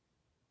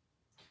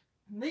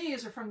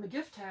these are from the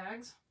gift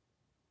tags.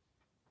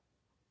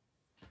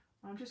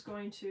 I'm just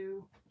going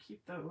to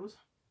keep those.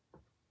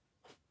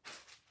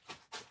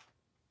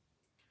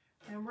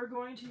 And we're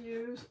going to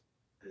use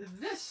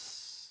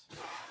this.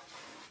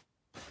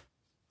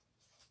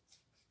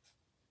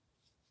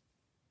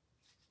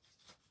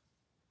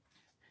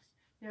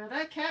 Yeah,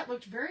 that cat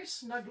looked very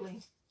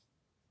snuggly.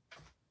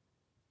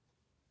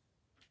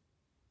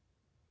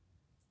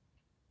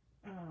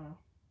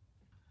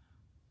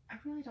 I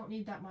really don't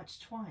need that much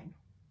twine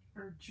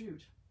or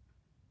jute.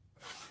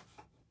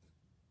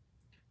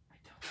 I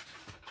don't.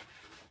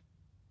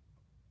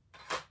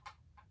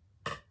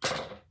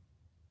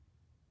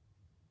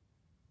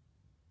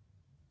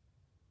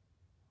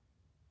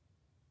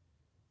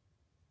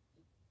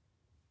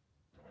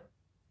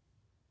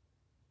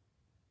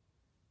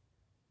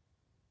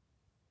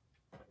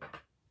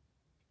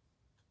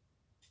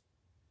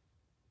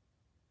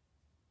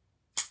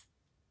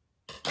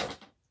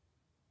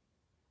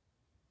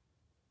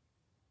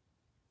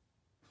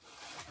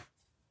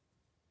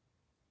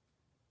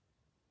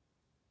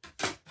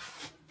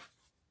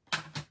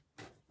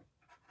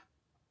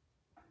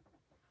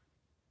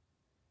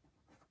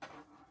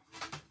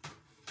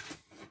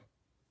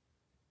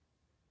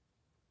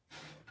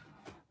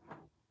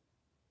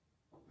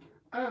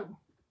 Oh.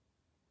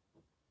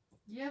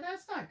 Yeah,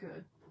 that's not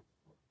good.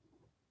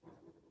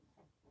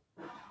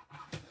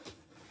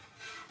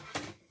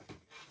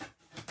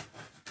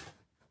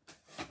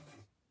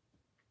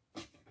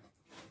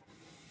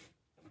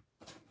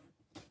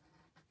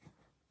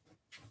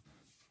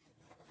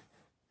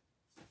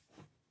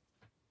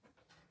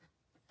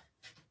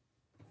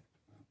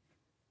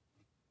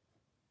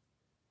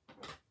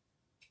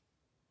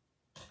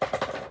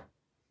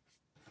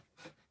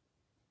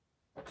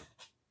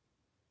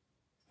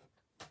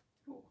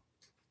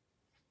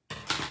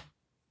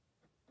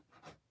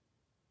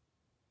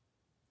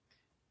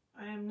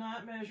 I am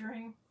not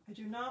measuring. I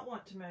do not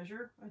want to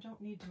measure. I don't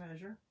need to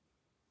measure.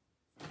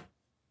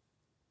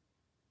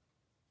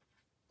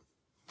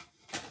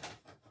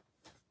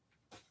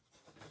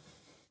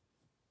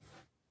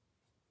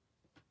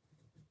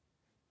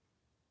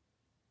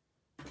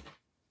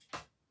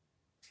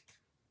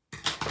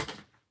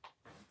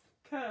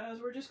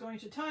 Because we're just going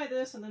to tie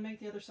this and then make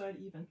the other side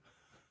even.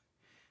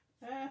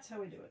 That's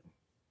how we do it.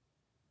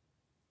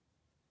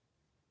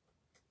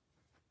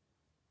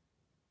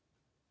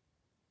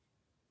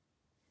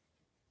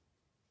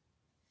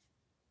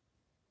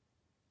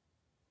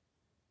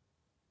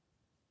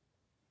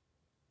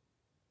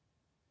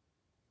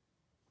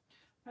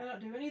 I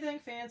don't do anything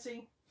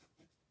fancy.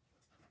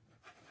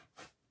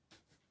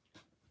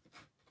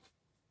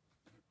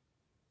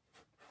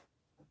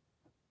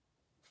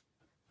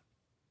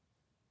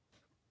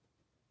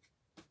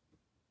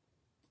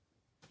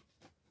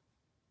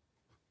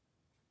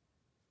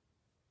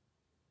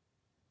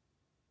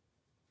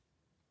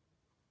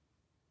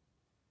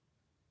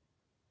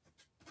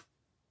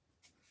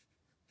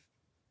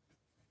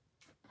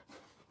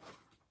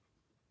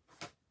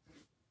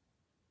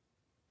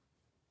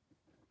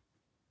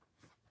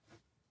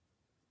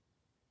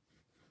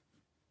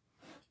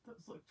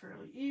 Those look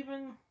fairly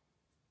even.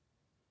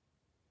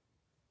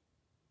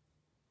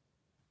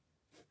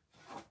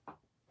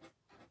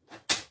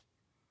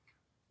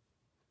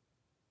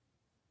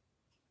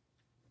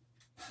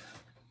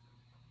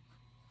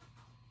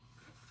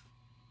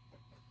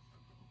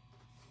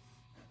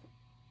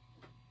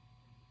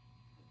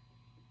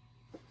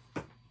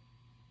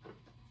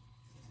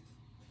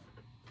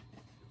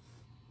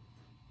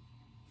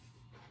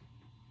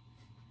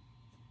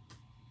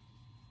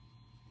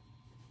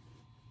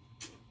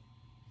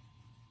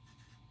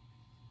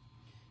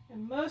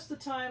 And most of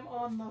the time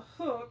on the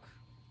hook,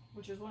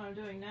 which is what I'm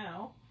doing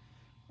now,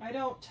 I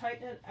don't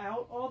tighten it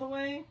out all the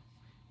way.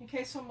 In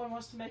case someone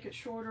wants to make it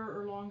shorter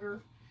or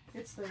longer,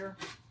 it's there.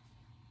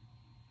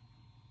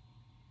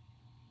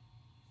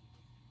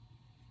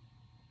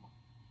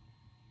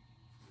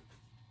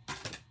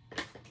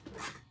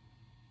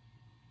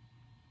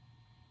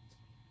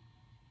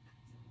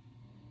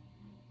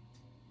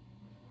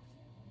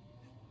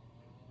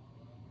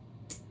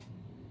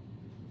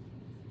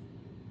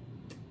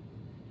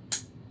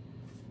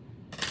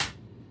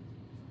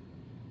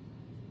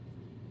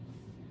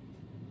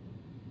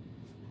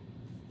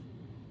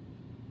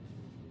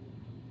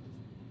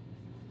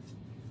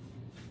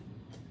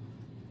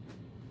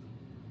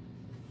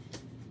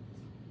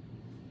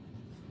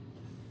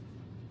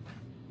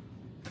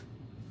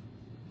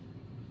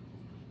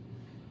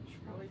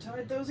 Probably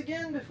tied those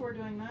again before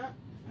doing that.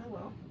 Oh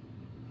well.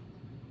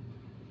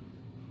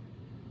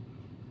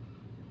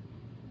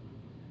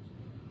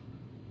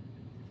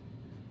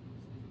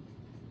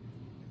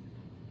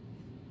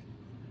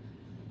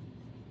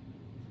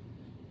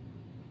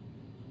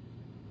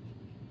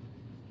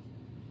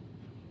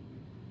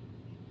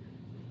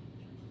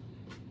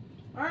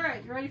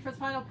 Alright, you ready for the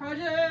final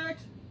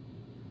project?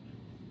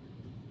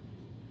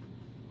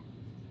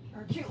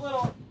 Our cute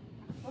little...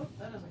 Oh,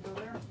 that doesn't go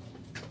there.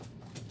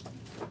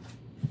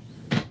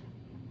 Did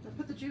I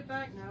put the jute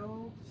back?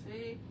 No.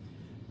 See?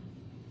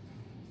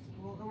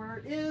 I won't know where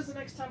it is the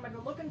next time I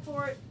go looking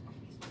for it.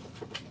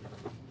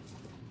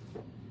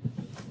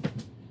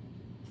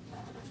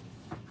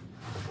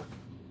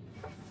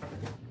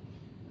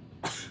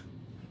 I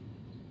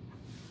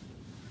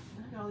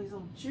got all these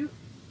little jute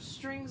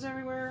strings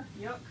everywhere.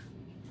 Yuck.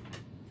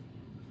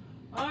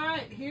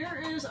 Alright,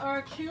 here is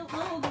our cute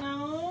little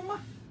gnome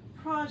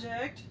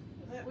project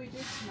that we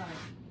did tonight.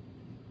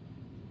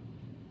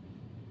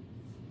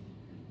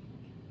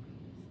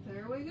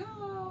 There we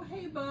go.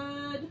 Hey,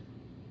 Bud.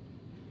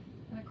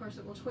 And of course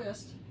it will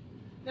twist.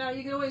 Now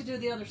you can always do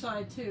the other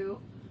side too.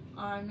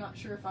 I'm not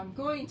sure if I'm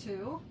going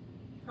to.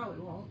 Probably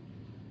won't,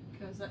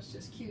 because that's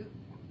just cute.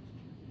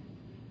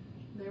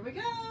 There we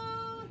go.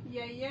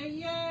 Yay, yay,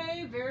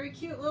 yay. Very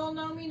cute little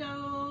gnomey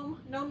gnome.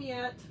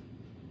 Gnomiette.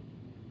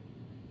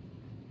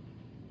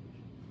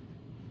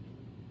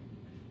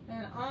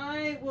 And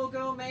I will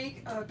go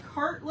make a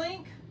cart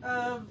link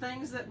of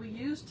things that we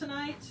used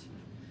tonight.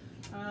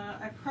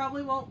 I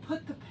probably won't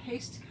put the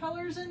paste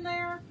colors in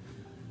there.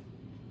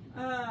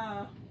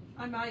 I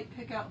might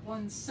pick out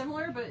one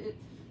similar, but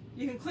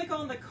you can click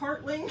on the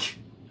cart link,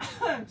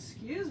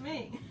 excuse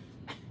me,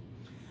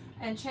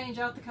 and change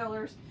out the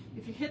colors.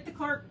 If you hit the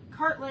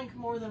cart link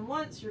more than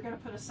once, you're going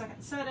to put a second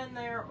set in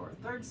there or a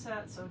third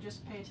set, so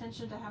just pay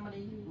attention to how many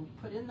you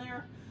put in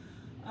there.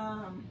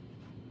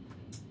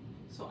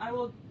 So I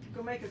will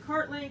go make a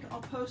cart link.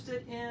 I'll post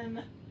it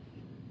in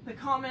the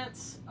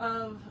comments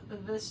of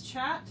this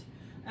chat,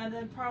 and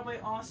then probably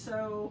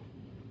also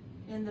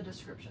in the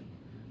description.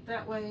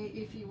 That way,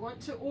 if you want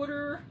to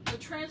order the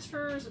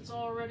transfers, it's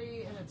all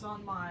ready and it's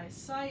on my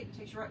site. It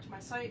takes you right to my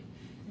site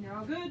and you're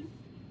all good.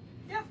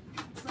 Yep,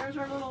 there's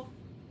our little,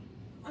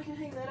 I can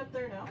hang that up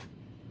there now.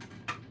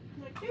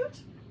 Isn't that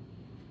cute?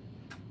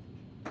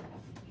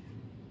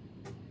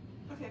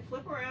 Okay,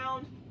 flip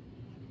around.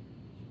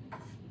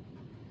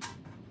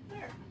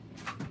 There.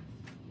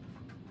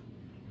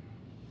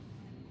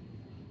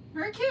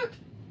 Very cute.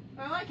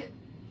 I like it.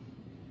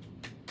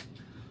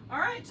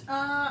 Alright,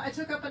 I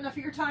took up enough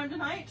of your time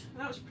tonight.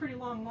 That was a pretty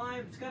long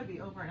live. It's got to be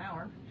over an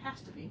hour.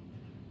 Has to be.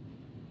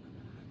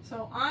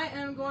 So I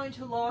am going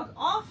to log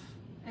off,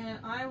 and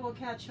I will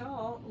catch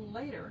y'all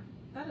later.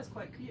 That is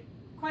quite cute.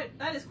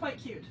 That is quite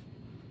cute.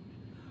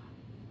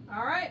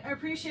 Alright, I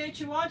appreciate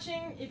you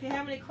watching. If you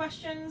have any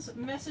questions,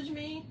 message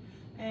me,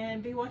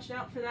 and be watching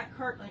out for that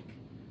cart link.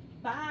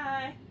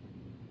 Bye!